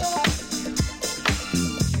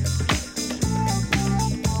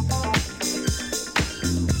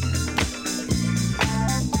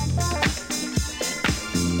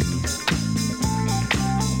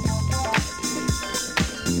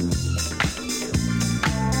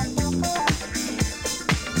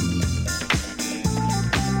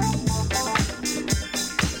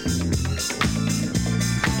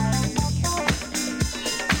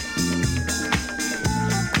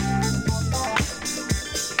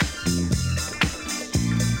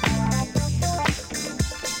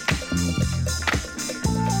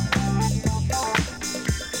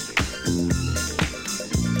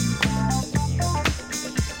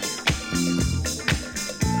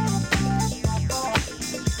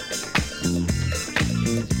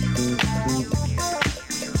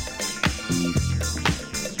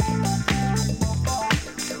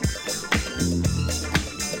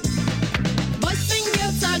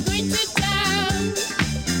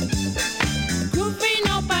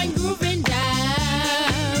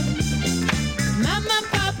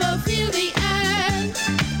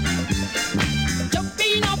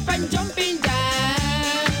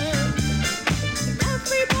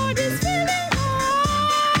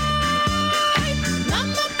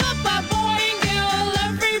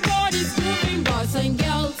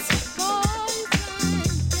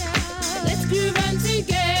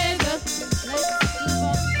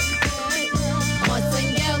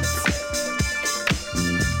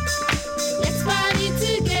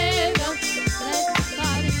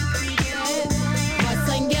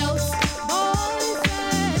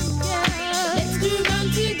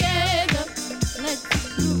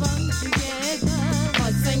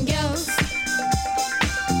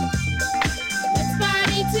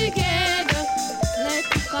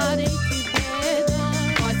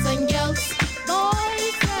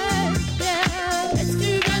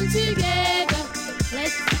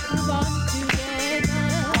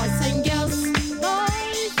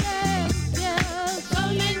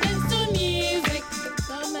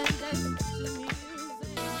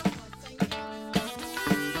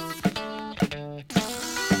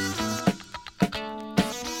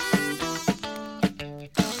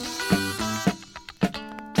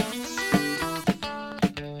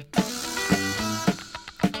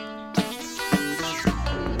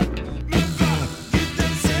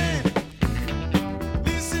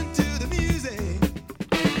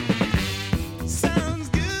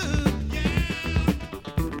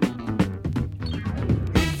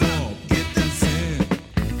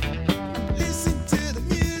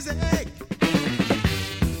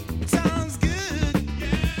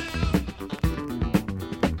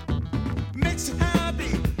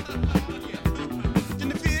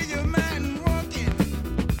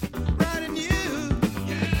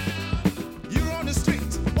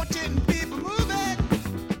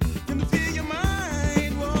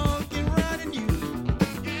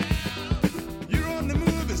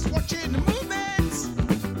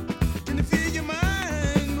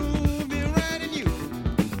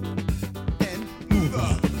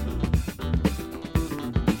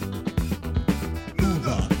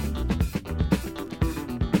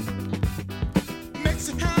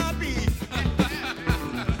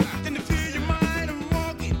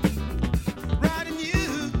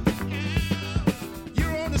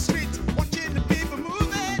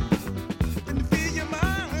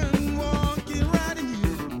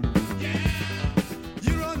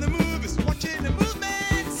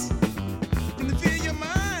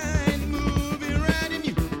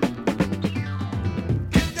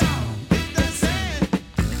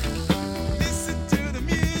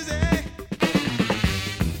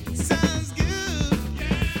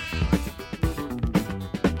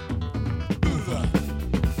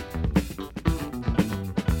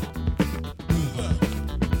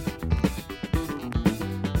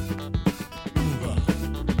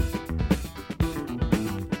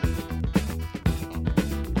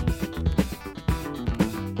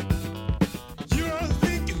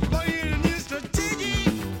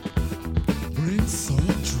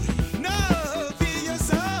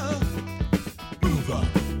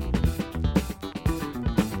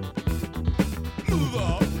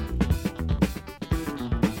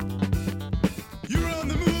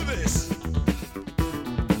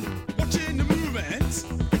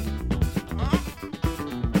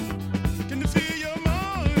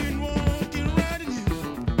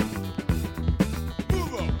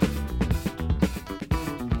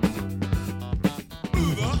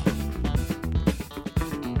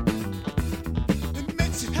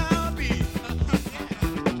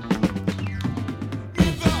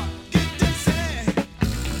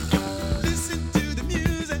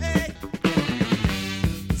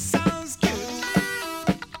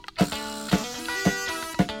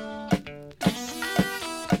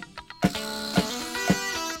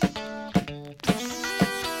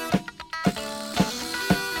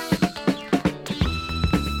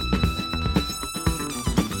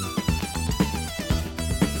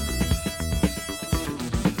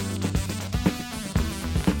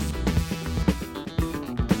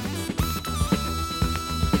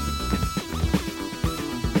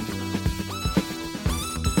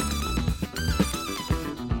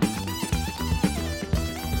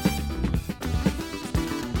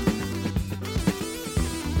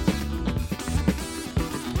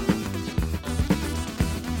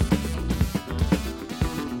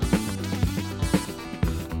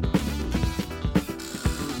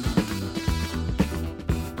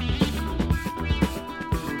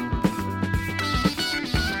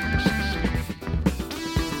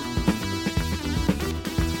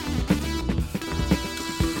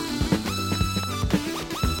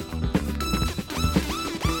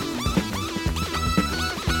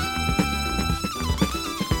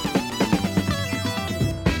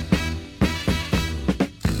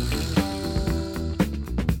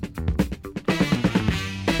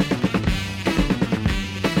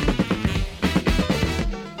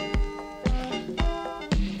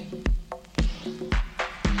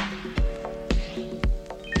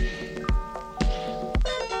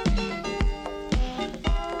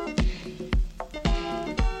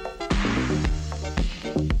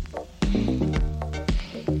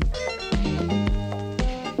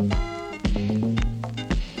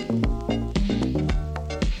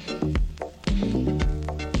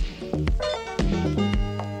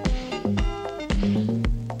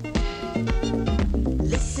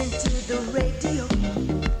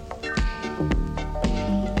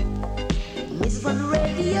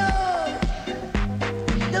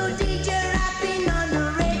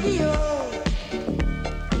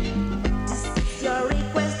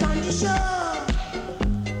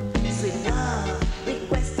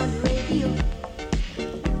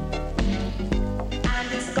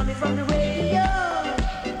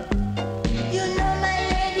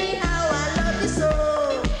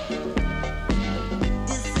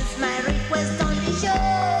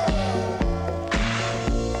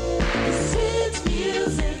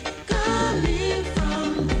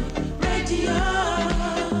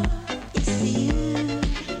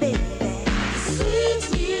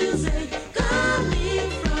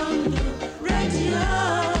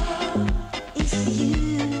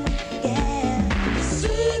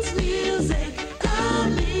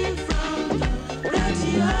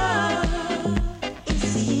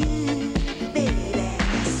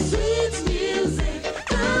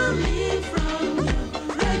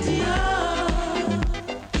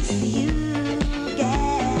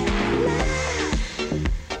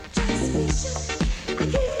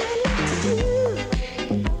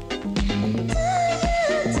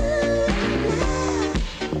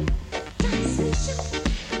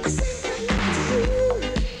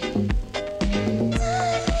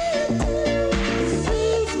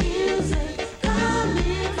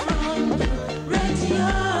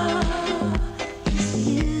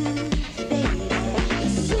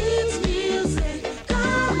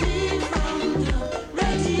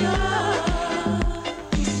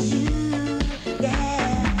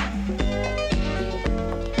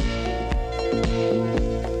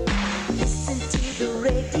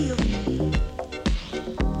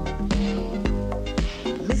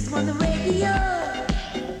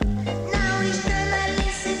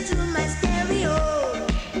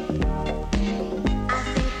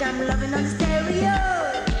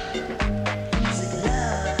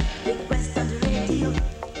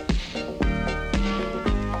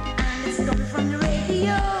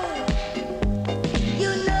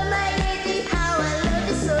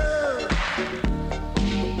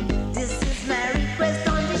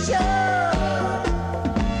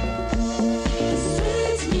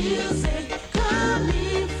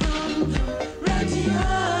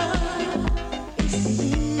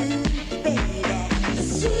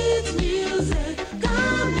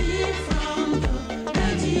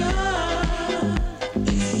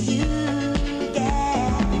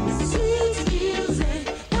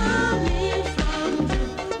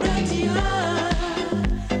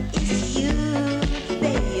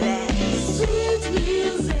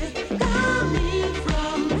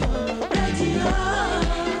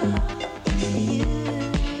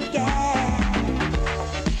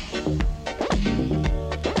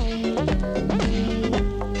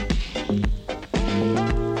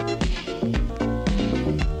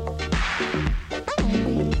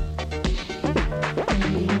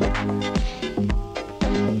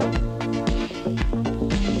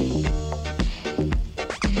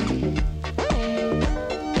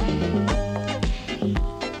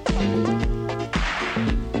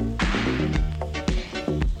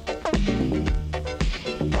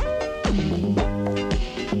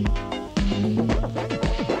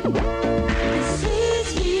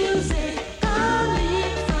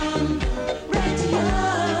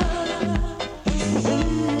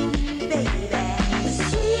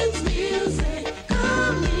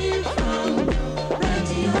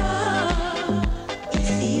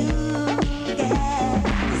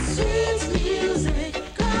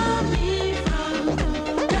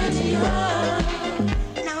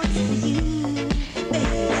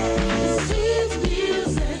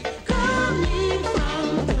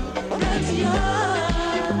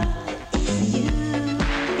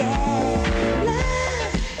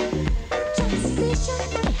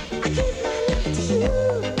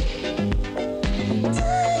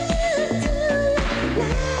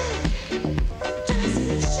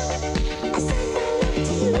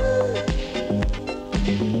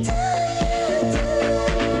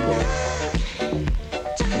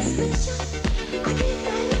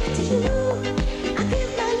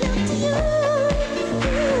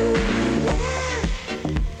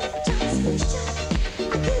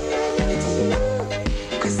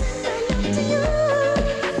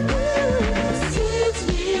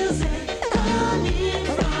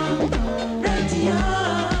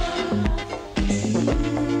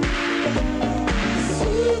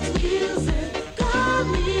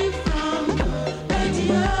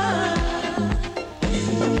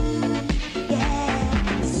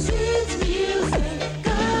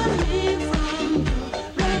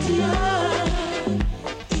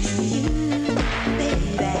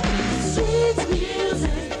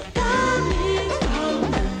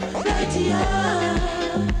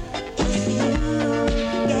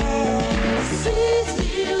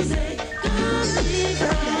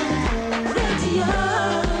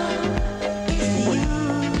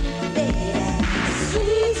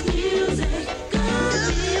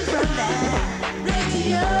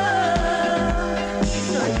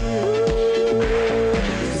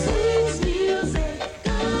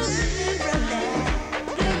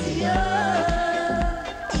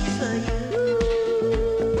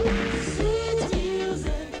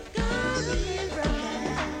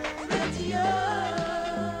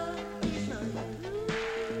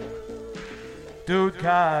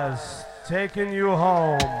DOODcast, taking you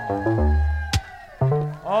home.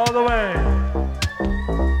 All the way.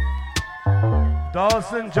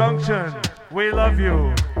 Dawson Junction, we love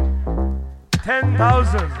you.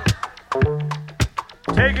 10,000.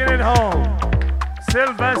 Taking it home.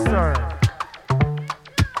 Sylvester.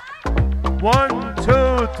 1,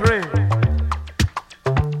 2, 3.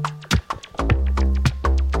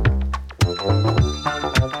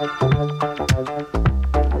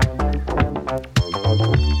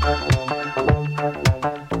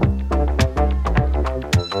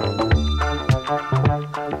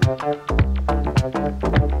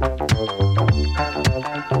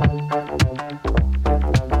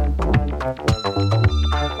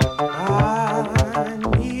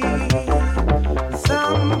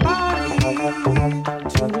 Somebody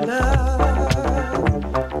to love.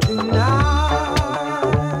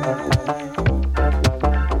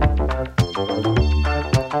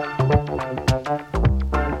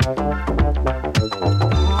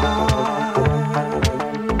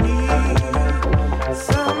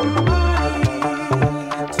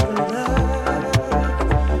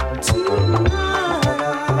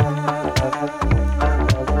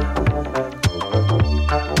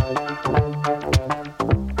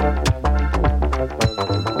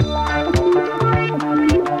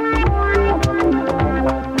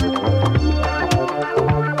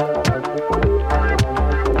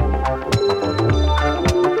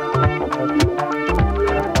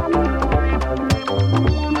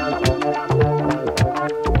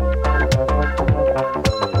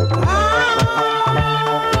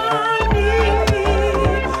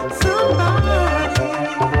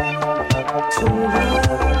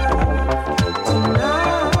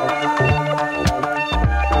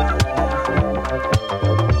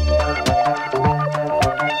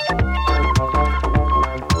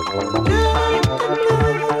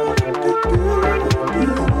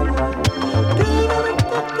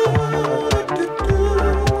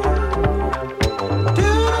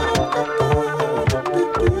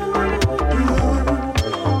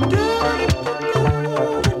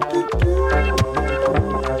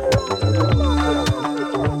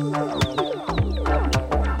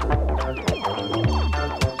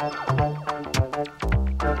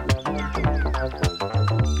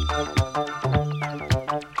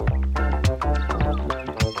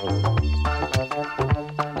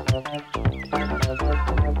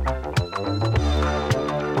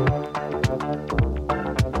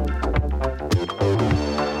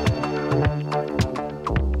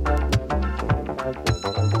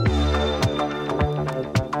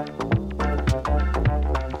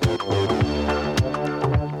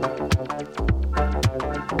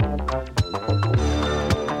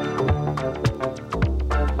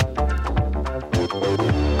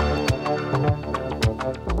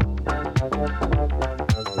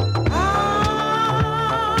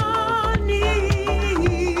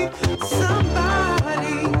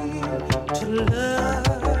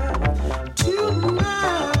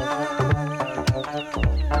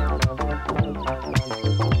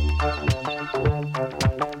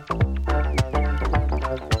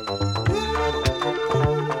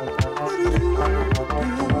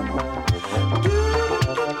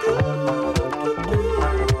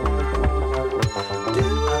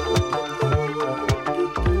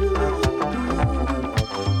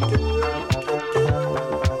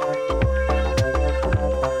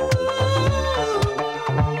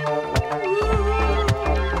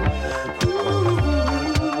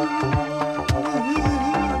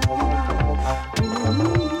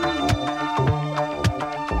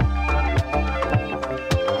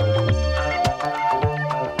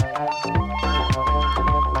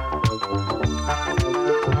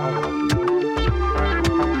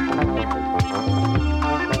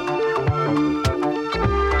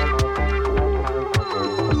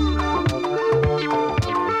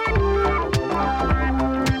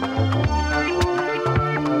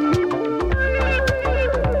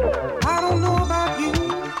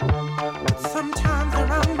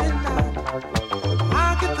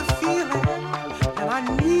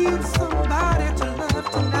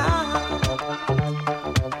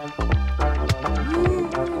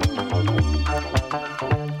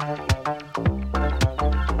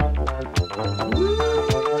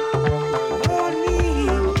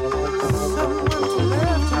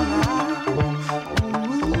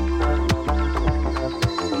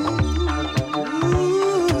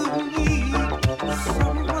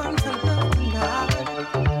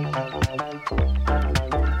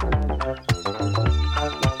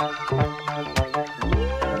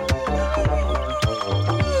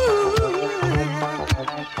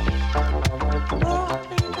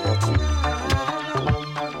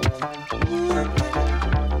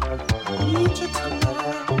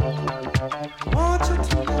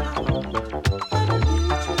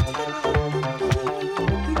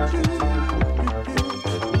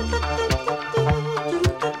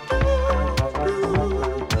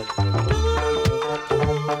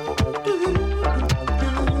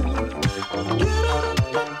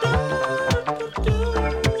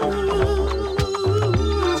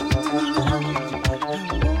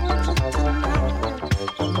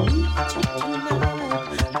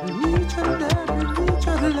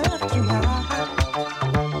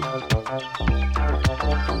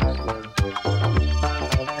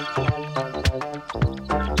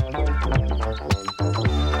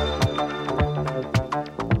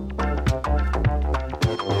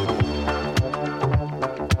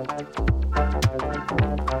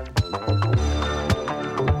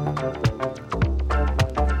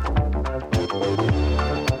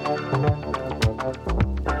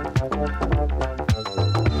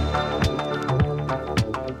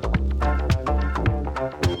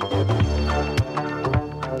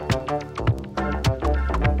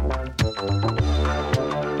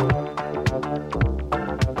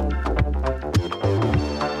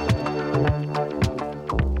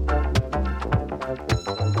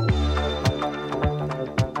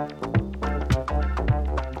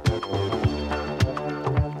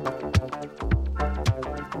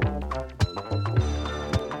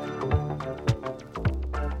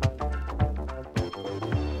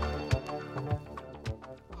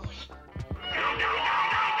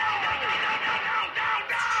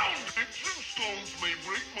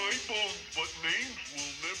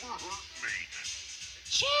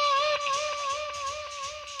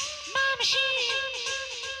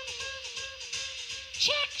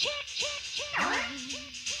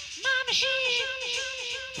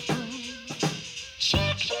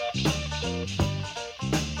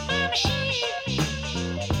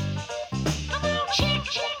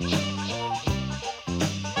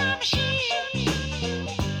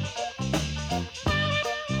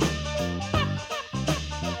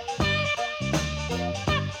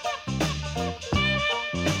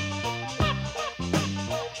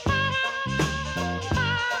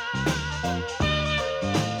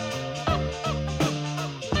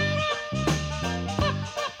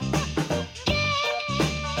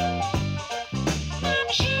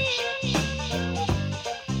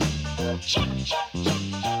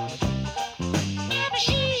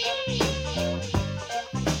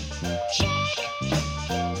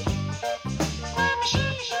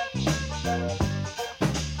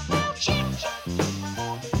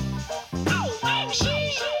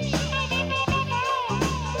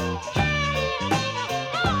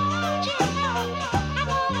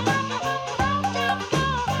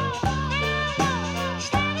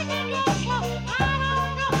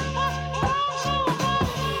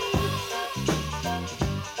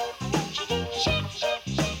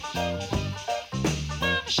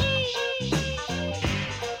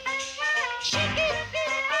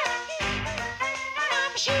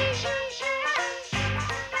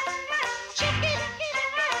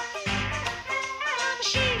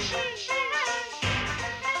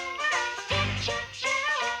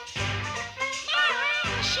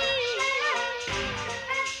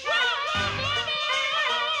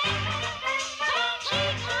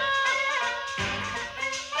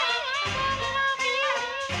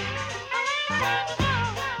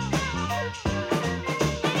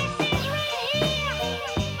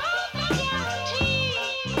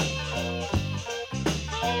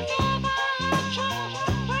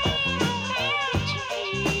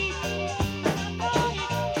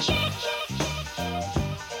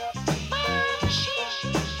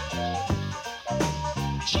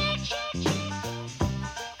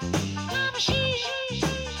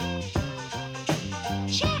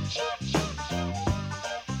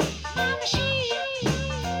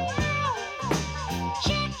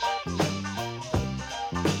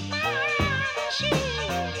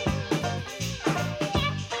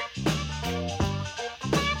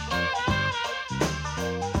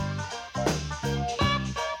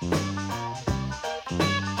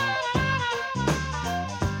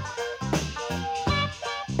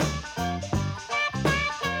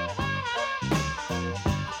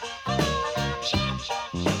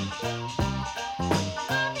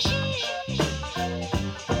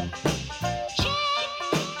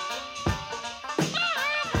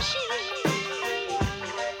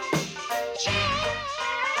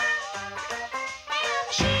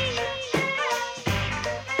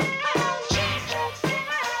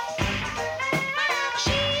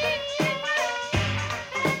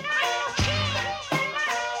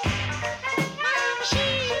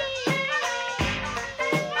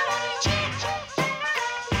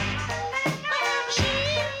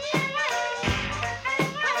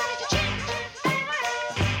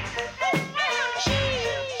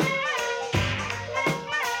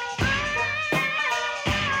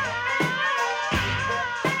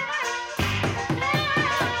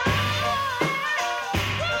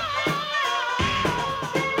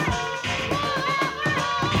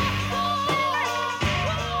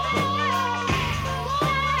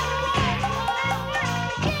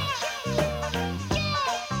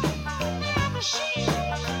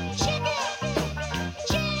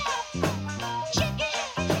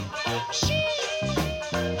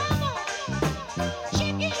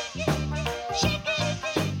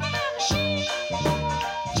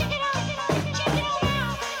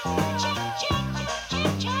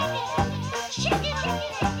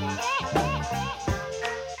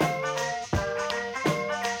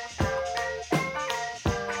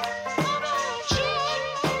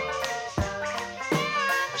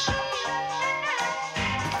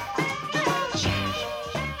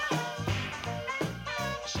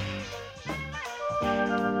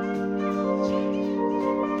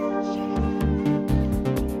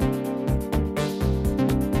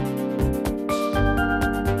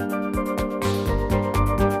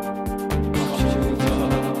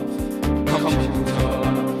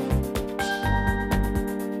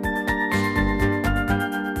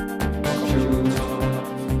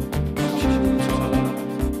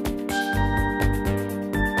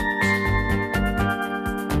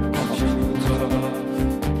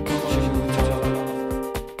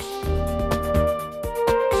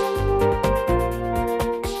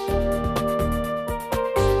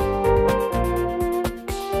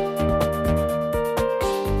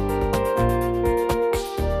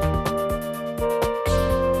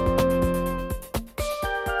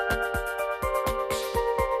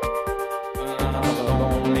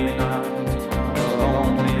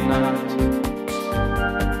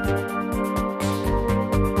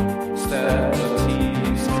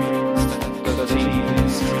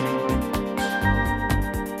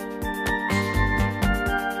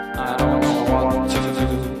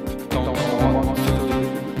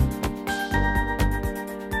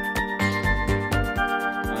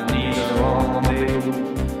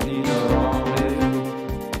 rendezvous, need a rendezvous.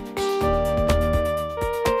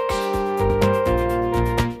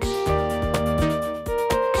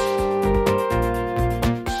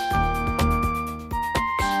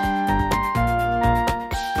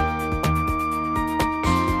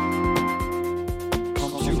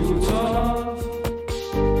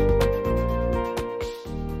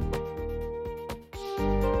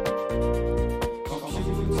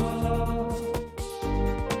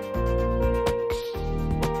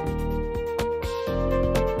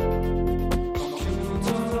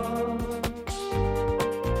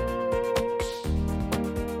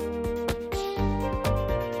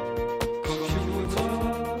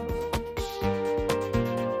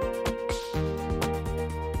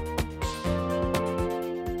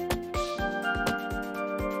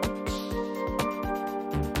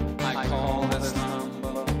 I call this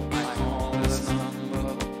number, I call this number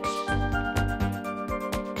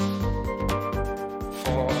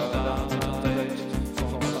for a later date,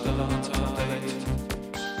 for a later date.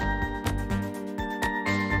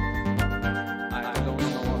 I don't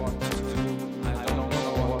know what to do, I don't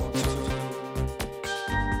know what to do.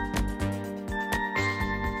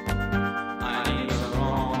 I need a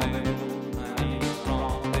rendezvous, I need a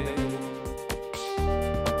rendezvous.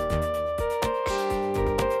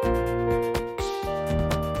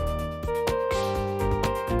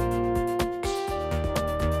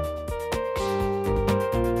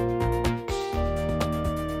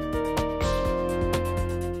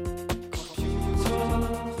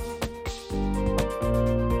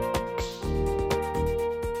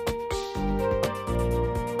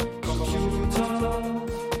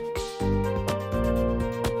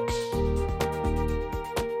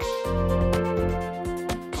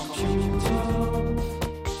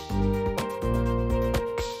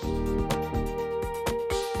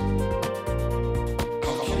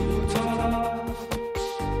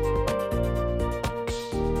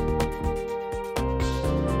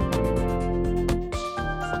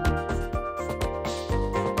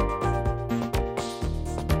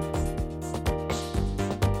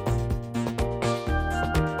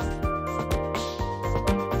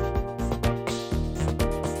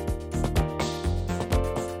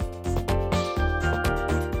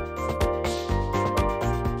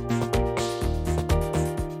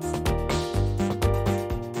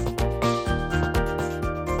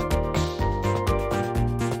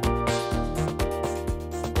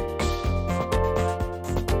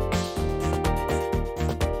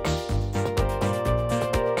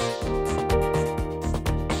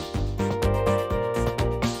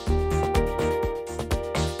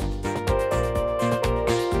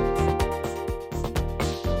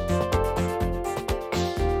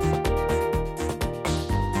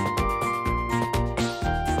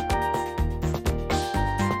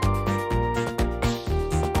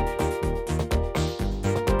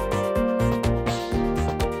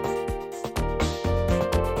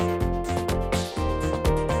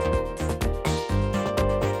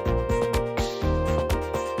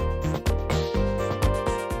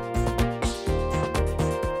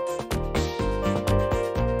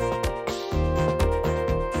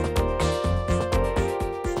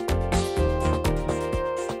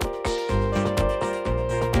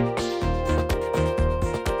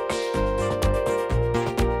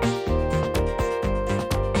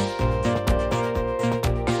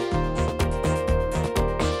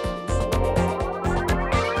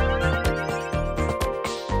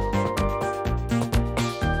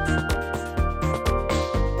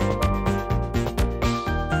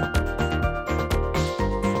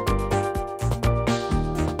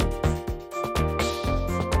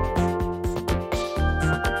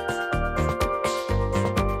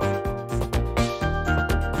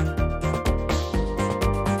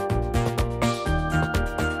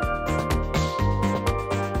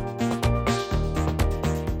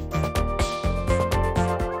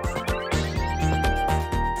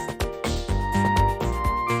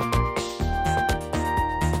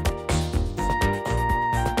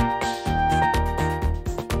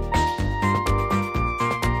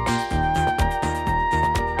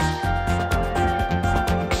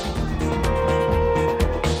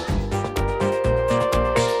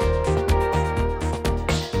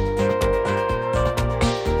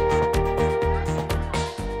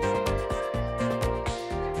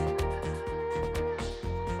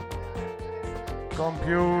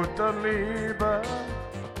 Computerliebe,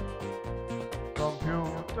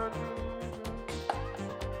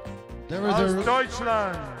 Aus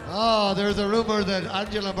Deutschland. There's a rumor that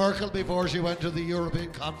Angela Merkel, before she went to the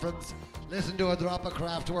European conference, listened to a drop of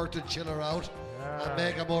Kraftwerk to chill her out. and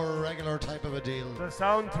make a more regular type of a deal. The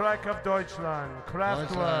soundtrack of Deutschland, Kraftwerk.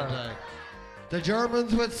 Deutschland, aye. The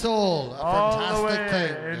Germans with soul, a All the fantastic way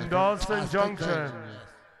thing. in a Dawson fantastic Junction. thing, yes.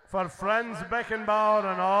 For Franz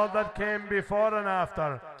Beckenbauer and all that came before and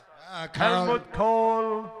after. Helmut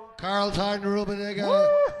Kohl. Karl-Heinz Rummenigge.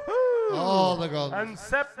 All the guns. And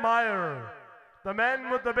Sepp Maier, the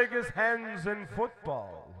man with the biggest hands in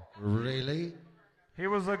football. Really? He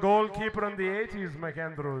was a goalkeeper in the 80s,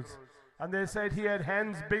 McAndrews. And they said he had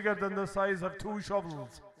hands bigger than the size of 2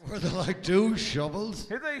 shovels. Were they like 2 shovels?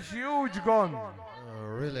 He's a huge gun. Oh,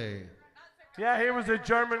 really? Yeah, he was a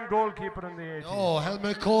German goalkeeper in the 80s. Oh,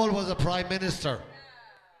 Helmut Kohl was a prime minister.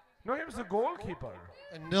 No, he was a goalkeeper.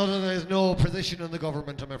 And there's no position in the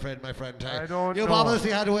government, I'm afraid, my friend. I don't You've know.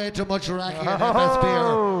 obviously had way too much Iraqi and FSB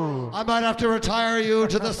here. I might have to retire you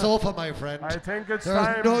to the sofa, my friend. I think it's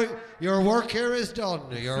There's time. your work here is done.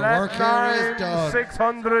 Your Flat work here 9, is done.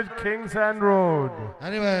 600 Kings End Road.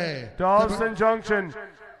 Anyway. Dawson Junction.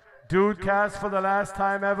 Dudecast for the last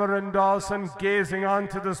time ever in Dawson, gazing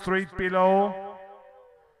onto the street below.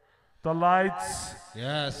 The lights.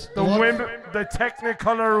 Yes. The women, the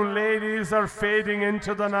Technicolor ladies are fading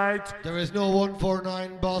into the night. There is no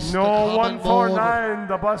 149 bus. No the common 149.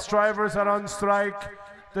 The bus drivers are on strike.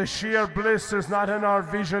 The sheer bliss is not in our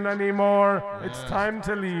vision anymore. It's time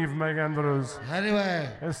to leave, McAndrews. Anyway.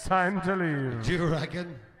 It's time to leave. Do you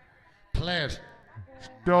reckon? Play it.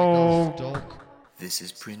 Stoke. This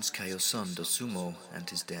is Prince Kayosan Dosumo and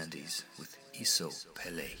his dandies with Iso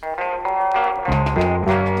Pele.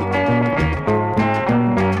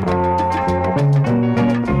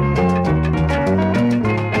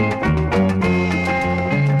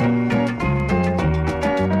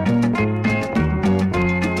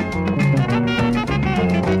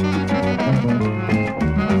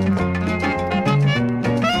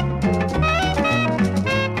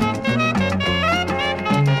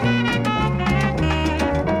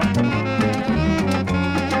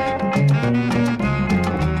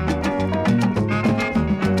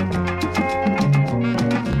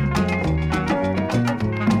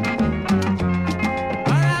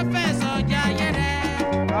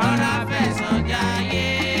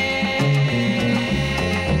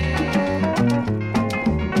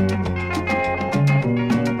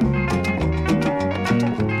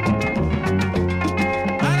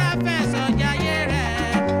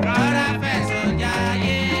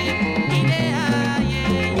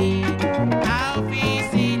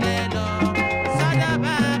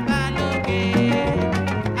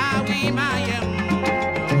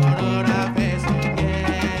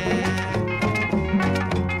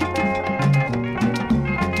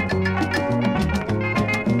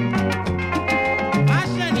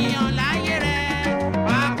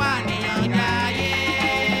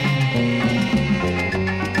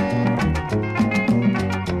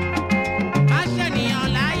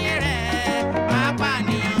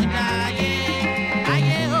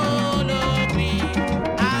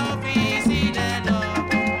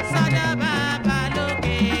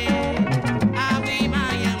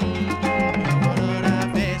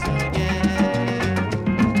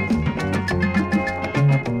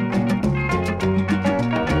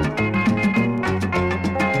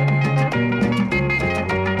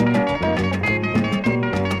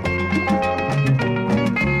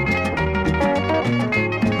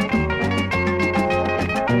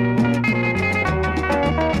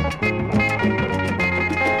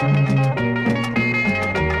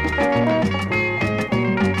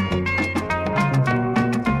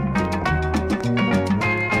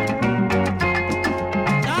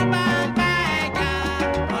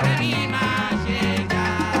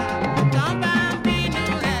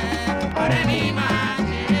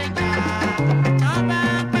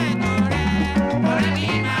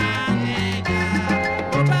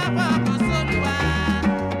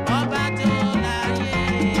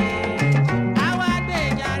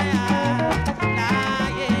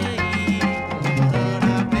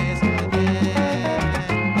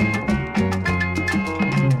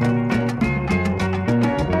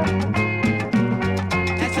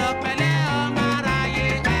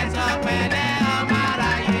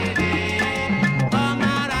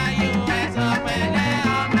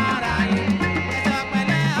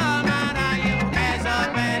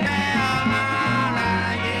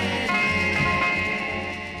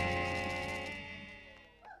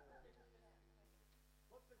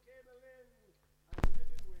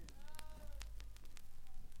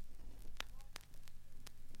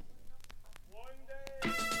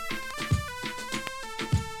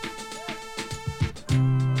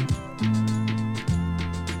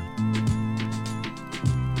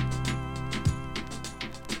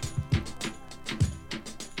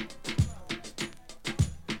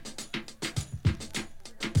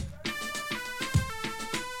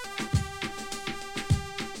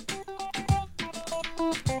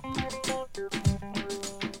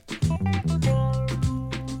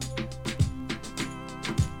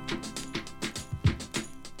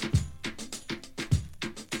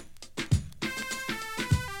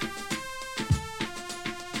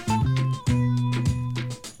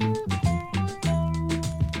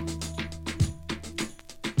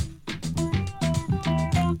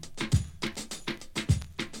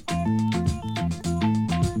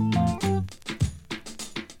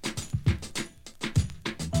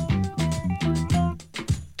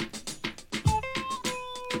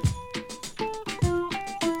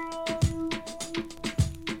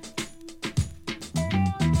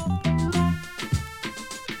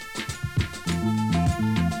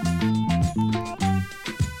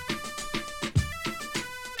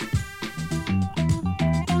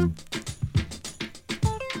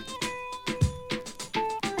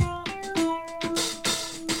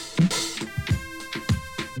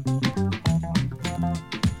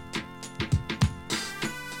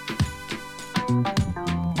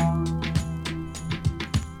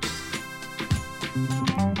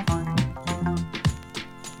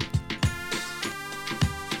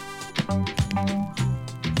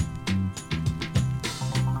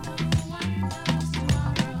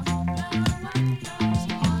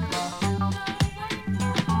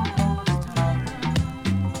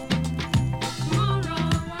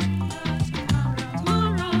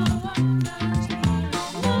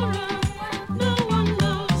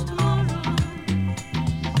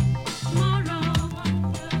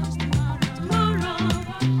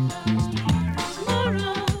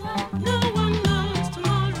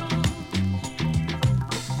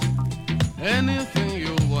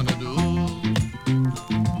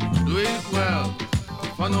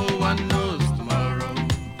 for no one knows tomorrow.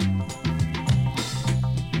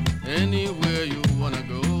 Anywhere you wanna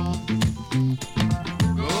go,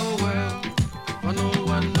 go well, for no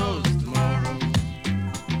one knows tomorrow.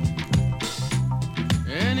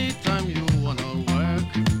 Anytime you wanna work,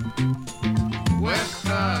 work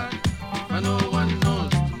hard, for no one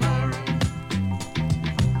knows tomorrow.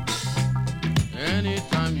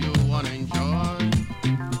 Anytime you wanna enjoy,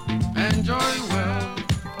 enjoy well,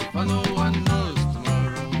 for no one knows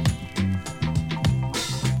tomorrow.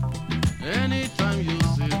 Anytime you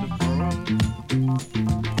see the poor,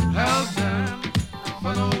 help them,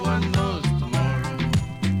 for no one knows tomorrow.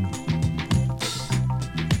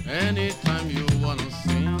 Anytime you wanna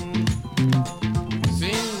sing,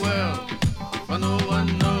 sing well, for no one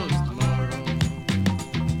knows tomorrow.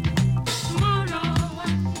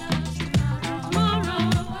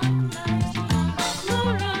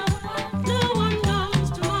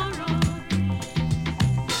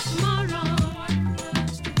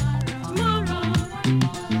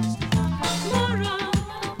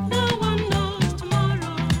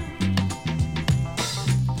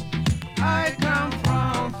 I come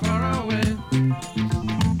from far away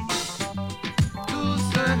to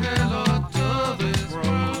say hello to this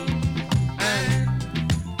world, and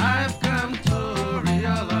I've come to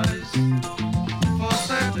realize for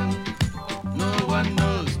certain no one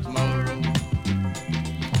knows tomorrow.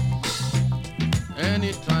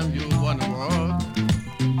 Anytime you wanna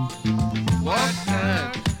walk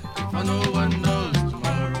hard, for no one knows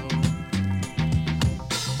tomorrow.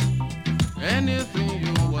 Anything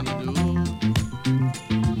you wanna do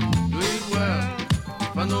it well,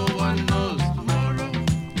 for no one knows tomorrow.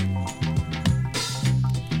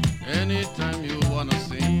 Anytime you wanna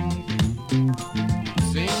sing,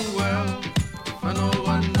 sing well, for no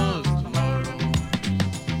one knows tomorrow.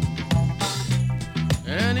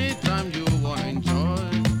 Anytime you wanna enjoy,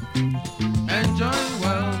 enjoy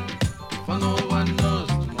well, for no one knows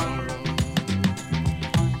tomorrow.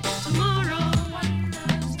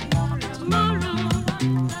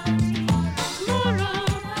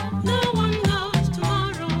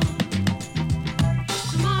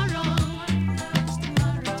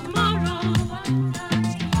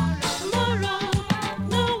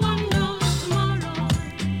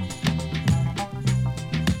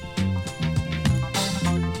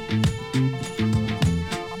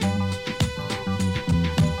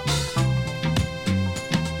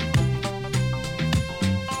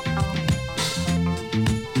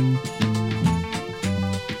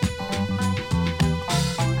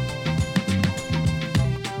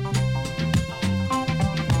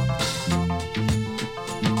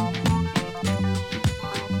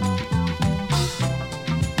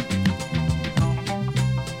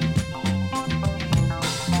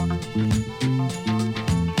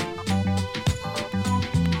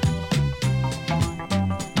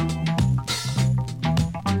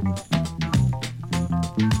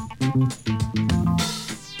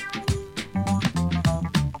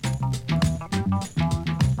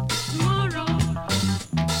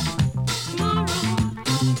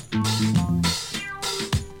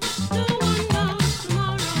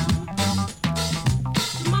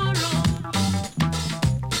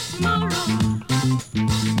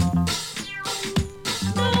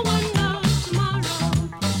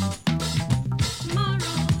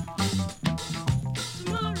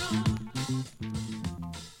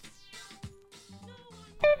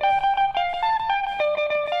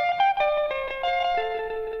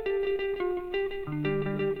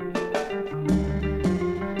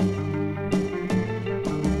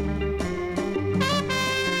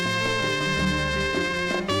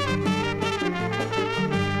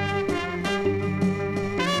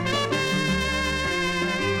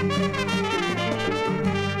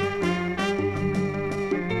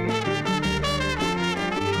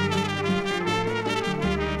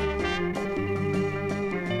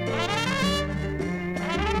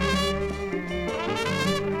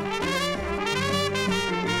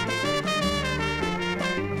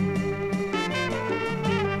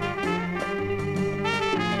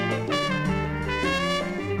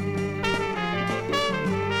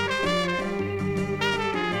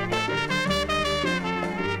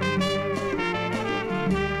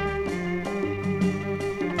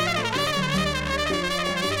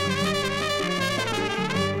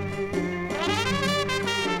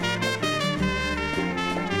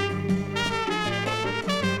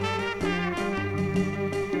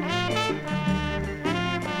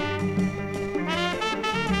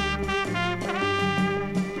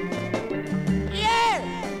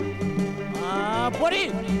 Buddy.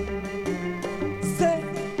 Say,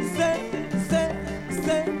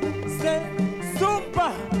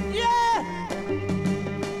 super.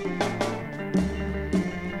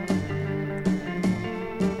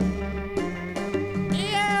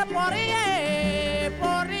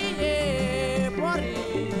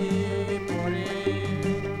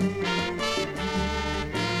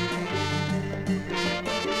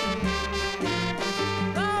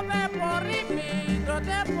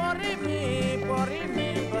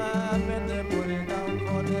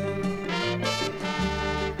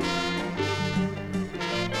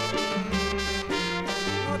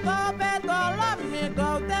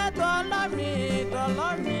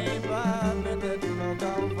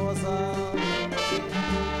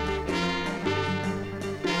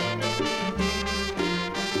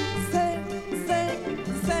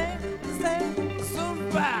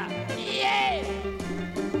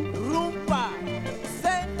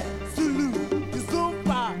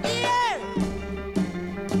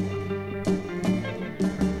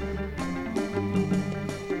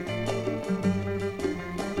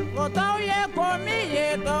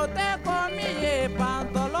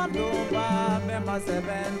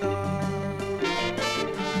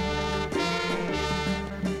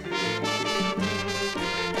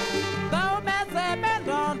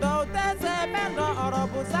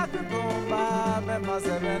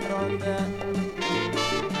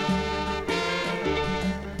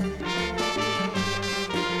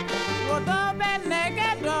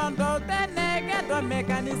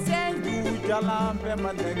 Mécanicien du jalan pe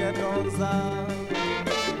mandege donza.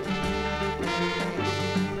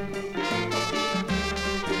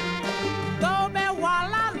 Dobe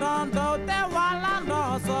walando, dote walando,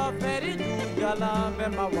 so feri du jalan pe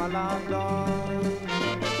ma walando.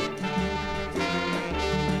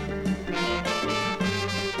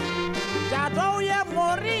 Jado ye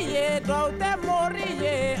moriye, dote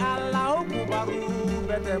moriye, Allah kubaru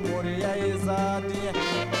bete moriya izadi.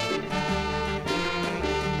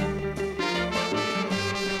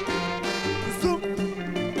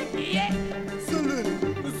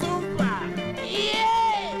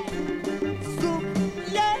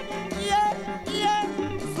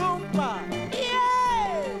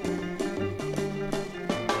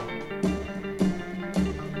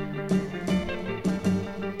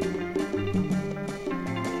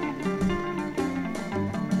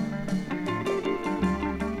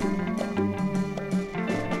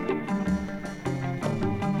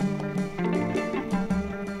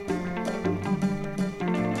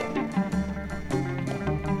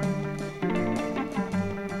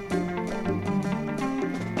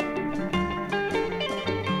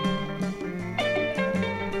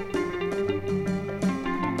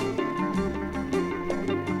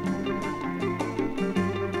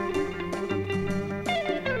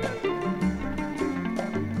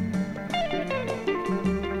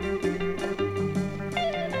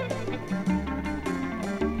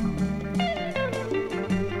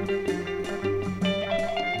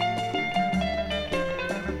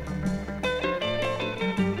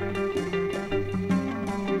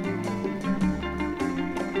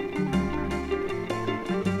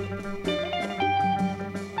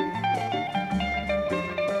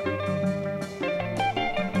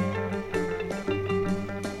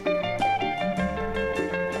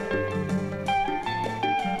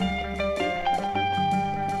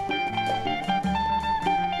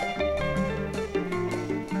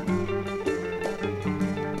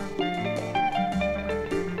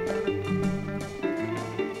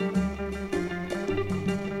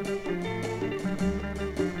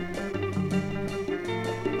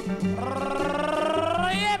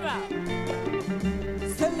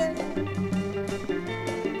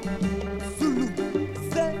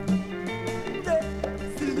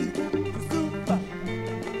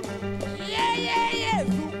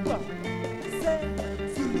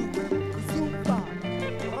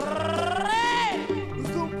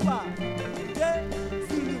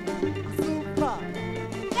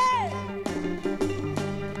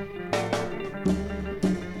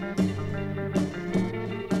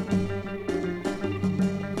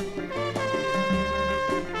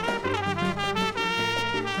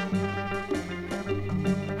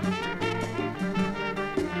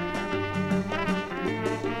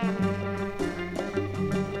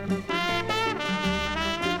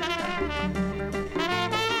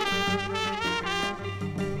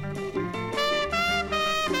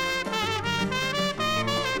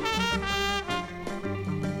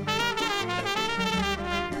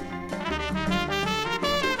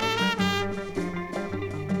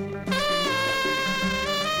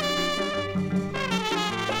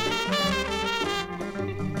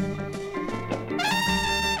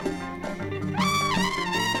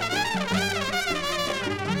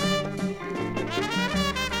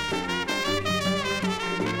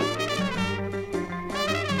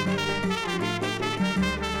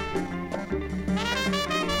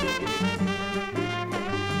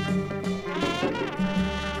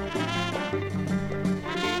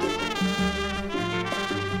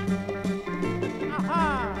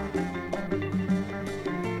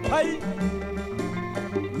 Hey,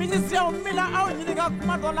 ministre Mila au nyinga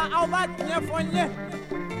kuma dola au ba nyefonye.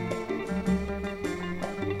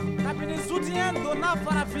 Kabini soutien dona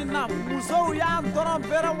farafina muso ya ntoron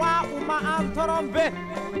bere wa uma antoron be.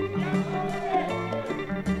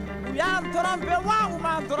 Uyan torambe wa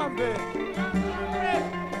uman torambe.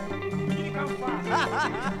 Ini kampa.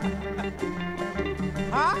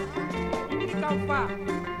 Ha? Ini kampa.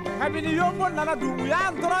 Kabini yombo nana du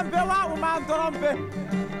uyan torambe wa uman torambe.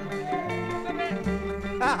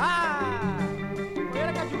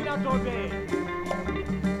 Oyera ka jugina tobe.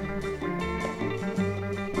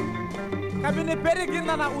 Kabini perigin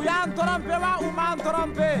nana uyan torambe wa uman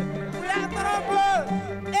torambe. Uyan torambe.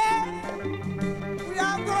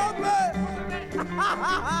 Uyan torambe.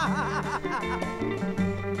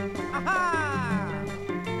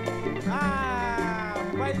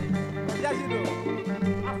 Vai, Yajido.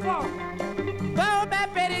 Afo. Go be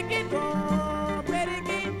periquito,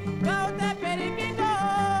 go te periquito.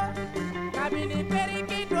 Kabini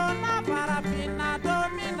periquito na parafina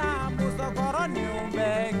domina muso koroni umbe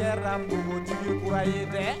gerambu tigi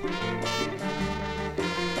kuraide.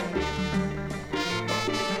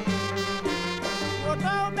 Go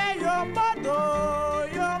be yombo, go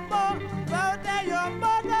te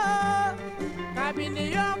yombo. Kabini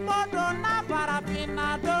yombo na parafina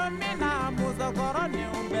domina muso koroni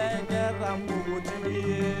umbe gerambu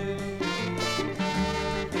tigi.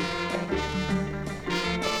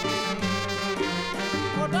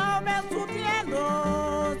 Gobe sutiendo,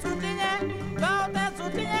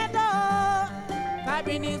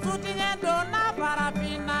 kabini sutiendo na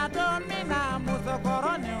parafina domina muso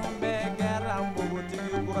koroni umbe gerambu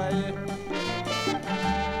tigi kuraye.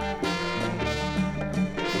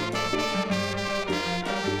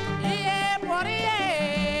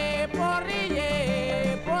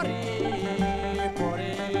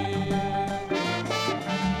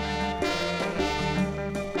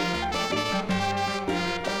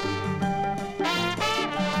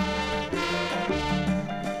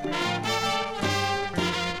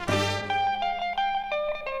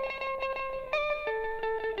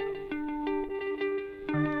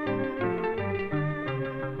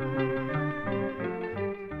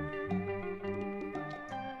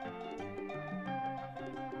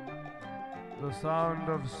 The sound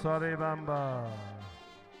of Sorry Bamba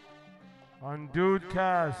on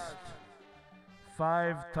Dudecast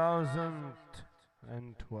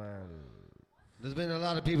 5012. There's been a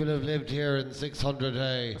lot of people who've lived here in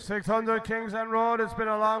 600 600 Kingsland Road, it's been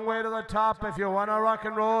a long way to the top. If you want to rock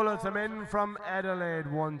and roll, it's a man from Adelaide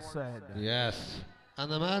once said. Yes. And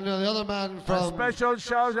the other man from... A special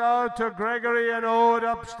shout out to Gregory and Ode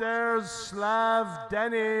upstairs, Slav,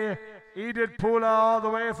 Denny, Edith Pula all the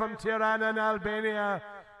way from Tirana in Albania,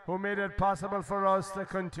 who made it possible for us to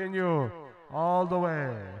continue all the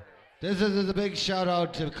way. This is a big shout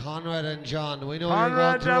out to Conrad and John. We know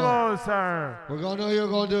Conrad you're going Devil, sir. We're going to know you're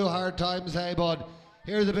going through hard times, hey bud.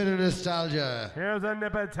 Here's a bit of nostalgia. Here's a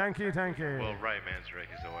nipper, tanky. Well, Ray Manzarek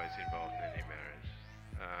is always involved in any marriage.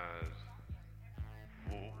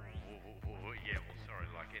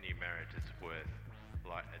 Like any marriage, it's worth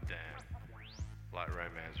like a damn. Like Ray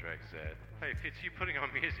Manzarek said. Hey, Fitz, you putting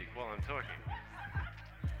on music while I'm talking?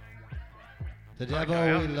 The devil,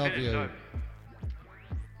 okay, we love you.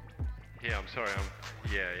 Yeah, I'm sorry.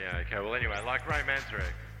 Okay. Well, anyway, like Ray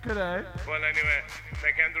Manzarek. Good day. Well, anyway,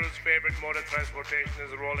 McAndrew's favorite mode of transportation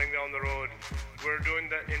is rolling down the road. We're doing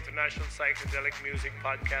the International Psychedelic Music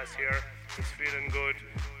Podcast here. It's feeling good.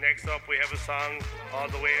 Next up, we have a song all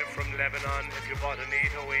the way from Lebanon. If you bought an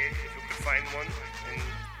 808, if you could find one in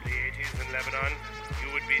the 80s in Lebanon, you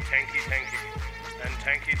would be Tanky. And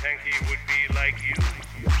Tanky would be like you.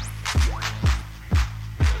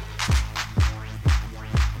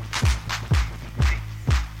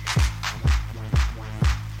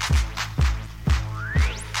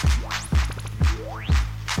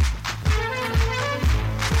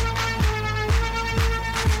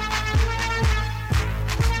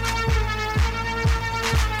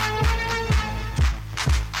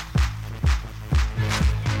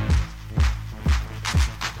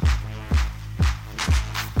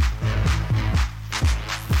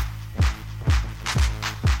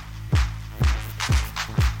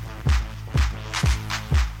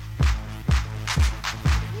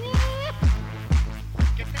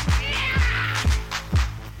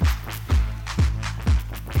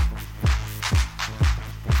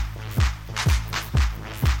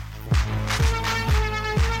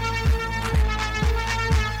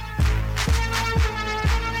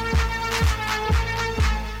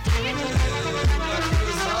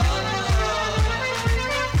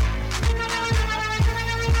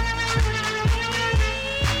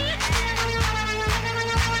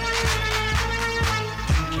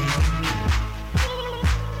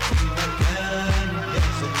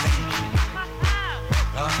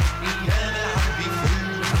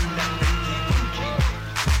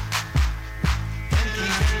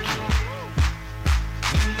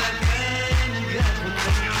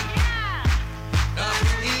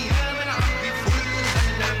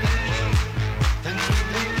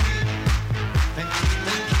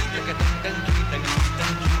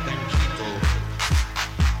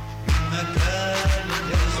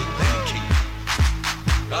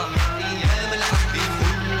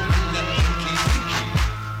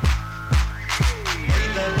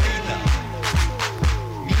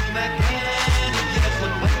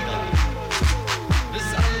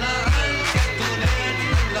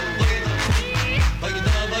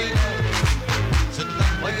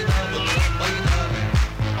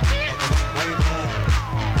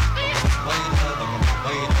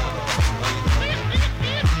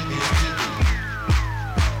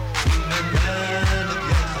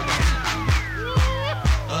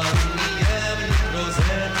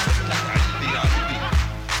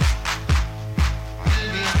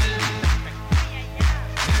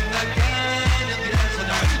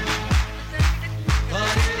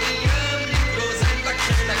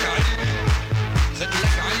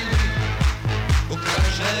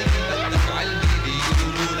 جاي بدك علمي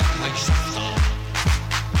بيقولوا لك هي شفطة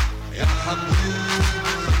يا حمود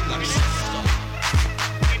لك شفطة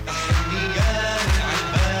دحني يا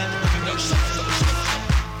العلبان لك شفطة شفطة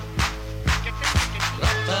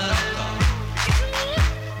ربطة ربطة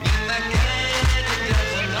من مكان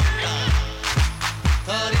بياخد ربطة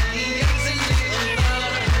طارقني ينزل لي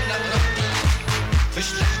انطار لك ربطة فش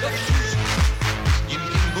لك بفشوش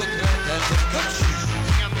يمكن بكرة تاخد كبشوش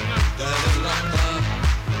دار الربطة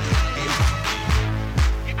حبي حبي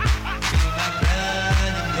من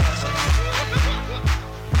مكان بياخد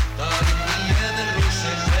طارقني يا من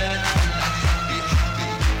الرشاشات هلا حبي حبي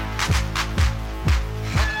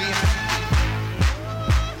حبي حبي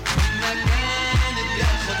من مكان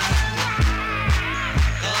بياخد حبي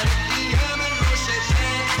طارقني يا من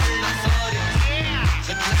الرشاشات هلا صارت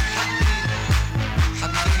خدلك حبي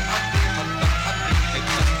حبي حبي حبك حبي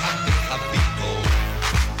حبك حبي حبيته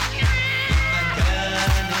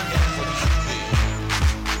مكان ياخد حبي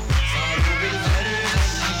صاروا بالفرد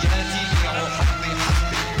الشيات يبيعوا حبي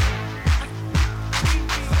حبي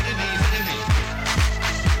فرمي فرمي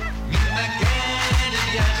من مكان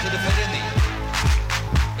بياخد فرمي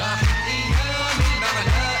راحت ايام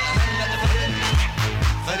المعلاء هلا فرمي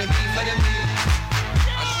فرمي فرمي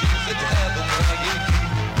عالشيخ ذهب بكره يمكن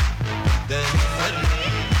داني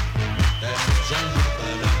فرمي تاخد جنبه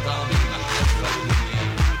بلا طعمي محلى فرمي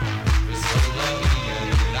رزق الله اياه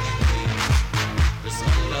باللحمة رزق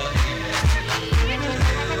الله اياه باللحمة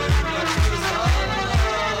لك رزق الله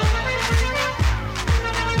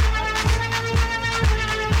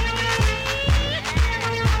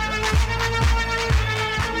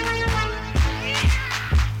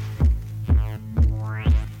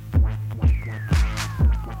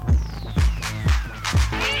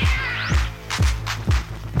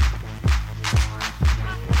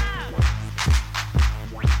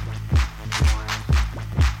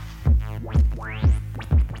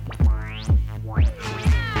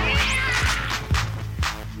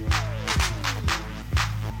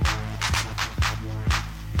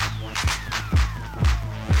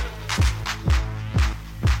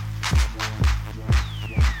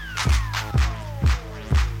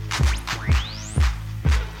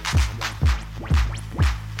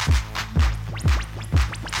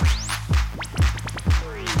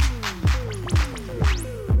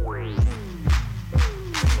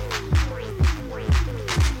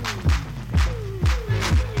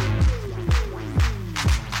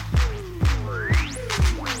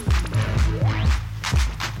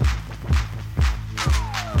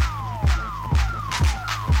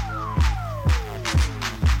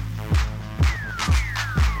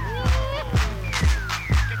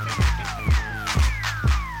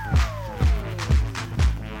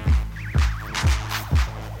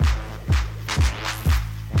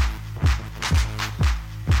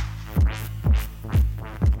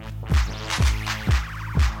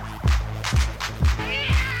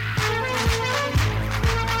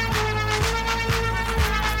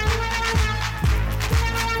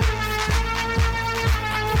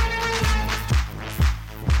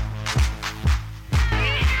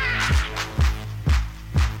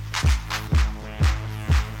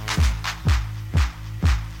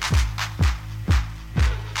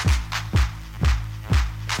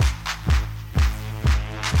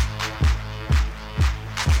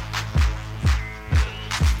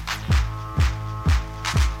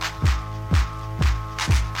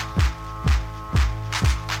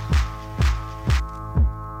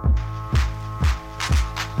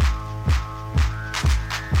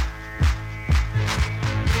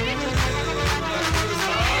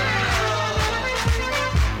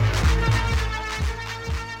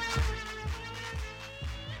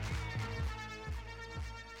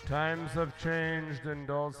Times have changed in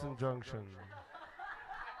Dawson Junction.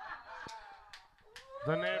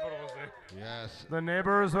 The neighbor was in. Yes. The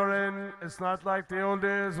neighbors are in. It's not like the old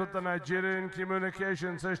days with the Nigerian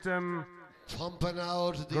communication system. Pumping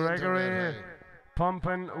out the Gregory, internet.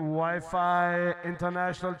 pumping Wi-Fi,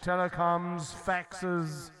 international telecoms,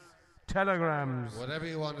 faxes, telegrams. Whatever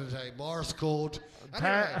you want to say, Morse code. Tha-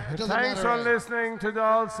 Anyway, it doesn't Thanks matter, for eh? listening to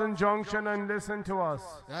Dawson Junction and listen to us.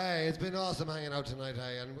 Hey, it's been awesome hanging out tonight,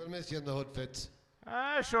 hey, and we'll miss you in the hood fits.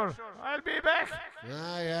 Sure. I'll be back.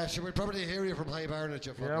 Yeah, sure. We'll probably hear you from High Barnet,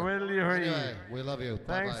 you fucker. Yeah, will you hear you? Anyway, we love you.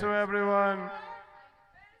 Thanks Bye-bye. to everyone.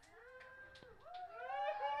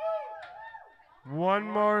 One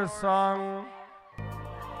more song.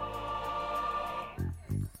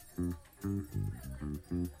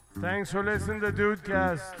 Thanks for listening to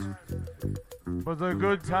DOODcast. But the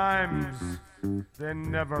good times, they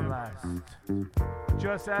never last.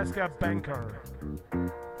 Just ask a banker.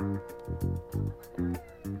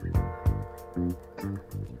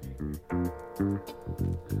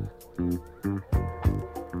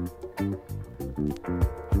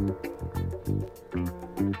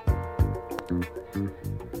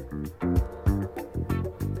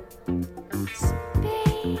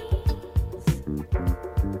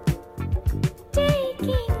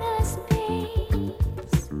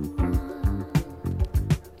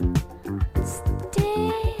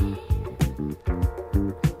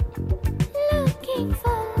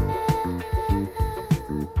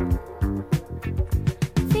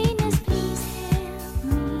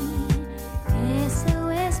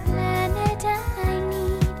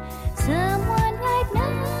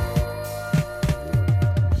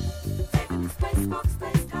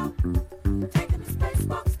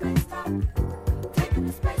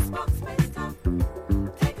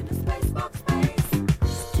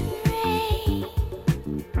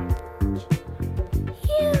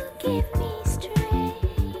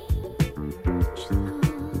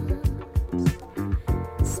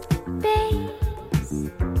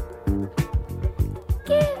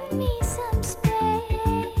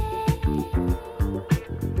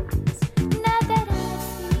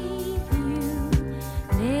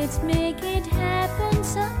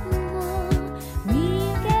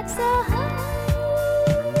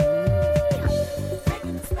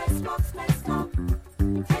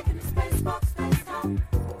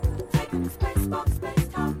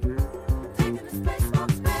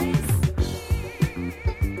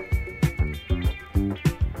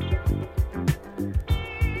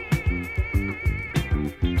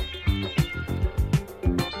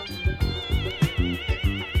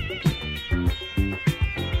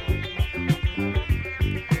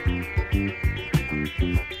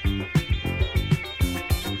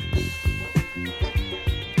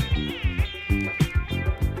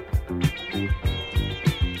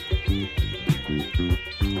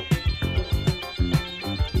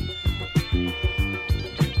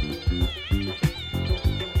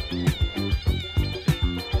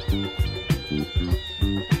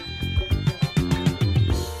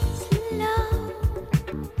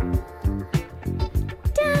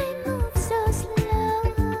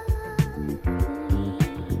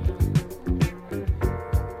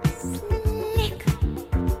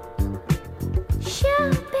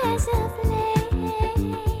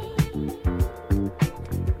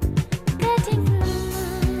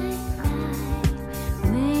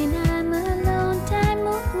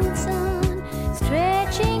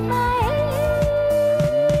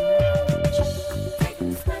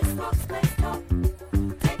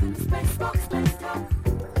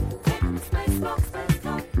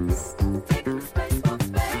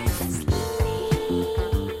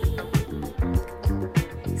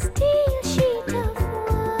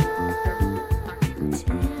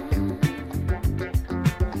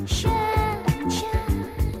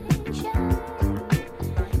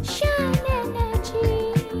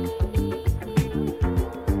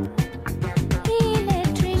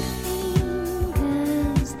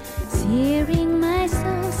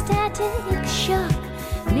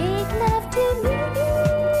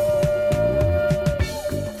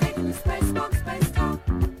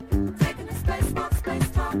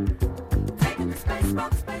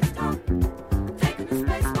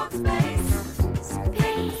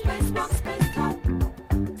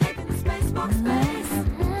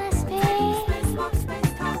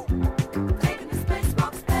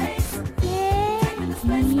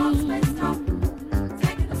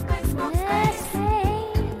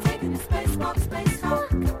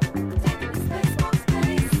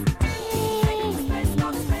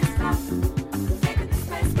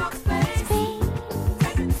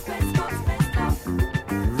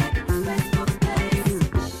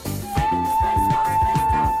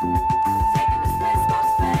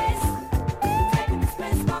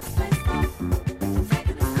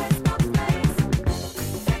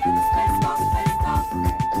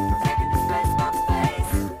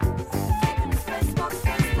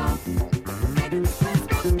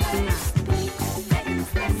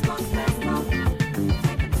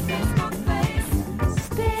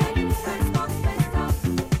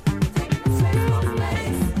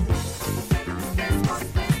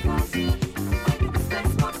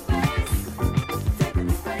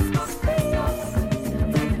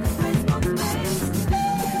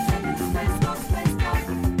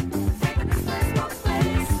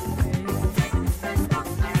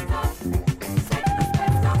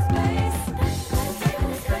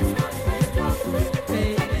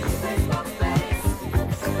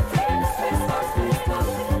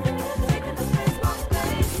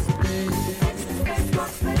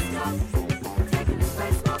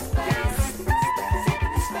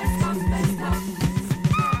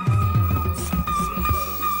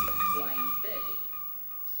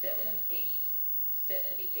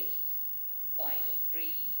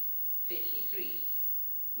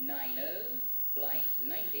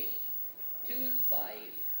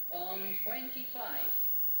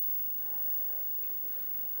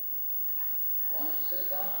 So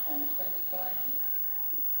far on 25.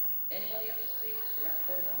 Anybody else, please?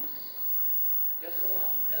 Rapport house? Just the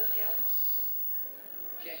one? Nobody else?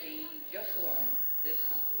 Checking just the one this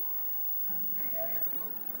time.